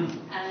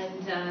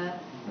 And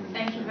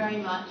thank you very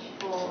much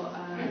for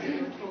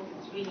your talk.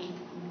 It's really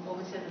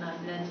informative and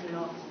I've learned a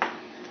lot.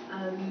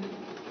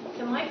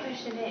 So my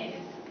question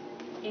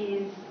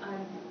is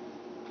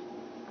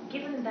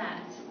given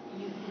that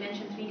you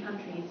mentioned 3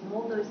 countries, and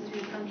all those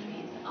 3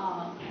 countries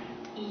are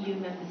EU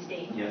member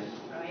states, Yes.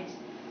 right?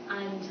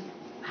 And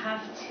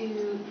have to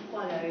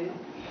follow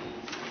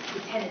the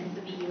tenets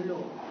of EU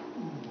law,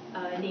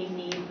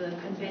 namely the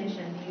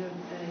Convention, the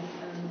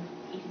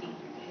EC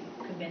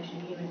Convention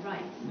of Human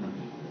Rights.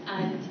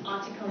 And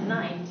Article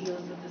 9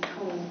 deals with this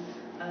whole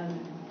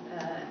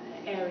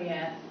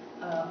area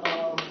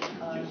of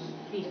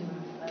freedom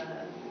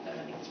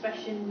of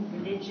expression,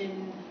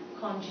 religion,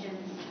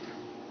 conscience.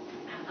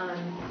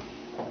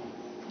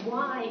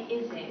 Why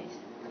is it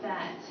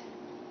that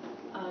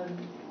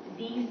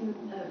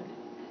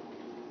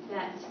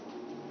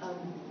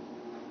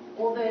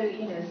although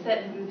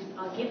certain groups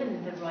are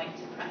given the right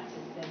to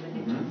practice their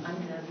religion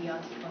under the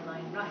Article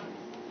 9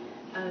 rights,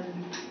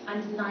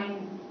 under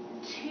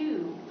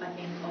 9(2), I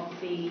think, of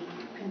the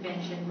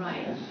Convention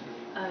rights,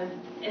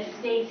 a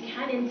state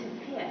can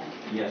interfere.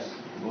 Yes.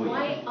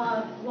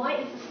 Why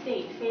is the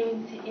state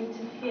failing to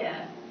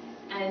interfere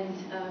and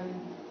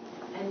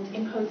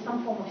impose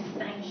some form of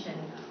sanction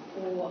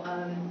or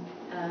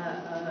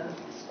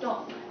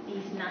stop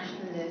these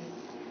nationalist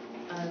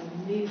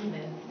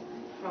movements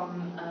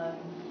from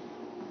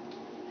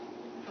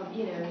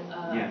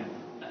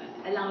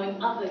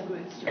allowing other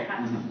groups to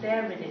practice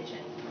their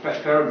religion?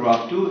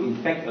 Paragraph 2, in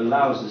fact,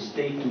 allows the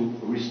state to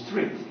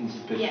restrict, in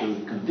special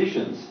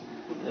conditions,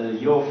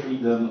 your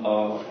freedom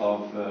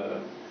of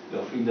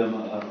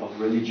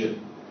religion,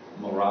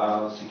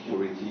 morale,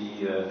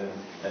 security,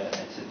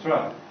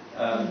 etc.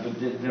 But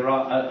there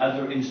are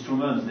other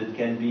instruments that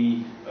can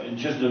be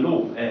just the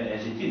law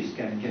as it is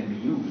can be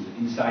used.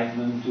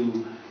 Incitement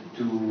to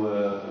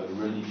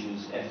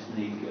religious,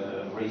 ethnic,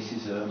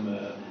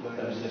 racism,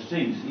 such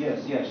things.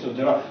 Yes. So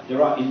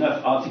there are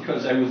enough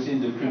articles, I would say,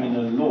 in the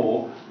criminal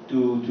law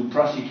to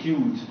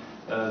prosecute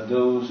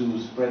those who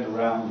spread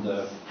around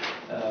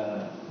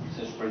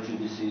such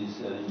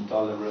prejudices,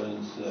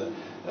 intolerance,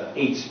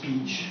 hate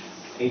speech.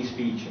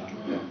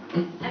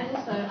 And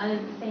also,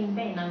 in the same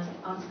vein, as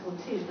Article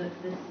 2, that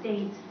the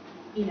state,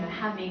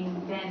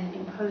 having then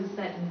imposed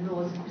certain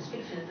laws and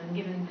restrictions, and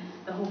given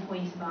the whole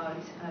point about,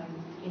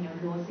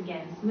 laws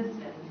against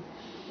Muslims,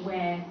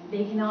 where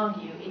they can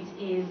argue it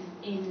is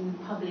in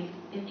public,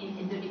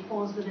 it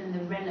falls within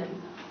the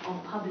realm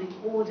of public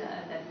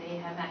order that they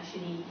have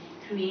actually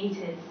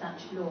created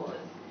such laws,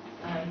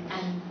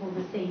 and for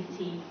the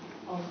safety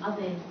of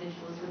other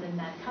individuals within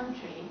that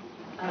country.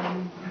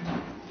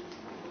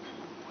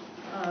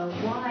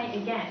 Why,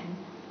 again,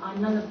 are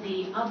none of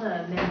the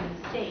other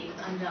member states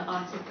under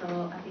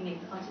Article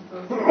 6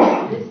 of the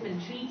Lisbon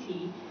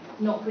Treaty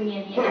not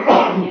bringing any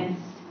action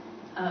against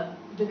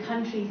the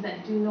countries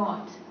that do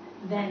not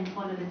then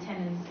follow the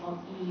tenets of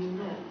EU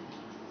law?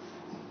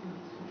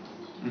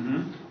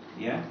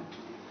 Yeah.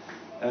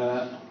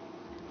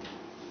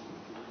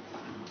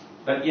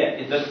 But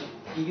yeah,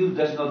 EU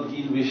does not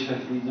deal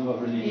with freedom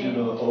of religion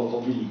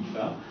or belief.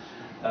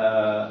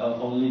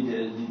 Only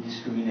the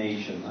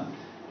discrimination.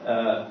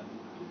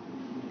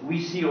 We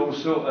see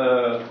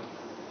also,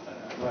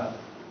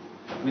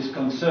 with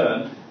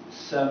concern,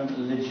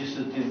 some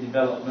legislative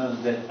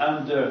developments that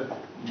under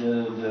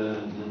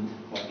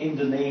in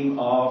the name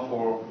of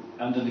or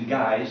under the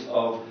guise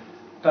of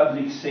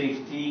public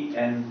safety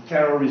and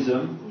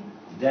terrorism,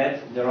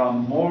 that there are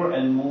more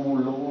and more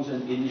laws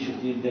and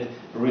initiatives that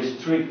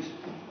restrict,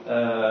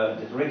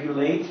 that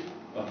regulate,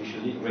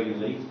 officially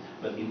regulate,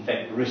 but in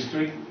fact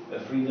restrict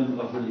freedom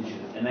of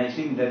religion. And I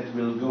think that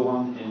will go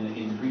on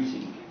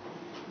increasing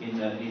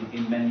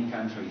in many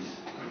countries.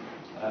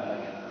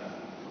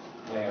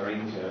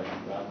 Wearing the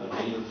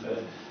veil,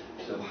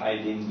 so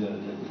hiding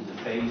the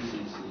face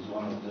is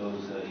one of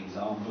those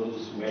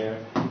examples where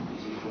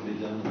is it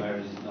forbidden, where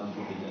is it not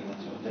forbidden, and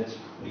so on. That's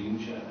a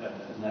huge,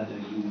 another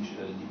huge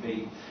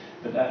debate.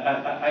 But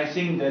I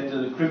think that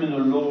the criminal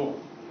law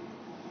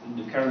in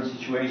the current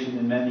situation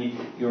in many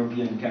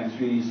European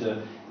countries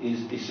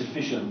is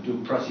sufficient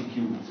to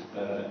prosecute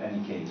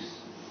any case.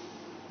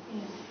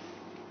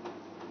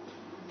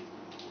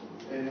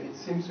 It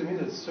seems to me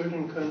that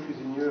certain countries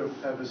in Europe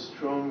have a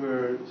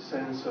stronger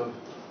sense of,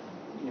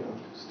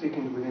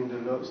 staying within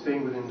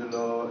the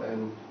law,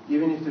 and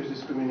even if there's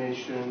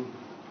discrimination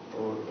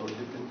or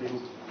different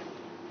things,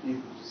 it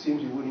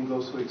seems it wouldn't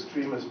go so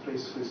extreme as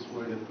places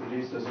where the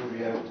police doesn't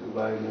react to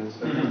violence.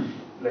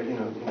 Like, in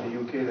the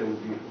UK, that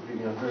would be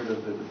completely unheard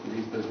of, that the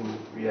police doesn't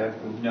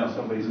react when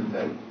somebody's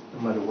attacked, no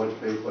matter what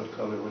faith, what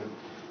color, whatever.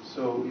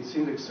 So it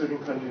seems like certain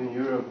countries in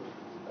Europe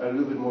are a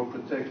little bit more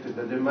protected,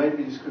 that there might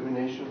be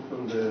discrimination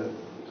from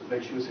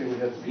like she was saying, we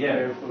have to be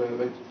careful.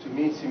 But to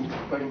me, it seems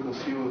quite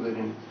inconceivable that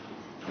in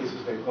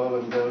places like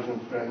Holland, Belgium,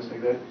 France,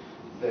 like that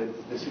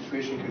the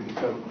situation could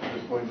become to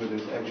the point where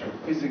there's actual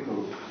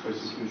physical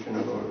persecution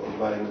or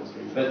violence.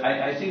 But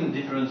I think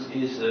the difference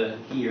is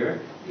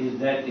here is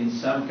that in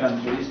some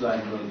countries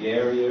like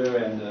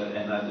Bulgaria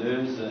and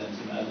others, and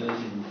some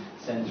others in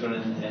Central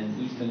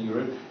and Eastern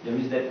Europe, there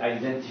is that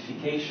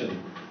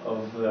identification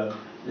of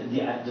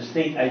the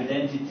state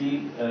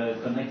identity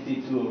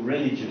connected to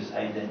religious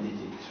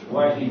identity.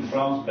 While in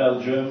France,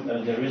 Belgium,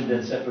 there is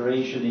that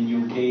separation in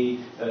UK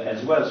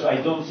as well. So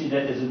I don't see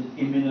that as an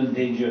imminent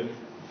danger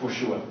for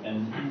sure.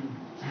 And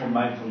from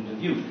my point of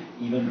view,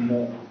 even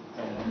more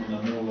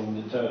on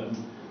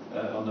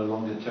the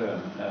longer term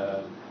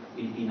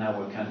in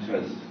our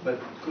countries. But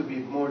could be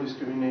more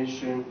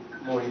discrimination,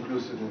 more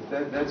inclusiveness.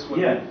 That's what.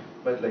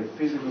 But like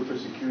physical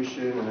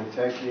persecution and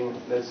attacking,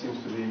 that seems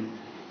to be.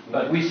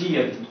 But we see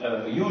a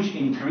huge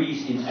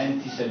increase in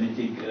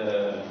anti-Semitic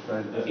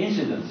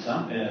incidents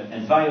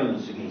and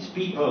violence against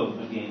people,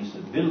 against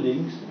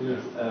buildings.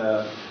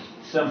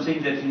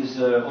 Something that is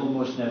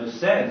almost never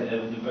said,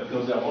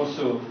 because there are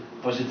also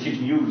positive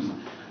news.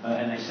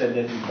 And I said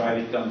that in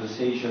private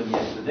conversation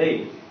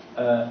yesterday.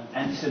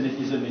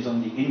 Anti-Semitism is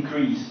on the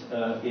increase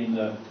in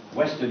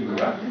Western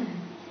Europe,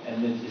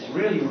 and it is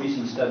really a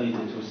recent study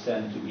that was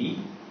sent to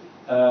me.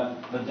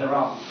 But there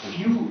are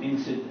few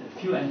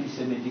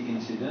anti-Semitic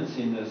incidents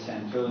in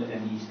Central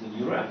and Eastern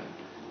Europe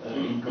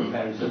in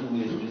comparison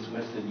with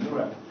Western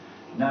Europe.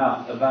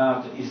 Now,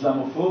 about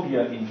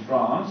Islamophobia in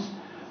France,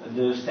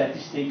 the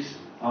statistics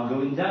are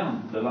going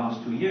down the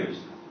last 2 years.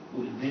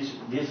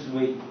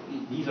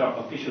 These are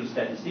official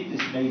statistics.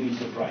 This may be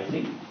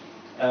surprising,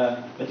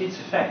 but it's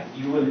a fact.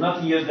 You will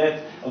not hear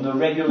that on a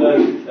regular,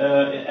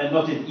 and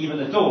not even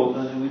at all.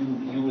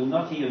 You will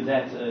not hear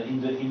that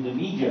in the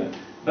media.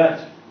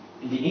 But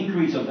the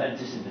increase of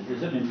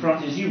anti-Semitism in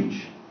France is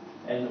huge,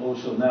 and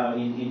also now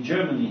in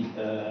Germany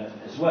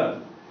as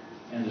well.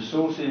 And the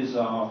sources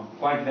are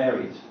quite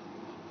varied.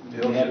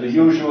 We have the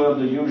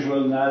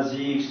usual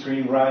Nazi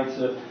extreme rights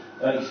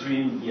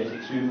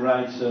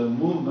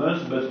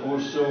movements, but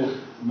also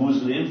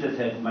Muslims that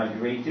had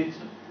migrated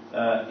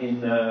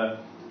in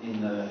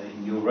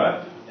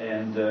Europe,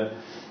 and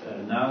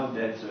now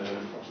that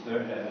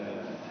foster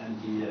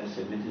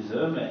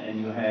anti-Semitism, and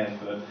you have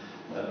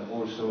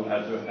also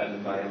other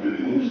violent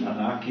groups,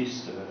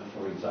 anarchists,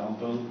 for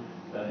example,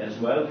 as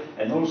well,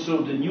 and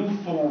also the new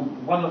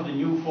form. One of the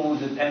new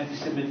forms that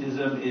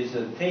anti-Semitism is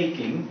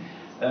taking.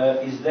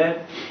 Is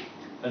that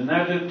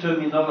another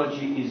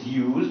terminology is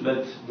used,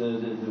 but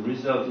the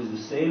result is the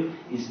same,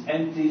 is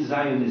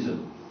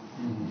anti-Zionism.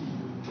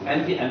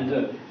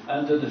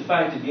 Under the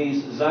fight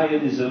against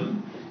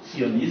Zionism,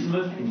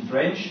 Sionisme in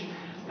French,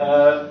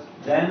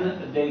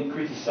 then they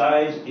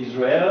criticize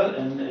Israel,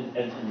 and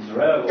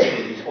Israel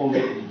is all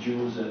the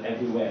Jews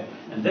everywhere.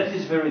 And that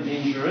is very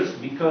dangerous,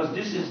 because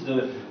this is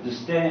the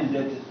stand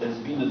that has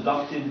been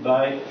adopted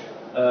by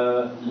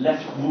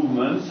left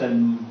movements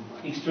and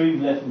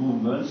extreme left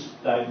movements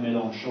like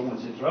Mélenchon,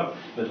 etc.,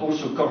 but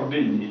also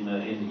Corbyn in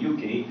the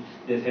UK,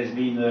 that has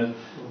been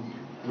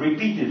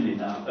repeatedly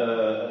now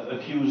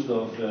accused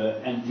of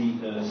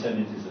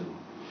anti-Semitism.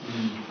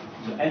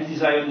 So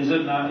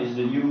anti-Zionism now is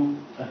the new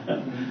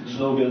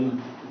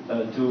slogan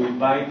to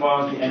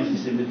bypass the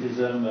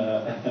anti-Semitism.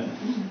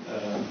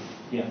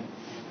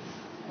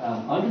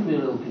 I'm going to be a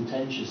little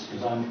contentious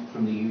because I'm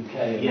from the UK,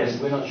 and yes.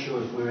 We're not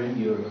sure if we're in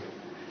Europe.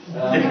 For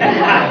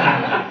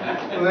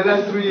the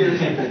last 3 years.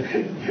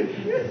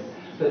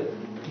 But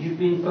you've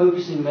been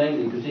focusing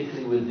mainly,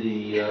 particularly with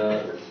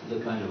the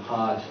kind of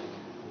hard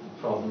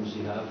problems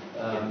you have,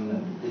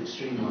 the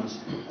extreme ones,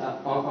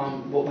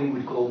 on what we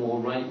would call more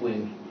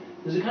right-wing.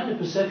 There's a kind of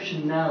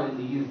perception now in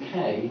the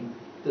UK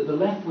that the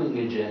left-wing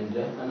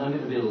agenda, and I'm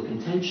going to be a little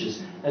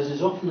contentious, as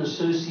is often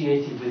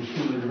associated with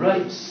human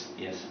rights,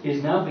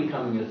 is now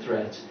becoming a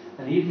threat.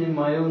 And even in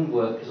my own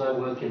work, because I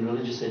work in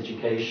religious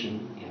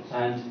education,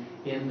 and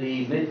in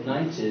the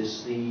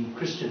mid-90s, the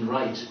Christian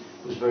right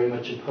was very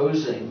much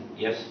opposing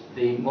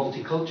the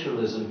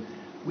multiculturalism.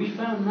 we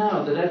found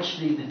now that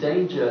actually the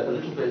danger, a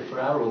little bit for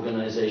our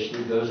organisation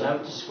that goes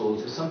out to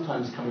schools, is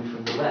sometimes coming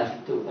from the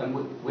left,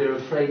 and we're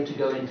afraid to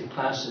go into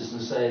classes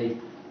and say,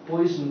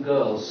 boys and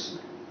girls,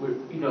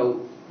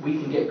 we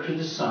can get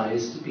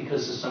criticised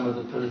because of some of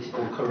the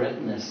political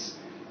correctness.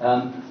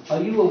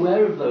 Are you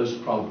aware of those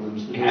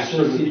problems?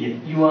 Absolutely.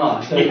 You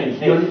are. So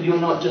Yeah. you're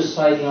not just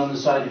siding on the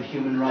side of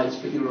human rights,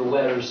 but you're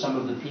aware of some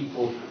of the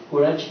people who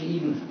are actually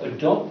even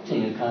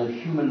adopting a kind of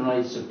human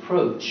rights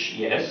approach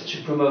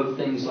to promote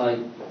things like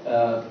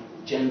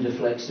gender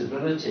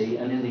flexibility.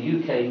 And in the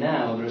UK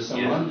now, there are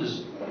some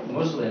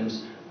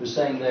Muslims who are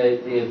saying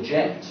they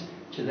object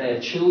to their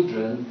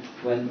children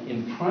when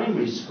in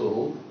primary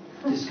school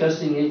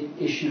discussing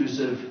issues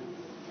of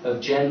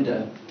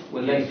gender,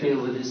 when they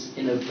feel that it's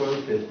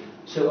inappropriate.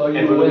 So are you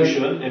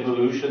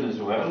evolution as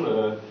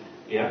well?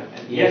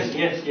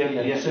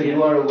 Yes. So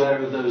you are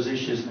aware of those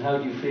issues, and how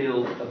do you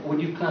feel?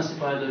 Would you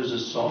classify those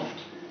as soft,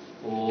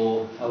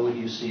 or how would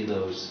you see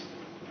those?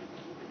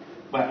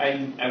 Well,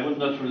 I would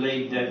not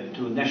relate that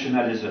to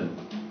nationalism.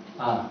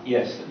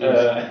 Yes.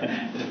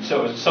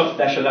 So soft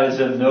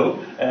nationalism, no.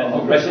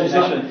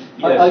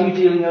 Are you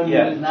dealing only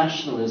with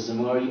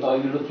nationalism, or are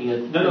you looking at?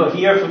 No.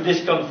 Here for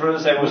this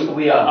conference, I was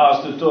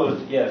asked to talk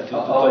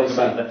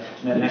about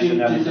the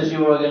nationalism. Does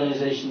your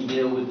organisation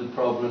deal with the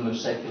problem of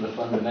secular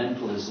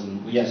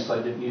fundamentalism? Which is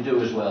quite you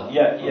do as well.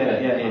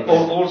 Yeah.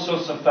 All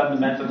sorts of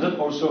fundamentalism,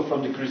 also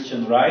from the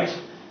Christian right.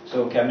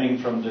 So coming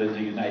from the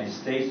United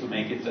States, to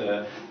make it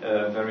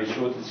very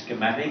short and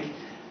schematic.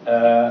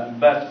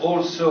 But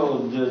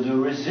also the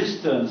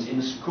resistance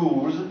in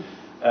schools,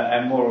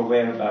 I'm more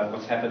aware about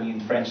what's happening in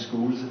French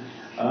schools,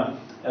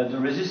 the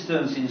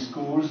resistance in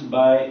schools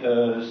by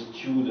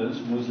students,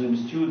 Muslim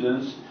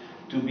students,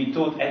 to be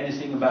taught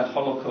anything about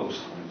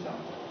Holocaust, for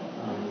example.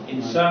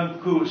 In some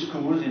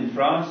schools in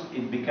France,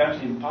 it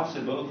becomes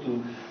impossible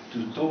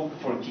to talk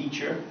for a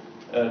teacher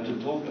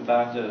to talk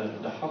about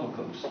the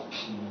Holocaust.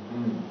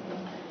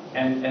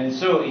 And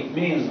so it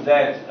means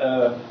that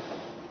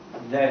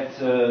that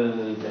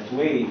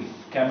wave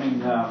coming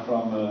now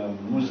from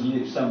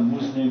some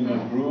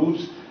Muslim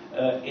groups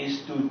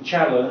is to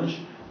challenge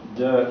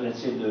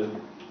the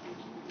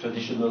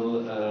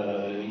traditional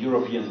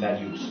European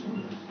values.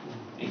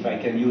 If I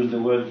can use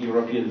the word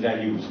European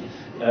values.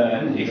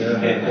 I'm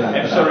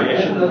sorry,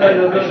 I shouldn't.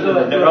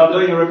 There are no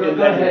European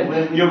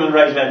values, human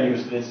rights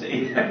values, let's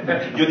say,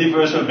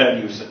 universal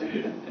values.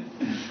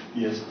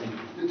 Yes.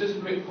 Just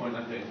a quick point,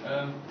 I think.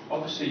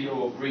 Obviously,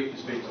 your brief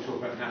is to talk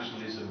about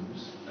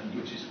nationalisms, and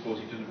which is, of course,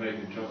 you've done a very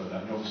good job of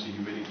that, and obviously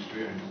you're really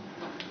experienced.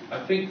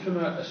 I think from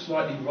a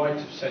slightly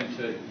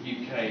right-of-centre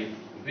UK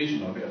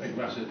vision of it, I think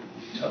Rasa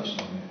touched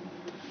on it.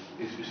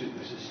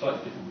 It's a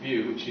slightly different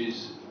view, which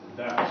is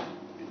that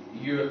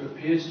Europe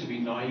appears to be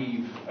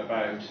naive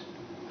about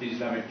the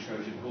Islamic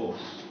Trojan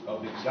horse,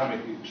 of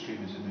Islamic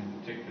extremism in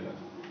particular,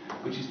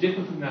 which is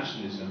different from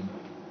nationalism,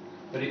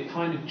 but it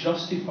kind of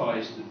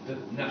justifies the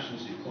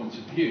nationalistic points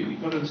of view. You've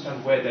got to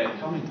understand where they're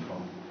coming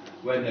from,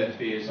 where their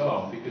fears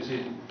are, because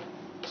in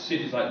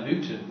cities like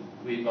Luton,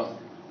 we've got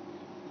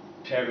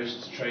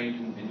terrorists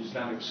trained in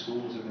Islamic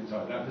schools and things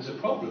like that. There's a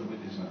problem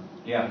with Islam.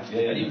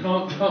 And you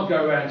can't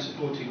go around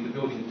supporting the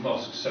building of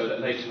mosques so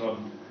that later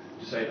on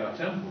to save our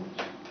temples.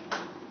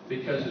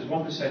 Because there's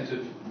 1%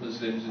 of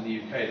Muslims in the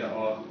UK that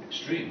are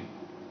extreme.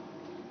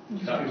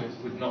 That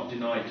would not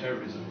deny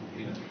terrorism.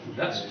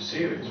 That's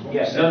serious.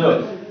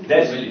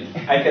 That's,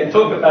 I can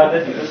talk about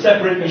that. It's a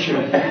separate issue.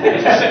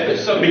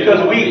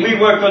 Because we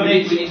work on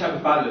it. We need to have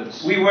a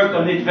balance. We work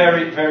on it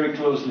very, very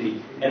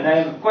closely, and I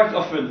am quite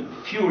often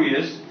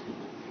furious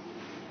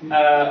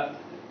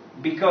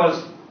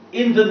because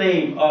in the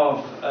name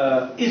of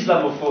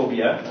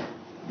Islamophobia,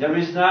 there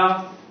is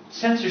now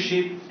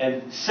censorship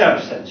and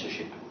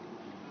self-censorship.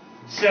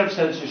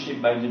 Self-censorship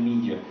by the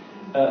media.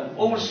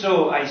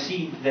 Also, I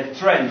see the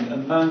trend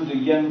among the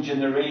young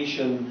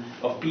generation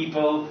of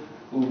people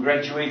who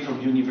graduate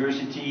from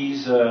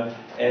universities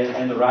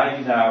and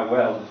arrive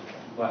now,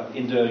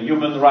 in the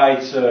human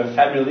rights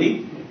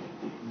family,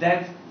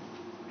 that,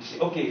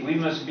 okay, we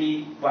must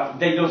be,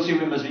 they don't say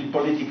we must be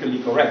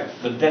politically correct,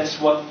 but that's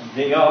what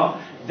they are.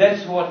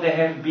 That's what they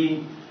have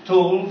been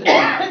told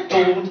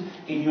in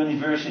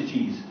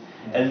universities.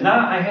 And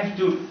now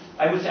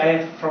I would say I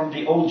have from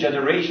the old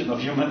generation of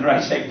human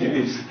rights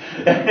activists.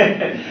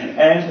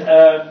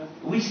 And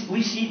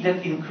we see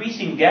that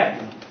increasing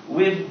gap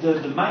with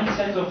the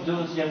mindset of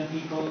those young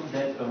people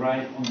that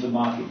arrive on the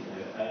market,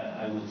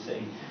 I would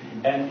say.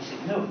 And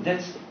no,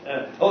 that's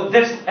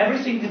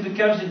everything that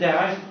becomes in their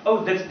eyes,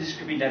 that's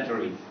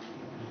discriminatory.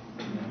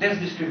 That's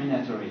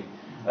discriminatory.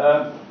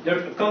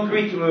 The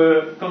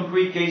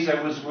concrete case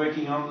I was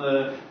working on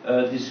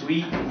this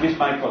week with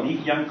my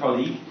young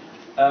colleague,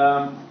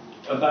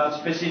 about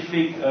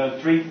specific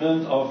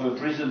treatment of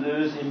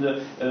prisoners in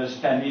the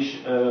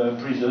Spanish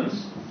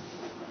prisons.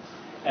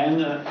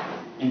 And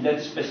in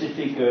that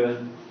specific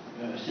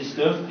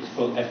system, it's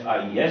called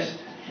FIES,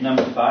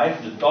 number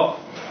 5, the top,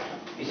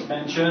 is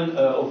mentioned,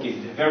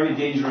 very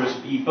dangerous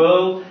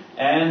people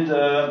and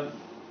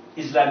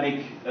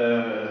Islamic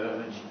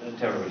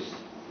terrorists.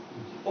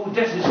 Oh,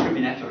 that's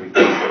discriminatory.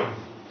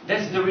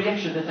 That's the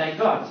reaction that I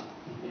got.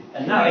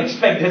 And now I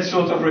expect that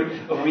sort of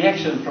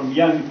reaction from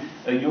young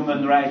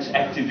human rights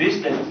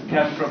activists that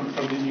come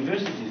from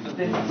universities. But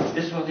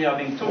that's what they are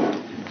being told.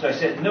 So I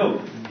said,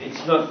 no,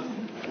 it's not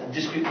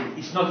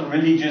a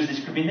religious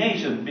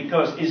discrimination,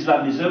 because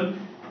Islamism,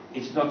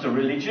 it's not a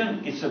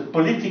religion, it's a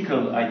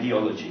political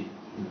ideology.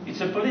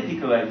 It's a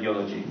political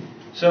ideology.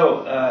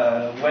 So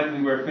when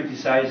we were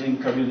criticizing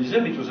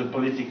communism, it was a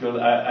political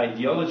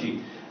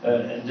ideology.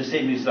 The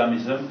same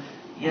Islamism.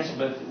 Yes,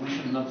 but we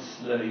should not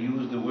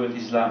use the word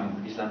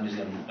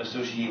Islamism,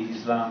 associate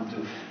Islam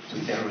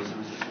to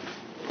terrorism.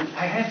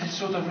 I had this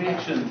sort of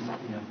reaction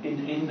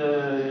in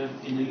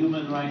the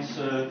human rights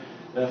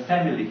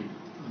family.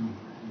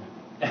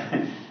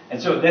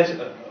 And so that's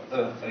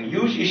a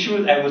huge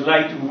issue I would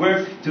like to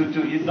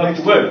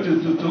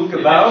talk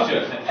about.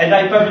 And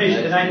I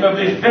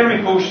published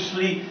very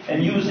cautiously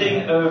and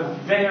using a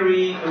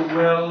very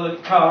well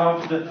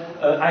carved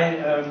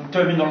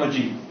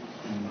terminology,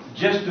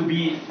 just to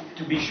be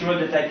sure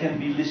that I can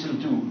be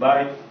listened to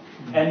by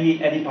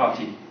any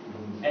party.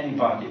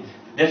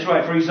 That's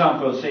why, for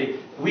example, say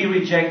we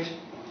reject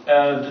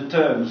the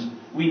terms.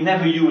 We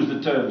never use the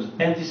terms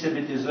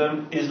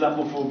anti-Semitism,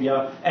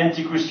 Islamophobia,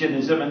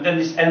 anti-Christianism, and then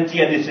it's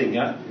anti-anything.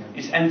 Yeah?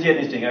 It's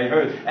anti-anything. I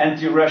heard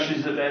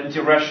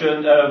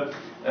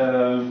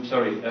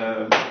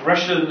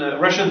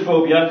Russian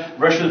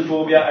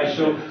phobia. I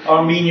saw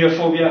Armenia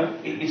phobia.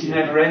 It's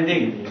never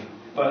ending.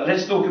 But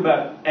let's talk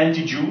about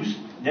anti-Jews.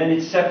 Then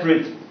it's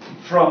separate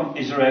from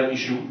Israel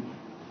issue.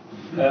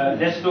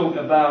 Let's talk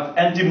about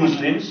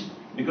anti-Muslims,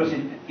 because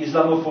in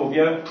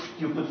Islamophobia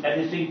you put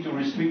anything to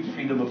restrict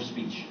freedom of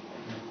speech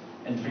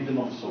and freedom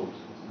of thought.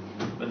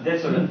 But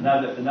that's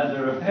another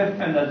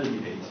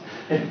debate.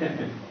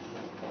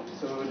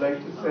 So I would like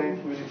to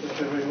thank Willy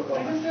Fautre very much. I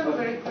just have a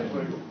very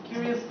quick,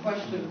 curious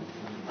question.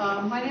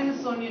 My name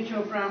is Sonia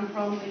Chopra. I'm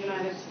from the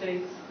United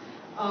States.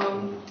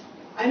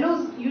 I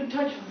know you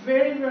touch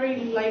very,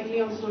 very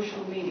lightly on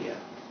social media.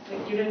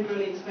 Like you didn't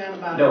really expand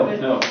about it.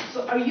 No.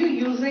 So are you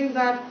using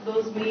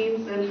those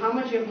memes, and how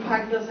much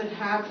impact does it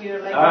have here,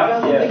 like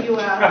in the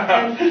US,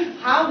 and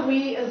how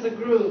we as a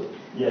group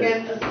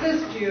can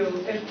assist you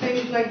if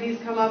things like these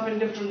come up in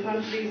different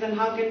countries, and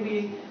how can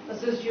we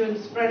assist you in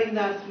spreading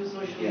that through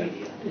social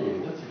media?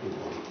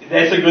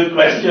 That's a good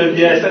question,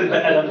 yes, and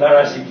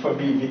embarrassing for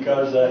me,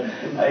 because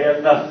I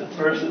am not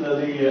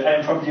personally,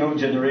 I'm from the old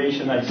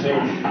generation, I say,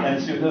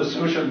 and so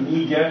social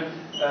media,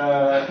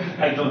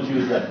 I don't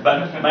use that.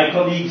 But my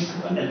colleagues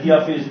at the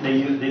office, they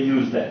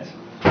use that.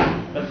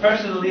 But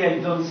personally, I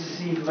don't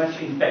see much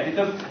impact.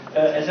 Because,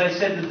 as I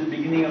said at the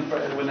beginning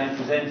when I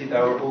presented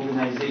our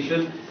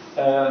organization,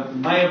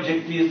 my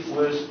objective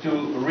was to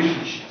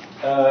reach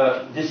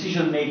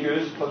decision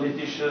makers,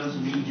 politicians,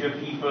 media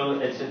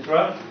people,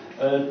 etc.,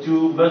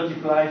 to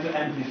multiply, to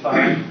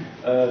amplify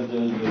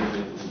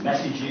the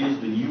messages,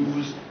 the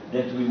news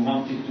that we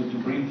wanted to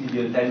bring to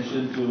the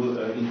attention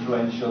to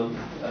influential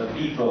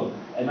people.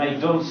 And I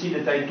don't see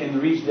that I can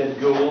reach that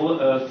goal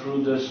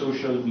through the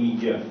social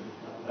media.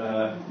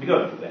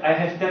 Because I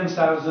have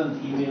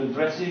 10,000 email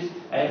addresses,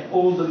 I have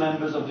all the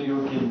members of the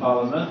European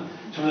Parliament.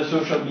 Through the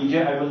social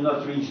media, I will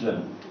not reach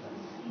them.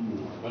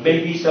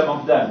 Maybe some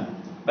of them.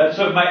 But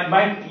so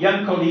my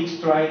young colleagues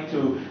try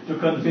to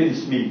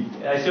convince me.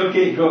 I say,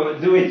 okay, go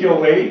do it your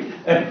way.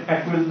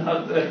 I will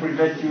not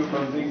prevent you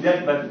from doing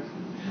that, but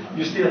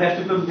you still have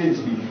to convince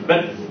me.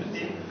 But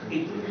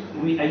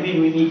we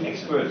need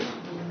experts,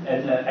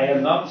 and I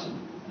am not.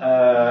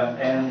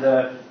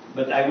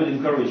 But I would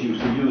encourage you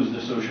to use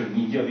the social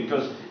media,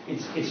 because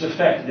it's a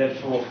fact that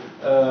for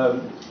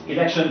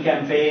election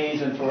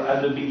campaigns and for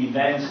other big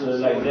events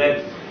like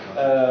that,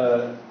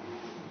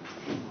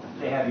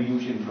 they have a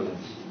huge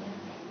influence.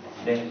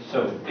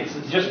 So it's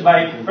just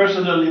my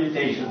personal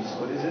limitations.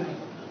 What is it?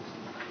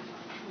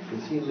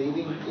 Is he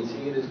leaving? Is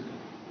he in his...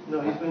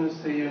 No, he's going to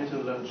stay here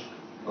until lunch.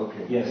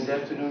 Okay. Yes. In the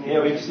afternoon,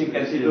 if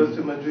he goes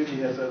to Madrid,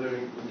 he has other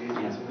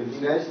engagements. It'd be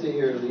nice to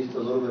hear at least a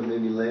little bit,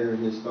 maybe later,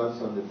 his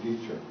thoughts on the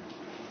future.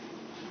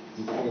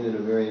 He painted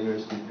a very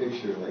interesting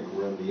picture, like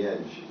we're on the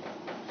edge.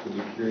 So I'd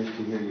be curious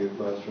to hear your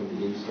thoughts from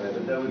the inside.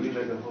 But that would be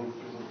like a whole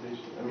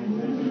presentation. I mean,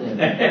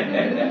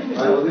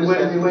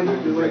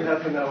 we went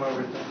half an hour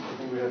over time. I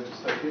think we have to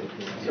stop here.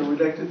 So we'd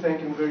like to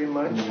thank him very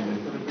much for the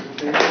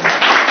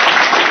presentation.